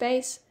less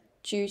space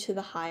due to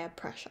the higher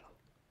pressure.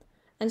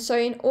 And so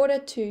in order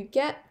to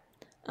get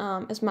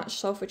as much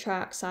sulfur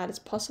trioxide as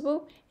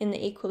possible in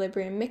the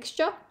equilibrium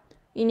mixture,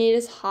 you need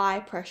as high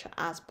pressure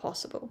as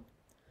possible.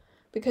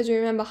 Because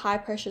remember, high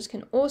pressures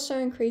can also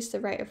increase the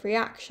rate of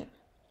reaction.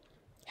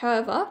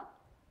 However,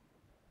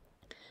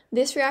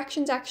 this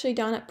reaction is actually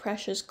done at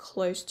pressures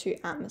close to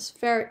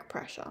atmospheric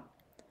pressure.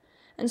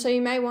 And so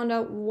you may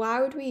wonder, why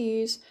would we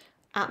use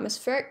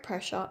atmospheric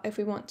pressure if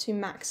we want to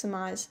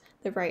maximize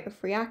the rate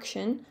of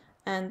reaction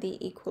and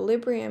the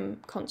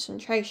equilibrium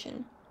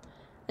concentration?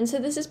 And so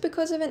this is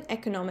because of an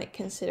economic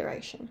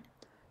consideration.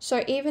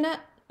 So even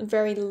at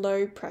very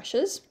low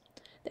pressures,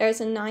 there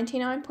is a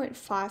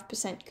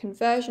 99.5%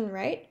 conversion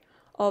rate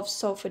of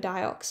sulfur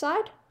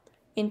dioxide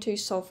into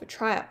sulfur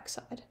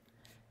trioxide.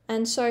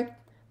 And so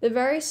the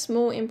very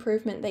small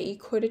improvement that you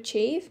could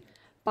achieve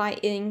by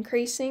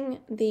increasing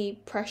the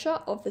pressure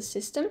of the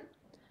system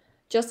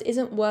just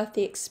isn't worth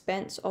the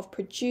expense of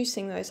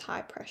producing those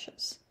high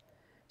pressures.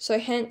 So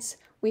hence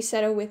we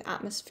settle with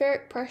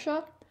atmospheric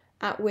pressure,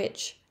 at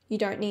which you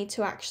don't need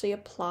to actually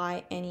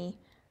apply any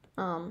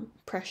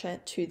pressure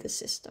to the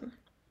system.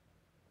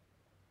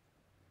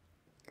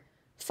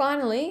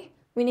 Finally,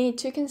 we need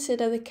to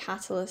consider the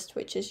catalyst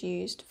which is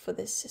used for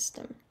this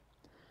system.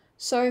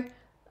 So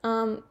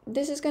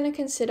this is going to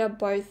consider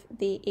both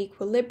the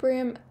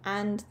equilibrium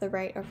and the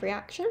rate of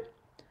reaction.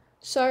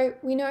 So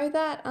we know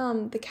that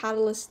the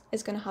catalyst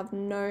is going to have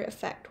no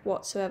effect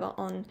whatsoever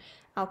on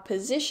our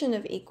position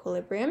of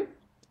equilibrium.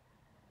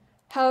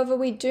 However,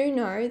 we do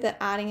know that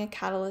adding a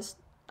catalyst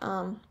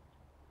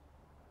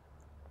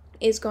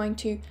is going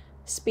to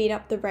speed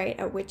up the rate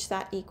at which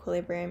that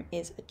equilibrium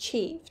is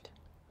achieved.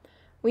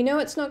 We know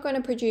it's not going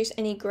to produce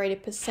any greater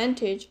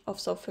percentage of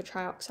sulfur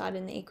trioxide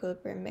in the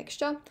equilibrium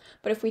mixture,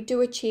 but if we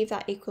do achieve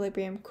that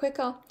equilibrium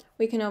quicker,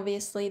 we can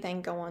obviously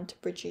then go on to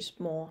produce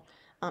more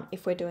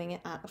if we're doing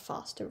it at a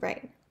faster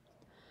rate.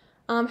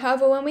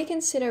 However, when we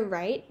consider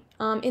rate,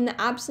 in the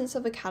absence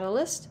of a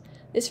catalyst,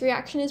 this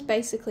reaction is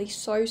basically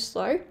so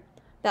slow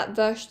that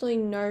virtually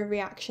no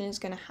reaction is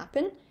going to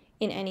happen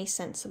in any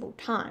sensible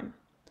time.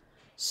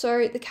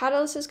 So the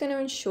catalyst is going to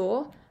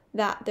ensure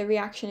that the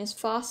reaction is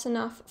fast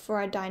enough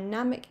for a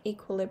dynamic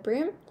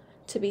equilibrium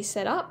to be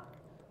set up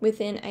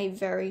within a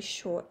very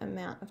short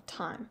amount of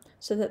time,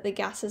 so that the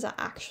gases are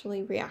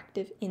actually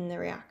reactive in the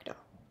reactor.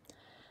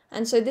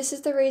 And so this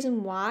is the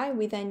reason why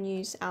we then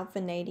use our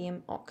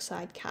vanadium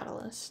oxide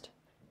catalyst.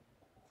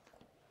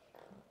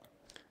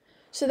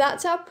 So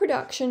that's our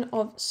production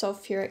of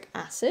sulfuric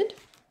acid.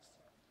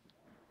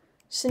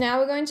 So now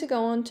we're going to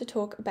go on to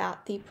talk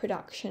about the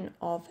production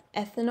of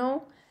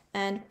ethanol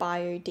and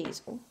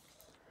biodiesel.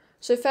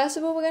 So first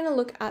of all, we're going to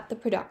look at the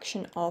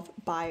production of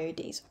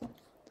biodiesel.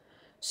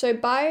 So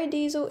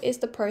biodiesel is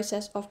the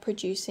process of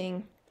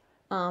producing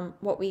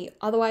what we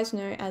otherwise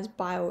know as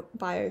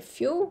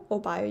biofuel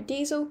or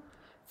biodiesel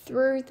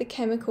through the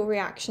chemical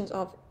reactions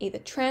of either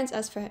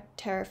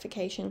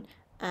transesterification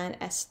and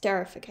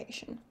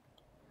esterification.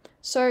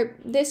 So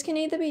this can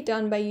either be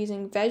done by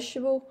using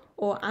vegetable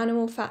or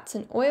animal fats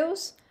and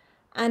oils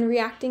and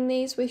reacting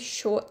these with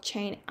short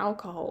chain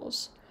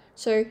alcohols.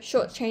 So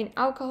short chain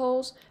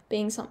alcohols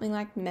being something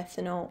like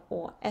methanol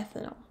or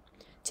ethanol.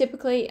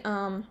 Typically,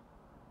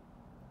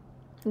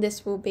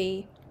 this will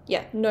be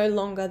no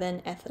longer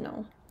than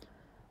ethanol.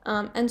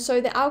 And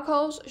so the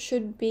alcohols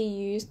should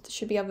be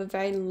of a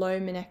very low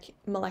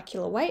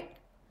molecular weight.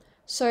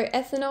 So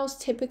ethanol is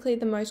typically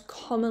the most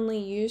commonly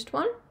used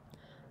one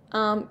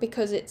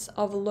because it's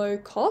of low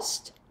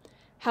cost.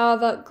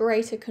 However,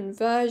 greater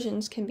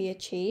conversions can be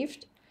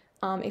achieved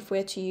if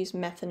we're to use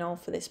methanol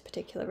for this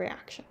particular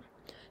reaction.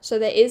 So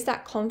there is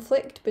that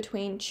conflict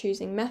between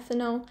choosing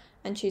methanol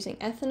and choosing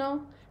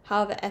ethanol.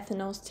 However,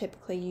 ethanol is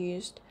typically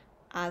used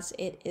as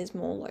it is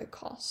more low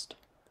cost.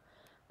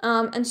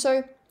 And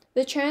so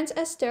the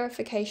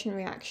transesterification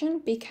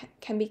reaction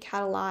can be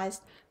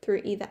catalyzed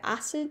through either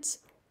acids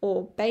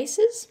or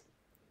bases,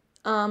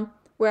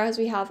 whereas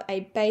we have a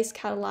base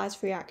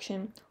catalyzed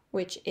reaction,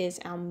 which is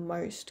our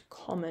most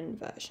common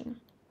version.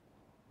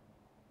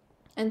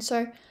 And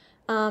so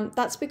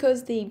that's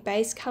because the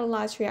base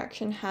catalyzed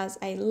reaction has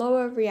a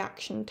lower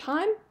reaction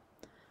time,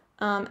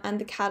 and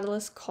the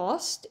catalyst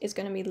cost is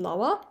going to be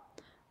lower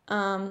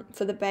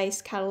for the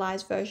base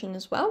catalyzed version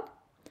as well,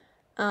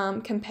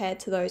 compared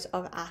to those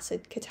of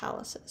acid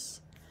catalysis.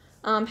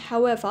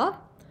 However,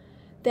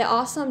 there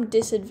are some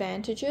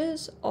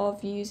disadvantages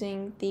of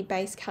using the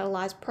base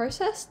catalyzed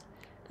process,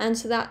 and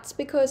so that's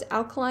because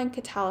alkaline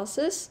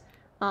catalysis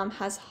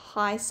has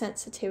high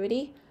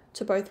sensitivity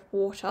to both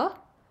water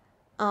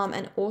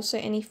and also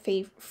any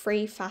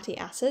free fatty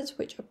acids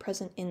which are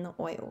present in the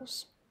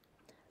oils.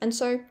 And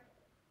so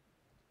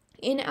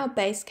in our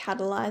base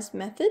catalyzed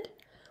method,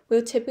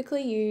 we'll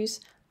typically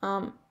use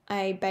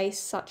a base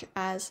such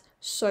as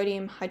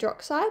sodium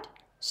hydroxide,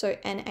 so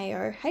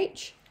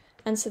NaOH,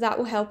 and so that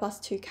will help us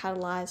to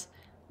catalyze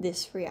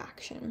this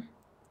reaction.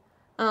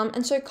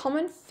 And so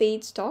common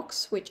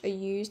feedstocks which are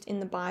used in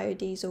the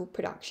biodiesel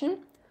production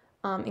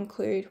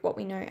include what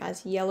we know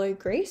as yellow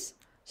grease,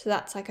 so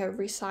that's like a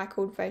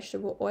recycled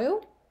vegetable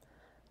oil,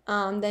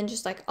 then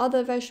just like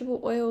other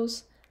vegetable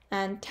oils,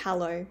 and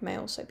tallow may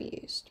also be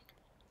used.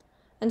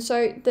 And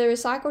so the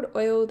recycled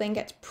oil then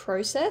gets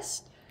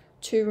processed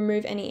to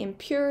remove any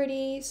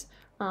impurities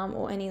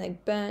or any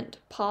like burnt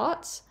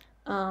parts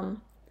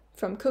from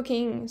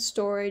cooking,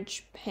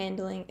 storage,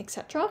 handling,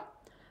 etc.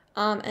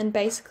 And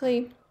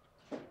basically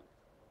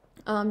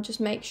just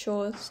make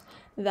sure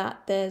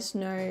that there's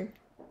no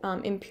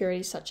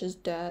impurities such as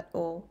dirt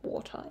or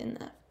water in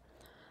there.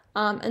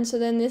 And so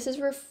then this is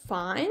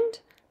refined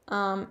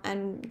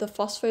and the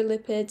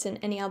phospholipids and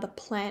any other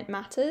plant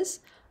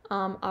matters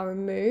are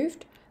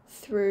removed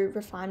through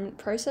refinement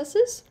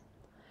processes.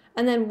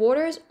 And then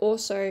water is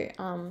also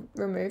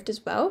removed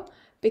as well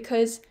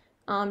because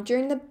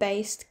during the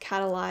base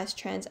catalyzed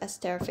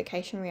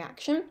transesterification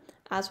reaction,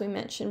 as we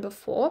mentioned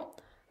before,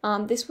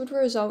 this would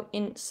result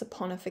in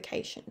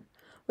saponification,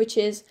 which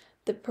is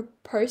the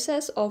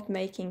process of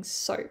making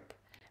soap.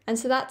 And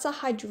so that's a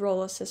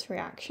hydrolysis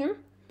reaction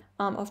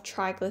of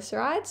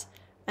triglycerides,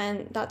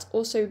 and that's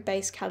also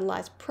base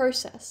catalyzed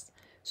process.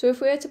 So if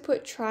we were to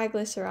put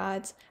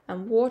triglycerides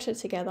and water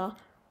together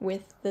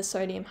with the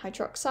sodium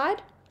hydroxide,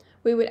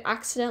 we would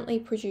accidentally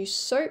produce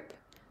soap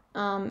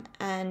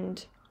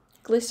and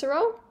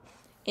glycerol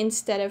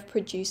instead of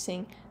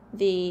producing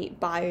the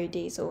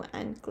biodiesel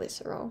and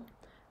glycerol.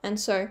 And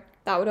so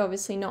that would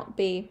obviously not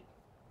be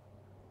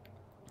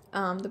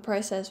the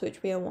process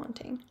which we are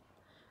wanting.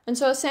 And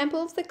so a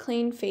sample of the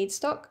clean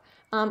feedstock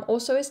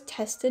also is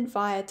tested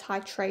via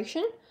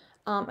titration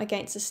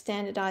against a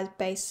standardized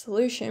base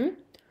solution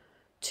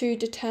to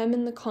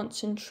determine the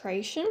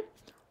concentration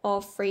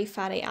of free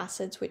fatty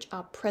acids which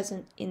are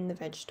present in the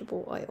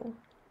vegetable oil.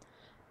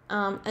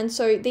 And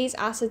so these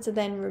acids are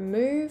then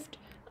removed,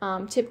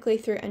 typically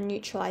through a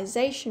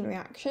neutralization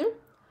reaction,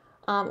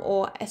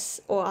 or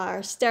are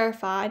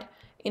esterified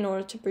in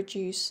order to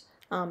produce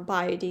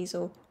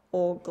biodiesel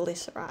or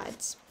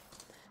glycerides.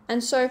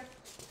 And so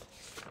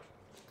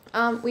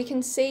we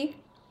can see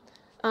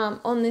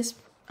on this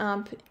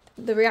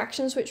the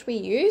reactions which we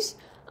use,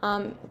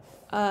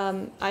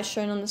 as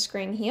shown on the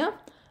screen here.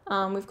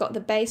 We've got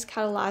the base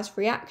catalyzed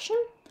reaction,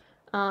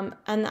 and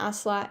the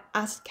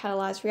acid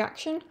catalyzed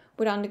reaction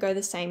would undergo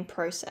the same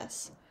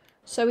process.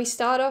 So we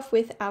start off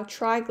with our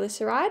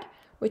triglyceride,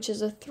 which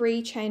is a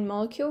 3-chain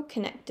molecule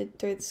connected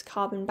through this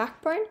carbon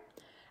backbone,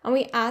 and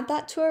we add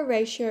that to a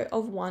ratio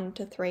of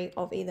 1:3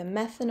 of either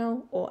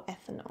methanol or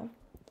ethanol.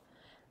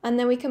 And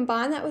then we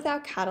combine that with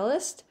our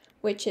catalyst,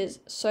 which is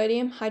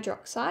sodium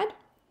hydroxide,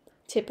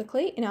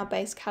 typically in our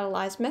base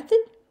catalyzed method,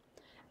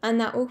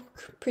 and that will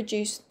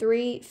produce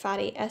 3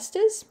 fatty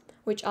esters,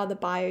 which are the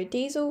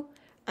biodiesel,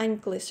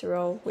 and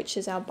glycerol, which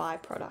is our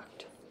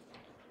byproduct.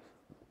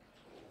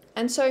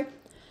 And so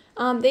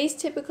these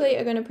typically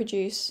are going to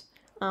produce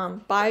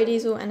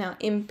biodiesel and our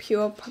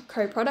impure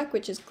co-product,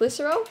 which is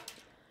glycerol.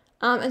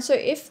 And so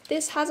if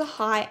this has a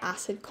high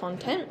acid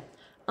content,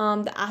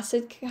 the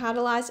acid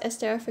catalyzed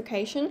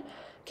esterification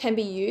can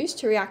be used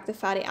to react the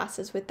fatty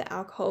acids with the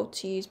alcohol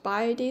to use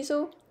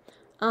biodiesel.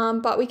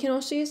 But we can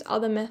also use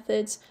other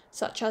methods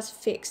such as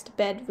fixed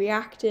bed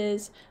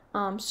reactors,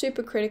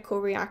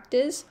 supercritical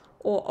reactors,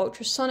 or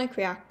ultrasonic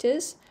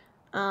reactors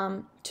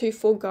to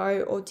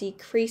forego or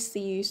decrease the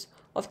use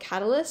of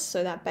catalysts,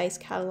 so that base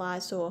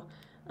catalyzed or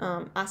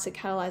acid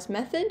catalyzed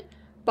method,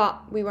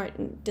 but we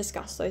won't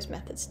discuss those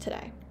methods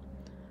today.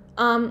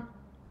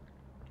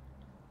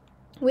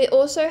 We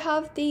also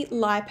have the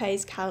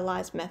lipase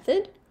catalyzed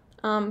method,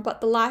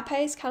 but the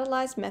lipase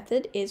catalyzed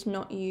method is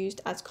not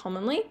used as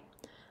commonly,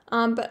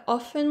 but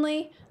often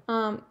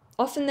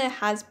there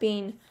has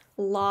been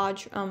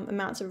large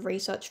amounts of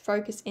research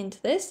focused into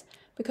this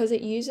because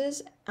it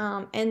uses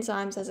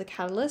enzymes as a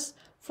catalyst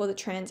for the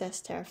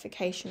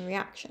transesterification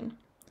reaction.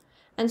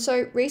 And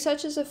so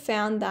researchers have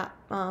found that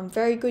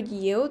very good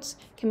yields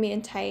can be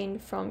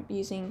attained from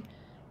using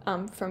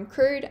from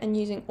crude and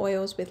using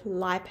oils with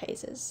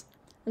lipases.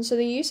 And so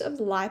the use of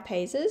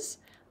lipases,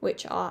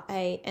 which are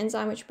an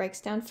enzyme which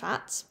breaks down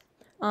fats,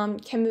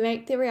 can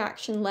make the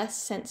reaction less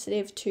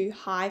sensitive to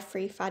high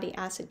free fatty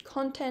acid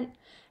content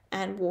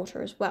and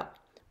water as well,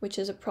 which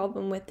is a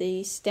problem with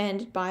the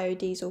standard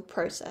biodiesel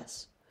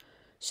process.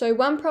 So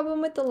one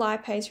problem with the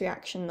lipase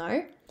reaction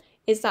though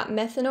is that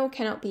methanol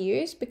cannot be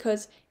used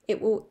because it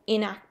will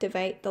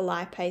inactivate the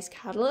lipase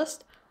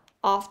catalyst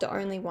after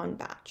only one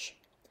batch.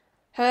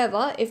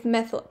 However, if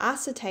methyl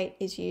acetate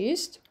is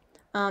used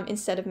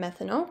instead of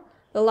methanol,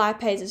 the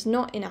lipase is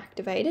not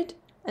inactivated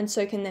and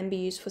so can then be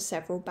used for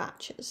several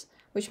batches,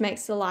 which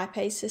makes the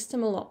lipase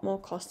system a lot more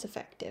cost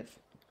effective.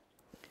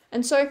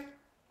 And so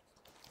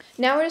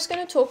now we're just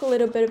going to talk a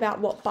little bit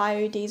about what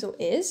biodiesel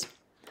is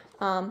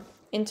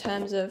in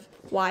terms of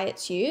why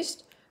it's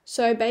used.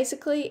 So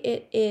basically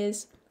it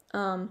is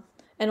an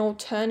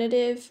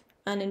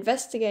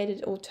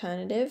investigated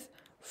alternative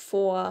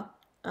for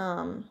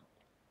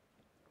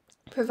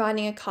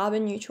providing a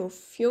carbon neutral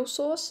fuel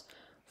source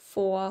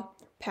for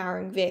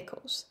powering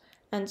vehicles.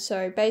 And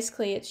so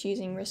basically it's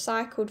using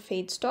recycled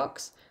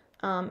feedstocks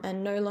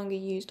and no longer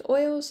used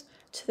oils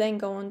to then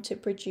go on to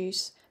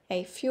produce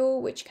a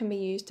fuel which can be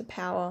used to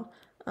power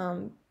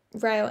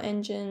rail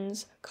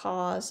engines,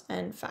 cars,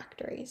 and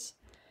factories.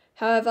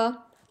 However,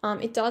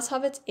 it does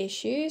have its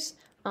issues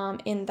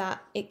in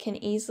that it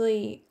can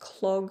easily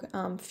clog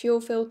fuel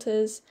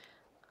filters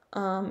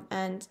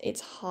and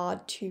it's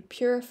hard to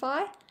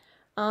purify.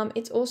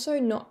 It's also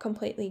not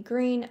completely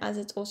green as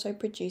it's also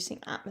producing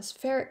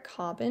atmospheric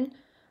carbon,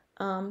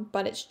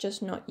 but it's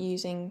just not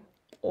using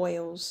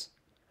oils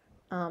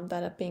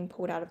that are being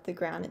pulled out of the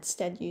ground,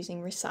 instead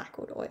using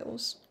recycled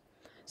oils.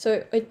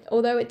 So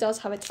although it does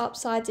have its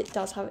upsides, it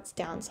does have its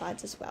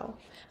downsides as well.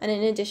 And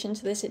in addition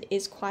to this, it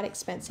is quite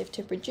expensive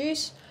to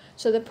produce,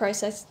 so the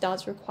process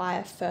does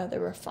require further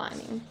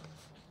refining.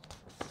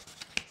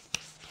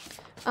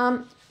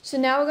 So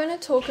now we're going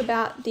to talk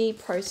about the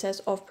process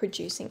of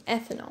producing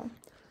ethanol.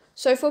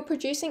 So for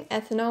producing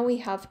ethanol, we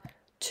have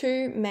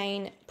two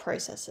main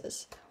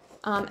processes.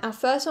 Our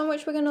first one,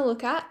 which we're going to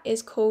look at,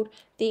 is called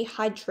the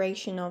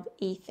hydration of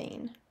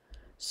ethene.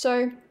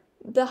 So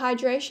the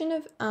hydration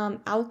of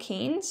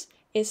alkenes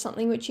is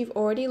something which you've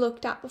already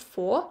looked at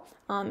before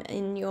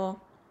in your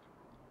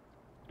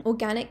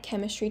organic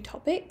chemistry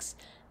topics.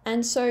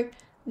 And so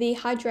the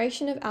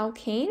hydration of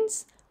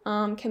alkenes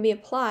can be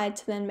applied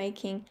to then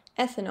making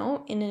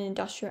ethanol in an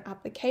industrial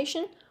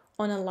application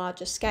on a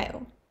larger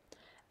scale.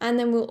 And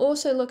then we'll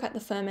also look at the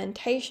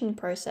fermentation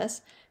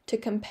process to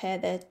compare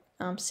their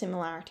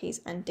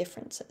similarities and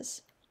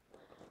differences.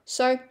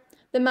 So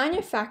the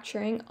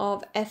manufacturing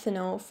of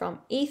ethanol from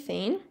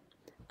ethene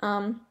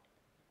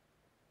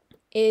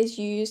is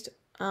used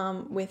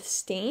with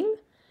steam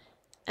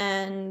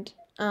and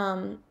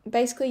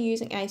basically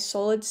using a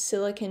solid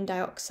silicon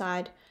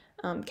dioxide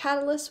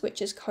catalyst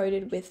which is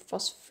coated with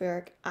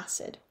phosphoric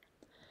acid.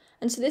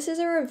 And so this is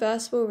a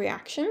reversible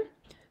reaction.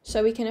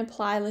 So we can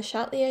apply Le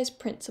Chatelier's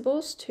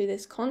principles to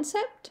this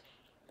concept.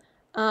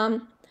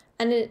 And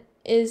it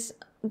is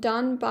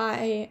done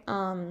by,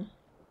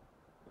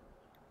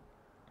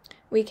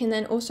 we can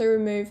then also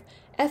remove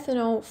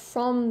ethanol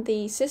from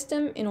the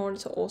system in order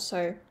to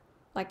also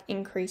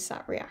increase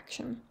that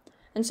reaction.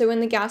 And so when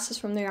the gases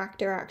from the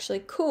reactor are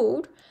actually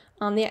cooled,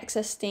 the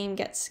excess steam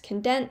gets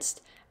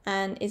condensed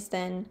and is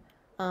then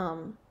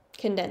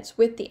condensed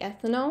with the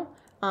ethanol,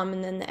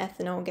 and then the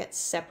ethanol gets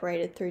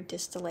separated through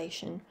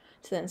distillation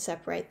to then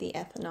separate the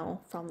ethanol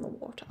from the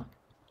water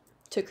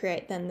to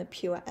create then the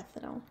pure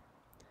ethanol.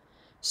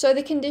 So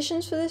the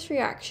conditions for this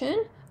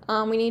reaction,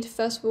 we need to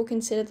first of all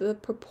consider the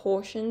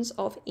proportions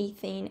of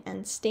ethene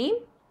and steam.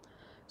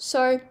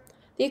 So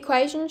the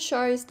equation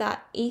shows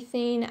that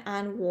ethene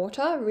and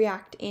water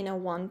react in a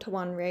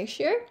 1-to-1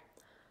 ratio.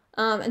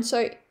 And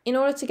so in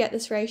order to get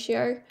this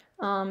ratio,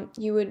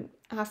 you would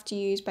have to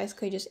use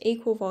basically just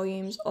equal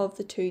volumes of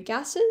the two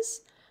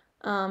gases.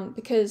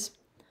 Because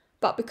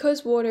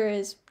water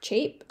is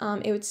cheap,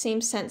 it would seem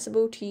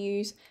sensible to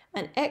use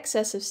an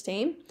excess of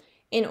steam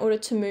in order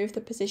to move the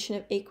position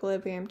of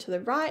equilibrium to the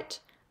right,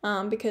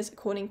 because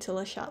according to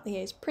Le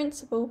Chatelier's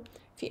principle,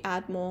 if you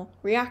add more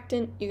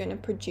reactant, you're going to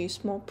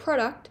produce more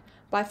product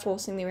by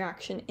forcing the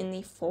reaction in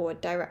the forward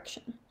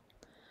direction.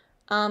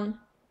 But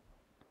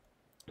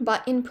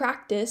in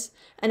practice,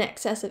 an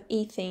excess of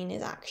ethene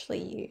is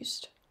actually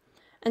used.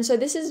 And so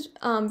this is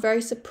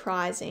very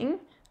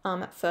surprising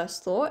at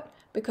first thought,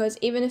 because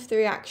even if the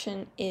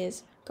reaction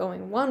is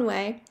going one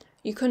way,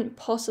 you couldn't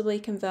possibly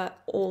convert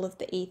all of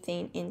the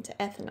ethene into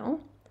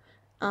ethanol,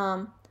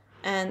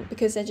 and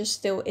because there just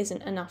still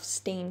isn't enough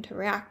steam to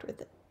react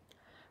with it.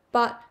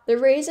 But the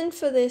reason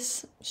for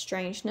this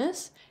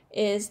strangeness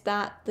is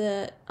that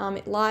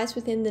it lies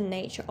within the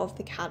nature of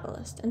the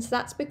catalyst. And so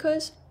that's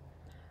because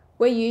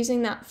we're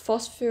using that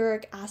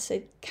phosphoric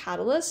acid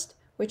catalyst,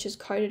 which is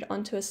coated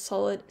onto a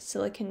solid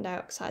silicon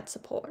dioxide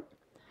support.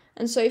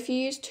 And so if you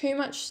use too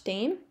much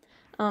steam,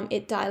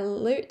 it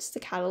dilutes the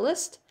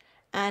catalyst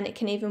and it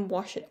can even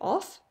wash it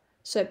off.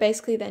 So it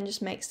basically then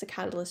just makes the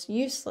catalyst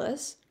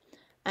useless,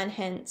 and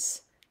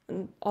hence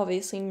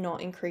obviously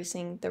not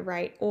increasing the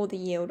rate or the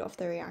yield of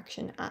the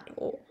reaction at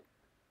all.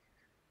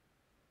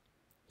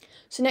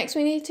 So next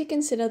we need to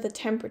consider the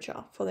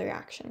temperature for the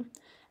reaction.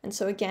 And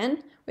so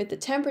again, with the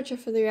temperature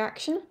for the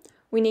reaction,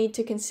 we need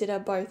to consider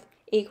both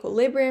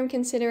equilibrium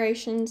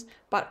considerations,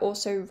 but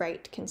also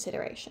rate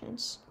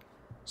considerations.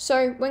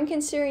 So when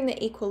considering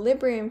the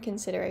equilibrium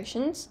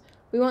considerations,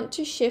 we want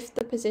to shift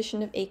the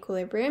position of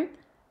equilibrium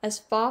as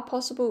far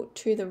possible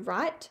to the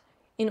right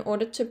in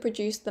order to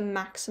produce the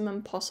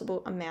maximum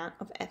possible amount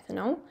of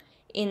ethanol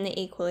in the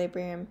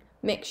equilibrium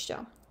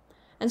mixture.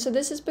 And so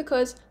this is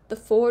because the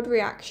forward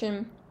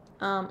reaction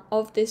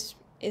of this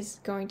is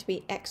going to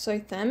be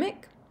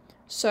exothermic.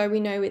 So we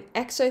know with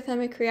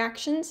exothermic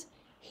reactions,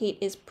 heat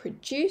is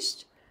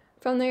produced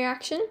from the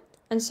reaction,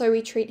 and so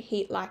we treat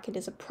heat like it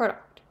is a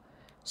product.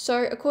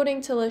 So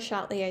according to Le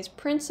Chatelier's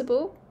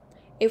principle,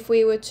 if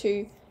we were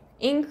to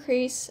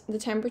increase the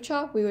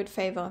temperature, we would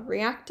favor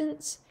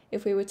reactants.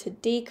 If we were to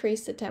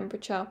decrease the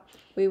temperature,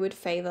 we would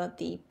favor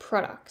the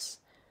products.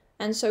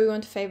 And so we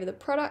want to favor the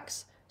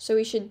products, so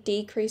we should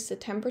decrease the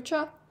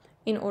temperature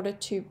in order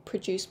to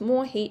produce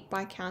more heat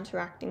by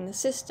counteracting the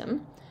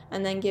system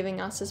and then giving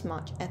us as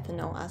much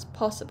ethanol as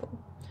possible.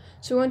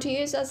 So we want to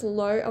use as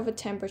low of a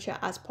temperature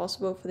as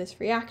possible for this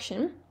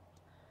reaction.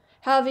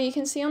 However, you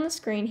can see on the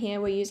screen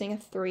here, we're using a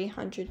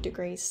 300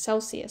 degrees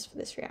Celsius for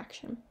this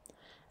reaction.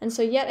 And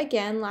so yet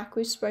again, like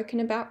we've spoken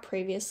about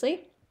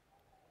previously,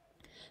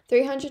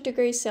 300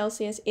 degrees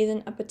Celsius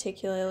isn't a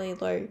particularly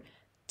low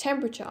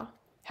temperature.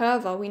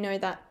 However, we know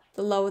that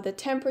the lower the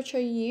temperature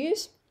you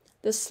use,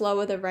 the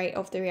slower the rate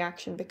of the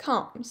reaction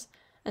becomes.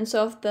 And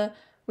so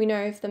we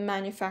know if the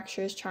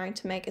manufacturer is trying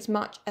to make as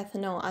much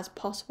ethanol as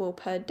possible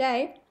per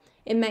day,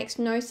 it makes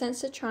no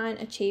sense to try and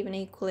achieve an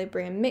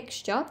equilibrium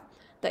mixture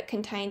that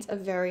contains a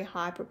very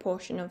high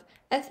proportion of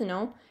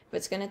ethanol if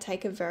it's going to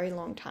take a very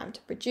long time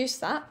to produce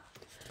that.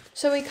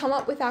 So we come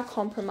up with our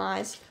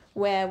compromise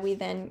where we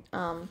then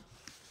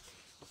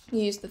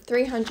use the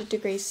 300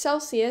 degrees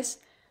Celsius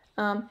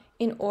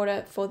in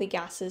order for the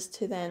gases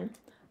to then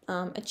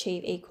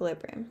achieve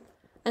equilibrium.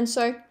 And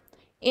so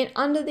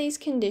under these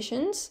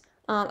conditions,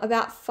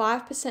 about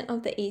 5%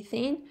 of the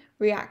ethene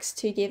reacts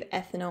to give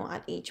ethanol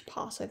at each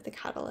pass of the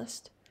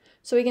catalyst.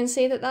 So we can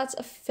see that that's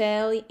a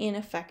fairly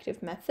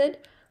ineffective method,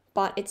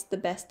 but it's the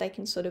best they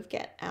can sort of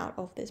get out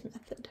of this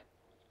method.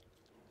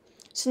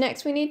 So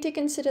next we need to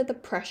consider the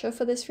pressure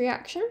for this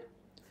reaction.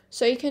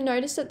 So you can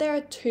notice that there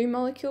are 2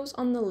 molecules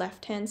on the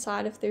left-hand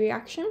side of the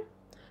reaction,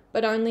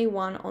 but only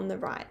 1 on the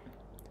right.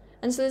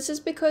 And so this is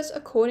because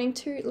according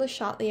to Le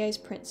Chatelier's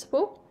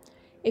principle,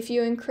 if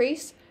you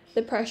increase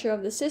the pressure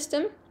of the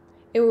system,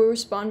 it will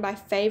respond by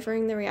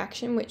favoring the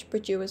reaction which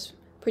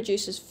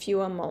produces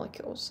fewer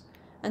molecules,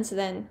 and so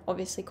then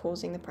obviously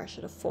causing the pressure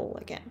to fall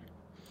again.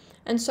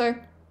 And so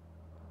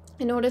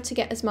in order to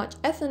get as much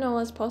ethanol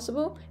as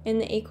possible in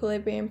the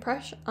equilibrium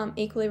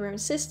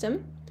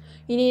system,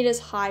 you need as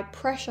high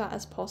pressure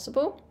as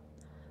possible,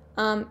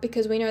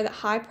 because we know that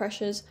high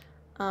pressures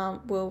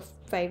will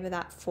favour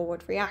that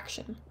forward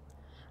reaction.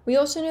 We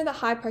also know that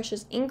high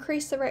pressures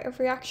increase the rate of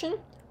reaction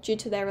due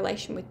to their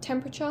relation with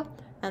temperature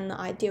and the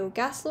ideal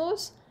gas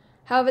laws.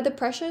 However, the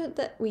pressure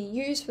that we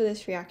use for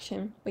this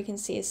reaction we can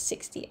see is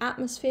 60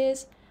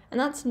 atmospheres, and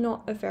that's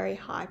not a very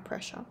high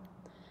pressure.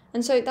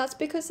 And so that's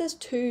because there's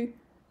two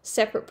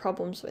separate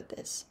problems with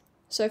this.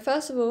 So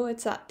first of all,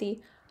 it's that the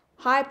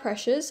high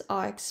pressures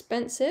are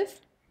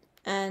expensive,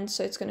 and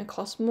so it's going to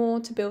cost more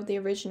to build the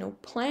original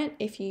plant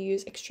if you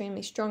use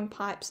extremely strong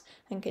pipes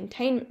and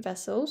containment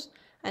vessels,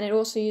 and it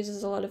also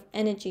uses a lot of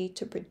energy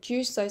to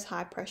produce those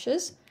high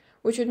pressures,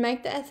 which would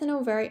make the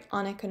ethanol very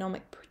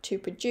uneconomic to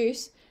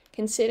produce,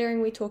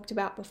 considering we talked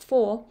about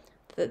before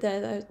that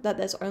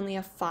there's only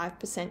a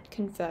 5%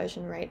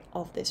 conversion rate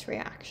of this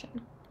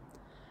reaction.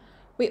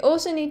 We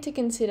also need to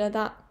consider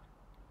that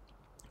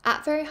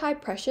at very high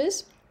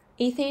pressures,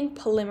 ethene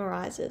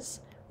polymerizes,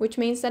 which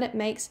means that it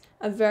makes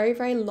a very,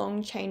 very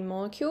long chain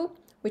molecule,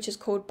 which is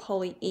called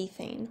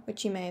polyethene,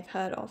 which you may have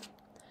heard of.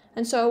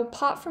 And so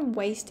apart from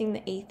wasting the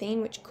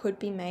ethene, which could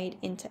be made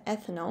into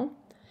ethanol,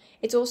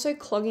 it's also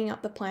clogging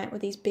up the plant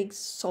with these big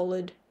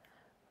solid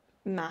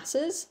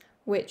masses,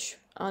 which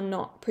are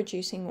not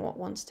producing what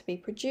wants to be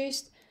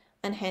produced,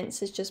 and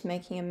hence is just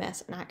making a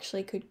mess and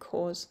actually could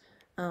cause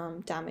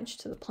damage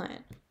to the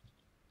plant.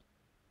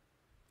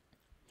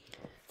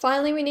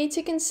 Finally, we need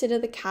to consider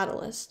the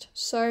catalyst.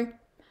 So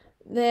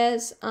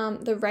there's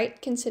the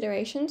rate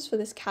considerations for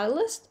this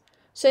catalyst.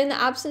 So in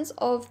the absence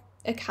of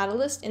a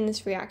catalyst in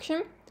this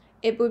reaction,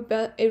 it would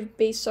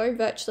be so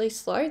virtually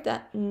slow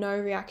that no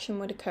reaction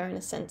would occur in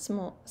a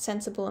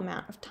sensible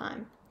amount of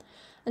time.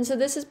 And so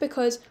this is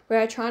because we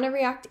are trying to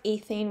react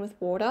ethene with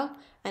water,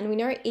 and we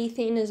know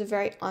ethene is a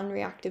very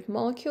unreactive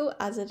molecule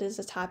as it is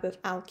a type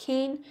of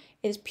alkene.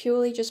 It is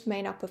purely just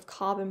made up of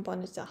carbon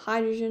bonded to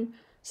hydrogen,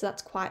 so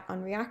that's quite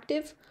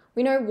unreactive.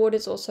 We know water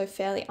is also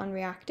fairly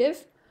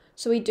unreactive,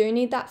 so we do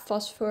need that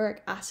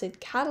phosphoric acid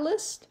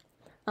catalyst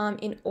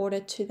in order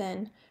to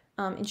then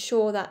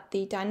ensure that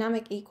the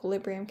dynamic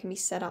equilibrium can be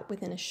set up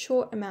within a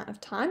short amount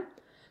of time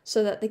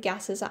so that the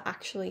gases are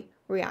actually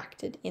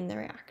reacted in the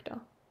reactor.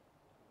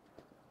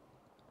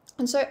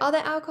 And so other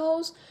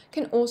alcohols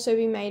can also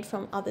be made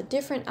from other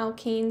different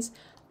alkenes,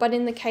 but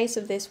in the case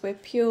of this, we're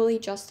purely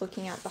just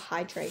looking at the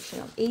hydration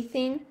of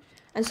ethene.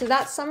 And so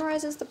that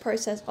summarizes the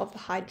process of the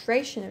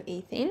hydration of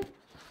ethene.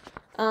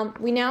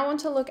 We now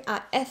want to look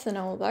at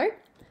ethanol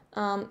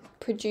though,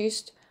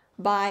 produced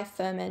by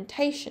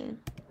fermentation.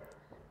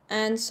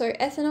 And so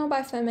ethanol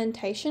by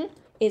fermentation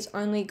is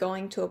only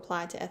going to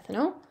apply to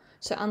ethanol.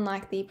 So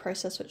unlike the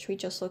process which we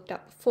just looked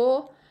at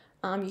before,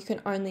 you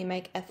can only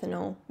make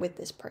ethanol with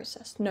this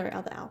process, no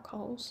other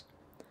alcohols.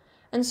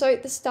 And so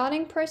the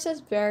starting process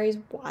varies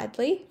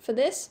widely for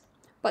this,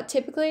 but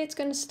typically it's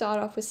going to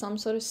start off with some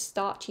sort of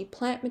starchy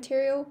plant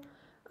material,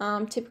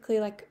 typically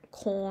like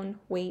corn,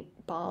 wheat,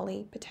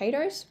 barley,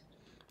 potatoes.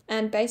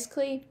 And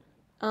basically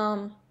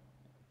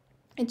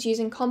it's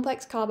using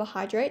complex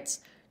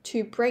carbohydrates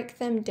to break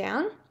them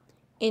down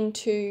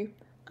into,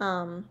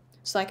 so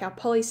like our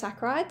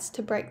polysaccharides,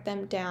 to break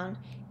them down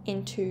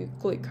into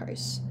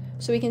glucose.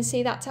 So we can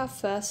see that's our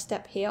first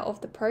step here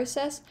of the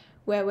process,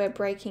 where we're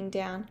breaking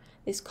down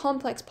this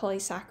complex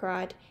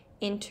polysaccharide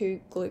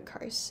into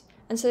glucose.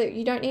 And so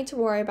you don't need to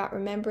worry about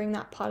remembering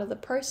that part of the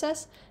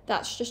process.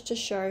 That's just to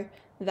show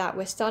that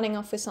we're starting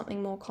off with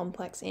something more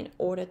complex in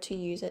order to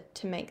use it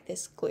to make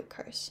this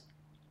glucose.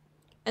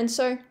 And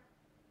so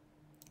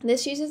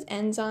this uses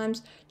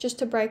enzymes just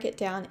to break it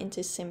down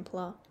into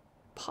simpler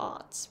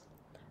parts.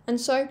 And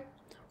so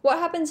what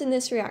happens in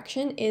this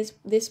reaction is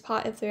this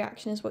part of the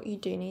reaction is what you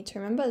do need to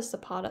remember, is the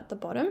part at the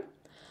bottom.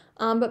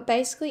 But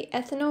basically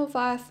ethanol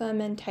via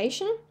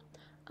fermentation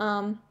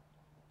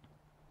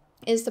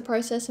is the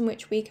process in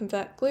which we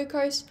convert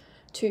glucose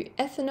to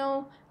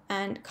ethanol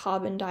and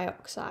carbon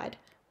dioxide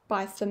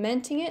by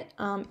fermenting it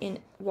in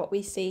what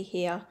we see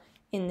here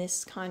in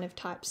this kind of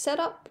type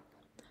setup.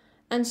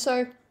 And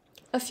so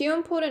a few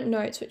important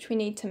notes which we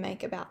need to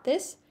make about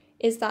this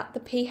is that the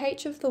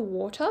pH of the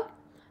water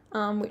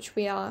which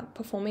we are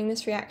performing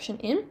this reaction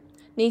in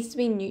needs to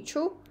be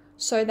neutral,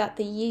 so that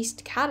the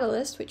yeast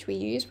catalyst which we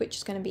use, which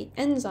is going to be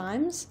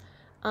enzymes,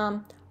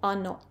 are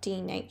not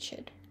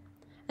denatured.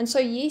 And so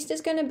yeast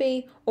is going to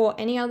be, or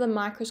any other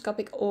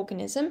microscopic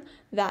organism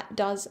that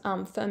does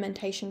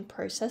fermentation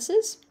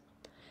processes,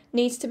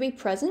 needs to be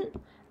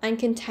present and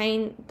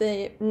contain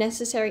the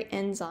necessary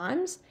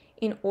enzymes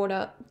in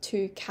order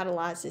to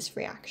catalyze this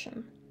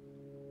reaction.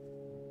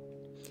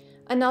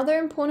 Another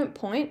important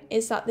point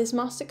is that this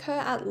must occur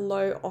at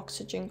low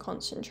oxygen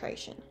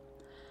concentration.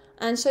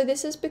 And so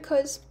this is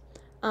because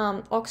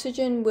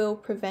oxygen will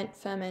prevent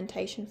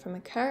fermentation from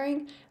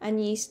occurring,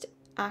 and yeast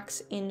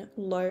acts in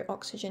low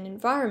oxygen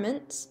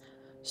environments.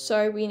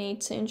 So we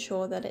need to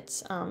ensure that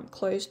it's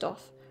closed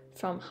off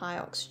from high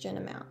oxygen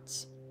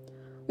amounts.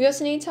 We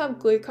also need to have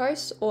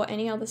glucose or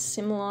any other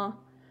similar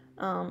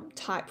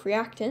type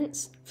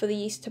reactants for the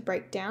yeast to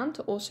break down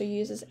to also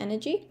use as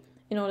energy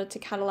in order to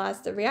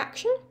catalyze the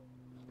reaction.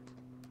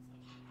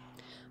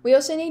 We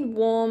also need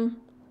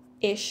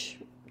warm-ish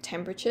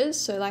temperatures,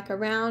 so like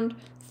around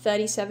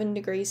 37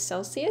 degrees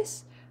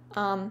Celsius,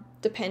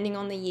 depending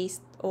on the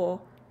yeast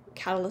or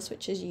catalyst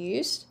which is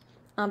used.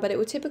 But it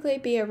would typically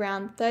be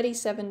around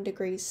 37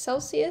 degrees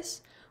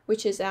Celsius,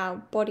 which is our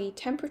body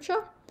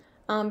temperature,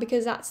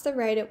 because that's the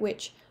rate at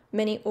which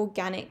many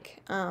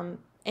organic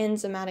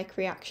enzymatic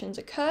reactions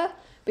occur,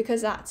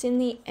 because that's in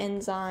the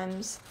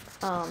enzymes,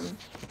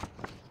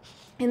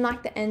 in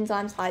like the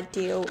enzyme's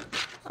ideal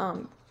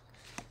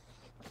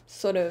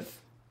sort of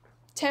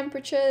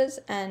temperatures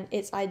and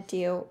its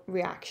ideal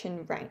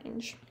reaction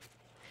range.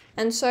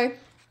 And so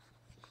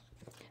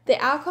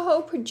the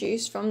alcohol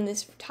produced from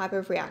this type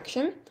of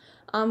reaction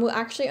will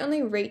actually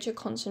only reach a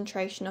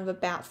concentration of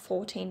about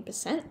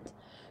 14%.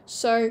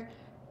 So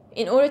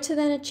in order to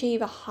then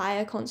achieve a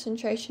higher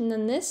concentration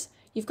than this,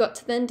 you've got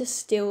to then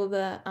distill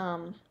the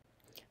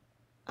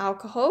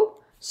alcohol.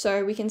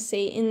 So we can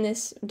see in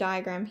this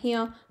diagram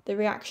here, the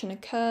reaction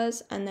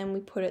occurs and then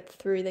we put it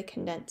through the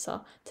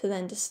condenser to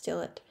then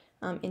distill it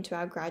into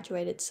our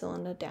graduated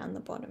cylinder down the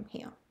bottom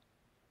here.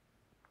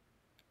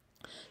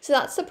 So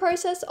that's the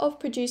process of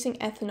producing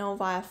ethanol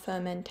via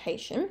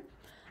fermentation.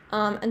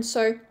 And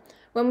so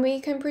when we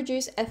can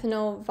produce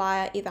ethanol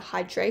via either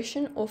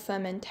hydration or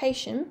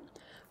fermentation,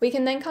 we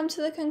can then come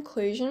to the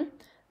conclusion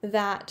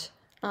that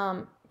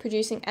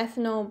producing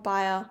ethanol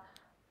via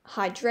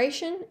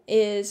hydration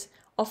is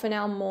often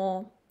our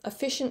more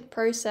efficient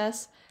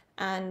process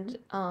and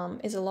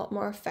is a lot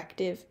more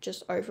effective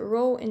just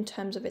overall in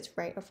terms of its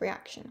rate of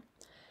reaction.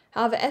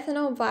 However,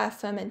 ethanol via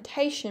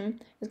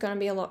fermentation is going to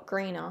be a lot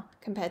greener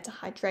compared to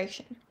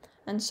hydration.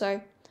 And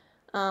so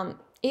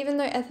even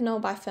though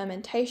ethanol by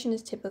fermentation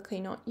is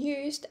typically not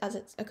used as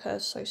it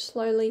occurs so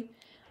slowly,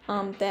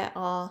 there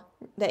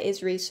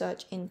is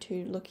research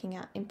into looking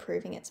at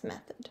improving its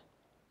method.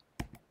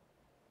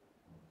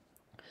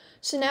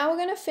 So now we're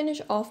going to finish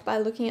off by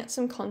looking at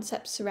some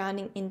concepts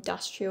surrounding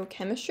industrial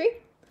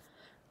chemistry.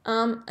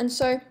 And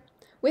so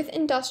with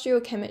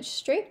industrial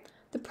chemistry,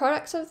 the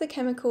products of the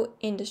chemical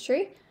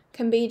industry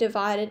can be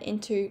divided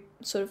into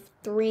sort of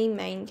three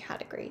main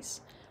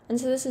categories. And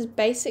so this is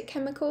basic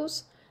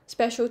chemicals,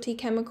 specialty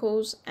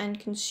chemicals, and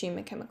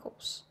consumer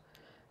chemicals.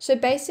 So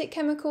basic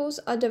chemicals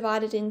are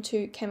divided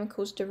into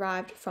chemicals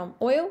derived from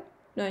oil,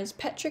 known as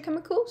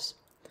petrochemicals,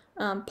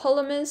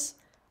 polymers,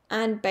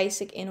 and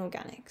basic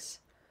inorganics.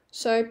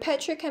 So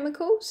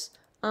petrochemicals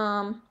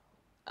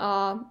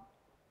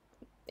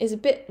is a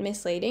bit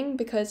misleading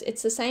because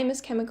it's the same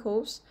as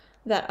chemicals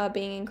that are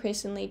being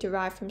increasingly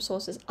derived from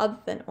sources other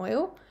than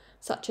oil,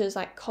 such as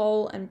like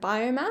coal and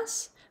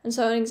biomass. And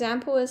so an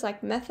example is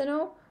like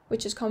methanol,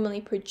 which is commonly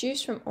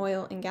produced from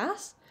oil and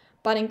gas,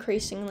 but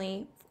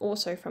increasingly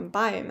also from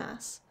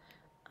biomass.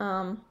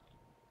 And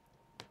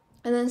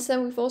then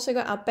so we've also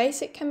got our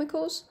basic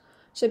chemicals.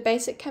 So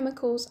basic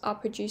chemicals are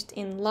produced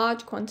in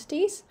large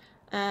quantities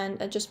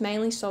and are just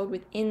mainly sold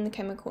within the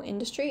chemical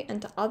industry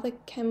and to other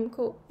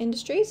chemical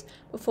industries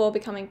before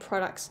becoming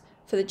products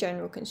for the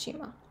general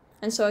consumer.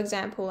 And so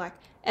example like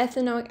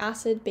ethanoic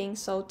acid being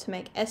sold to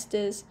make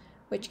esters,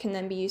 which can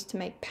then be used to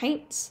make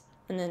paints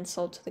and then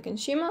sold to the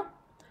consumer.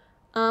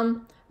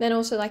 Then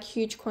also like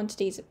huge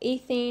quantities of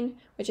ethene,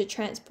 which are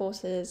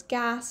transported as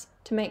gas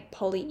to make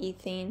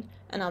polyethylene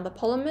and other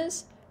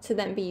polymers to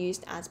then be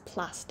used as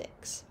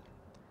plastics.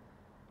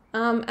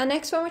 Our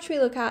next one which we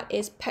look at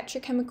is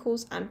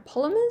petrochemicals and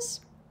polymers.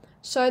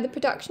 So the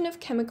production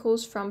of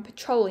chemicals from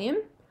petroleum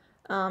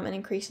and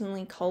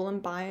increasingly coal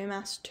and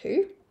biomass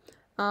too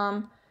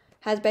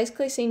has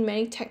basically seen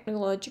many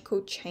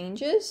technological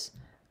changes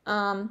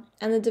and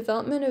the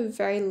development of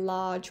very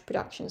large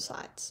production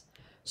sites.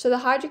 So the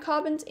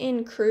hydrocarbons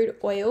in crude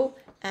oil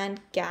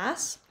and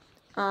gas,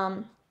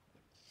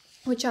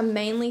 which are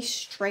mainly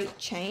straight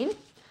chain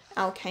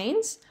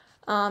alkanes,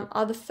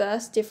 are the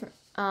first different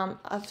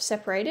I've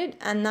separated,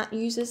 and that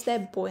uses their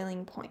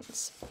boiling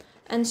points.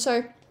 And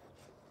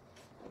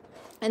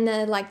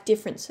they're like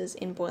differences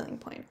in boiling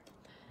point.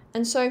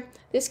 And so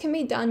this can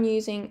be done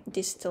using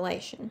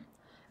distillation.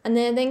 And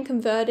they're then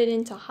converted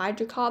into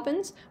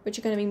hydrocarbons, which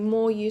are going to be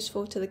more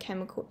useful to the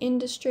chemical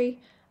industry.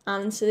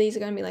 So these are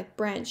going to be like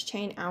branched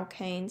chain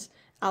alkanes,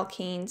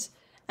 alkenes,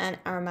 and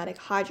aromatic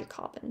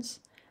hydrocarbons.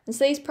 And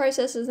so these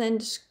processes then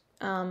just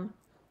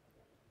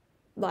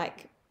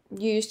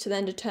used to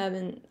then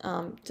determine,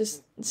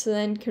 to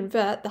then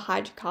convert the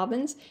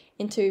hydrocarbons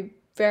into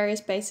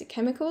various basic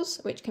chemicals,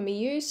 which can be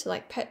used, so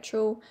like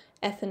petrol,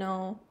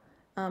 ethanol,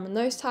 and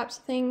those types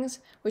of things,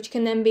 which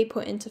can then be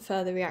put into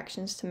further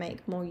reactions to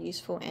make more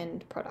useful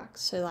end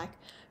products. So like,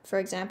 for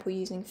example,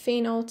 using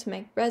phenol to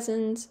make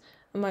resins,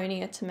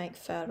 ammonia to make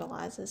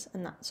fertilizers,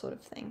 and that sort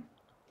of thing.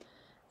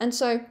 And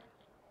so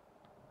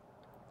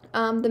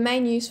the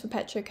main use for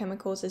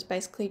petrochemicals is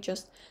basically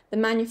just the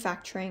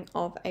manufacturing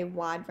of a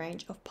wide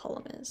range of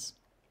polymers.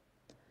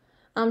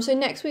 So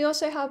next we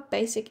also have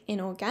basic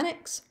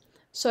inorganics.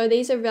 So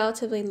these are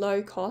relatively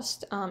low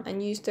cost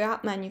and used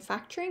throughout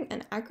manufacturing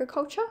and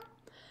agriculture.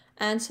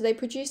 And so they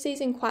produce these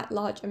in quite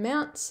large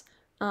amounts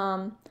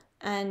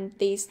and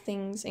these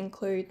things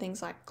include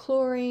things like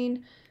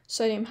chlorine,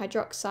 sodium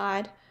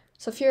hydroxide,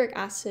 sulfuric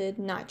acid,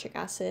 nitric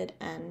acid,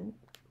 and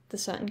the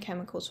certain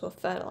chemicals for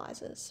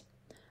fertilizers.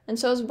 And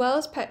so as well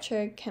as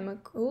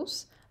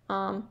petrochemicals,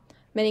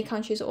 many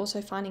countries are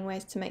also finding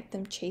ways to make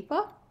them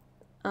cheaper,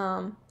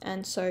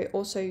 and so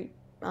also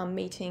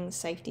meeting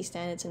safety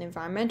standards and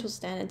environmental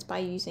standards by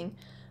using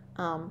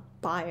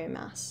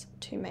biomass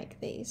to make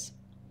these.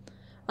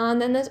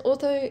 Then there's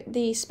also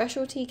the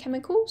specialty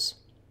chemicals,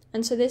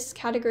 and so this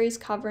category is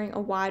covering a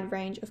wide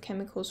range of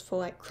chemicals for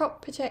like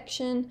crop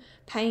protection,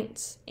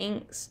 paints,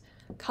 inks,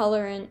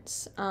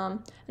 colorants,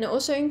 and it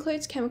also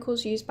includes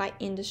chemicals used by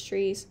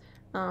industries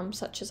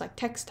such as like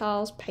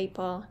textiles,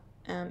 paper,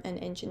 and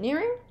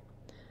engineering.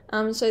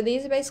 So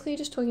these are basically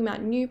just talking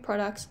about new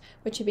products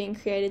which are being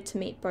created to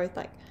meet both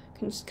like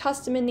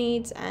customer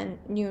needs and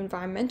new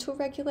environmental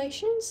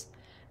regulations.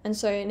 And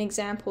so an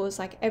example is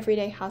like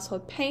everyday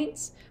household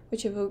paints,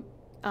 which have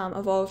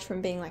evolved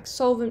from being like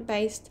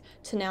solvent-based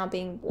to now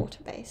being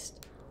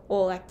water-based,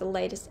 or like the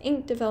latest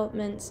ink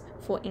developments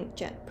for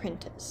inkjet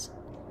printers.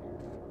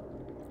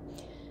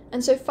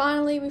 And so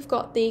finally, we've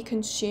got the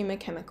consumer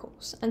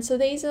chemicals. And so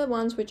these are the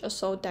ones which are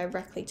sold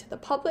directly to the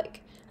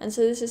public. And so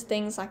this is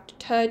things like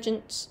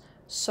detergents,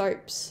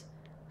 soaps,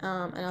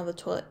 and other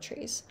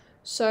toiletries.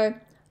 So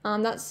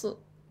that's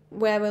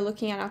where we're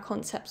looking at our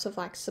concepts of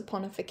like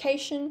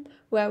saponification,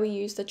 where we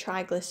use the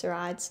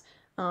triglycerides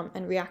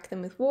and react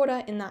them with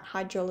water in that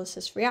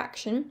hydrolysis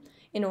reaction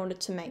in order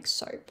to make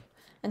soap.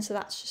 And so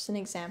that's just an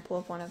example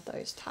of one of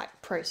those type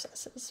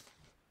processes.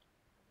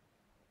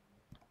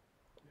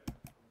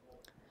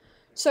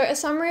 So a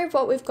summary of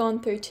what we've gone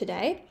through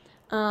today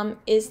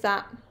is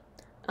that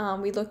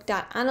we looked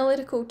at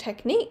analytical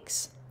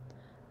techniques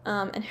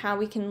and how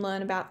we can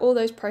learn about all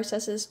those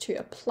processes to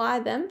apply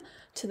them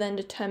to then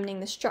determining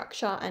the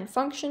structure and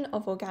function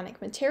of organic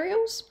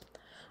materials.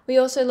 We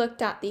also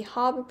looked at the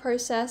Haber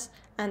process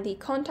and the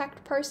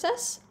contact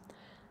process,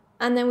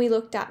 and then we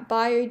looked at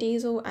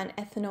biodiesel and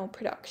ethanol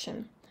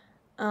production.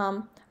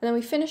 And then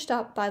we finished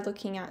up by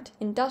looking at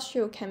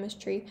industrial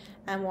chemistry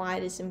and why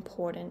it is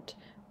important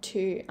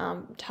to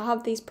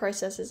have these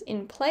processes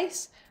in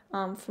place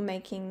for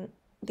making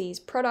these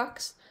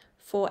products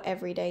for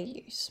everyday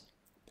use.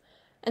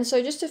 And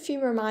so just a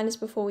few reminders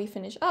before we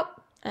finish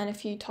up and a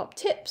few top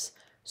tips.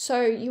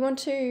 So you want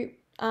to,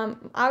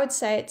 I would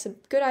say it's a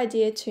good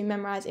idea to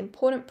memorize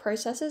important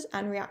processes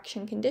and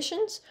reaction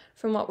conditions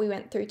from what we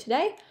went through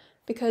today,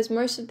 because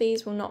most of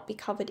these will not be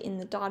covered in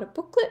the data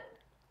booklet.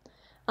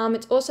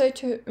 It's also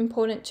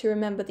important to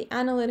remember the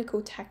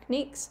analytical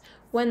techniques,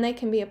 when they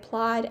can be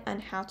applied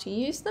and how to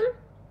use them.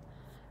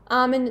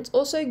 And it's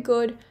also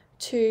good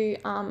to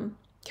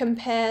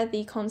compare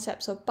the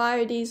concepts of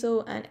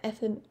biodiesel and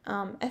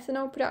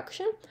ethanol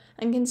production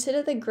and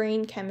consider the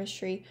green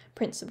chemistry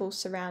principles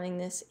surrounding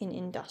this in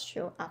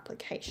industrial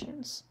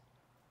applications.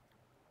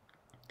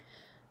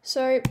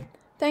 So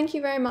thank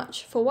you very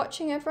much for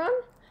watching, everyone,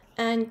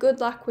 and good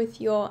luck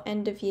with your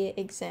end of year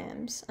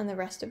exams and the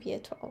rest of year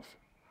 12.